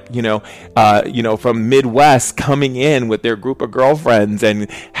who are from Midwest coming in with their group of girlfriends and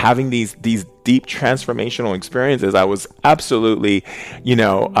having these deep transformational experiences. I was absolutely,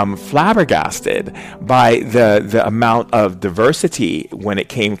 flabbergasted by the amount of diversity when it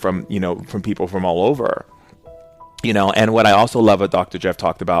came from people from all over. And what I also love what Dr. Jeff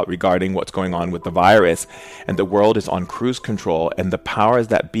talked about regarding what's going on with the virus, and the world is on cruise control, and the powers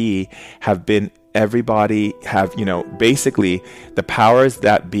that be basically the powers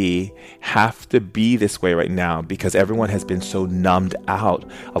that be have to be this way right now because everyone has been so numbed out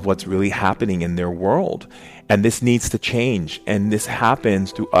of what's really happening in their world. And this needs to change. And this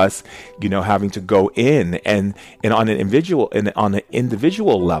happens through us, having to go in and on an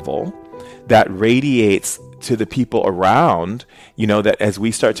individual level that radiates to the people around, that as we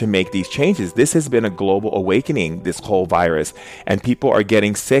start to make these changes, this has been a global awakening, this whole virus, and people are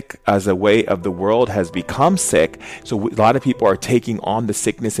getting sick as a way of the world has become sick. So a lot of people are taking on the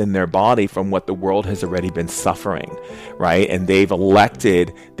sickness in their body from what the world has already been suffering, right? And they've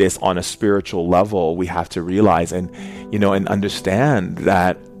elected this on a spiritual level. We have to realize and understand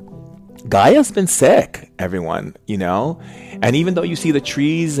that Gaia's been sick, everyone, and even though you see the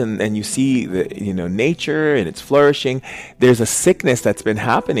trees and you see the, nature and it's flourishing, there's a sickness that's been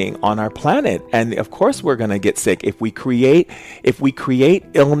happening on our planet. And of course we're going to get sick. If we create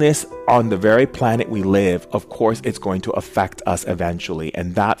illness on the very planet we live, of course it's going to affect us eventually.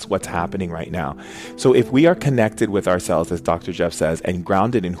 And that's what's happening right now. So if we are connected with ourselves, as Dr. Jeff says, and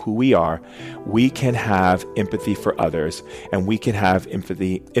grounded in who we are, we can have empathy for others, and we can have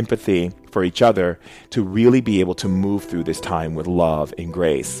empathy for each other to really be able to move through this time with love and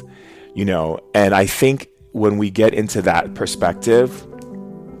grace, and I think when we get into that perspective,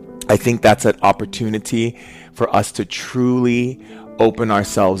 I think that's an opportunity for us to truly open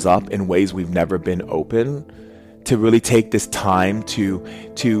ourselves up in ways we've never been open, to really take this time to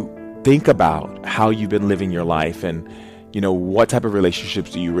think about how you've been living your life, and what type of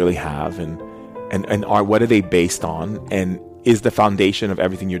relationships do you really have, and what are they based on, and Is the foundation of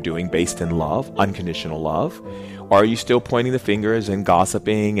everything you're doing based in love, unconditional love? Or are you still pointing the fingers and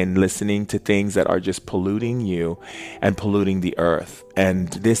gossiping and listening to things that are just polluting you and polluting the earth? And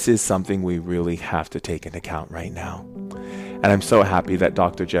this is something we really have to take into account right now. And I'm so happy that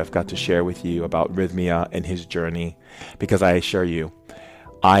Dr. Jeff got to share with you about Rhythmia and his journey, because I assure you,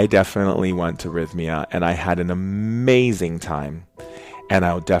 I definitely went to Rhythmia and I had an amazing time. And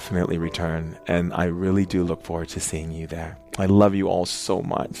I'll definitely return. And I really do look forward to seeing you there. I love you all so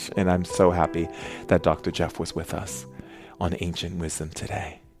much. And I'm so happy that Dr. Jeff was with us on Ancient Wisdom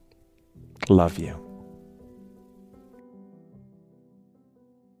today. Love you.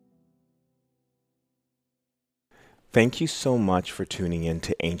 Thank you so much for tuning in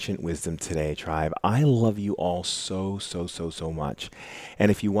to Ancient Wisdom today, tribe. I love you all so much.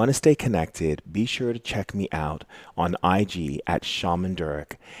 And if you want to stay connected, be sure to check me out on IG at Shaman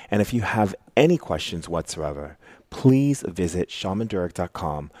Durek. And if you have any questions whatsoever, please visit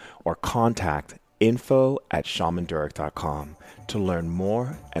shamandurek.com or contact info@shamandurek.com to learn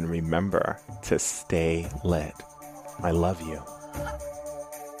more and remember to stay lit. I love you.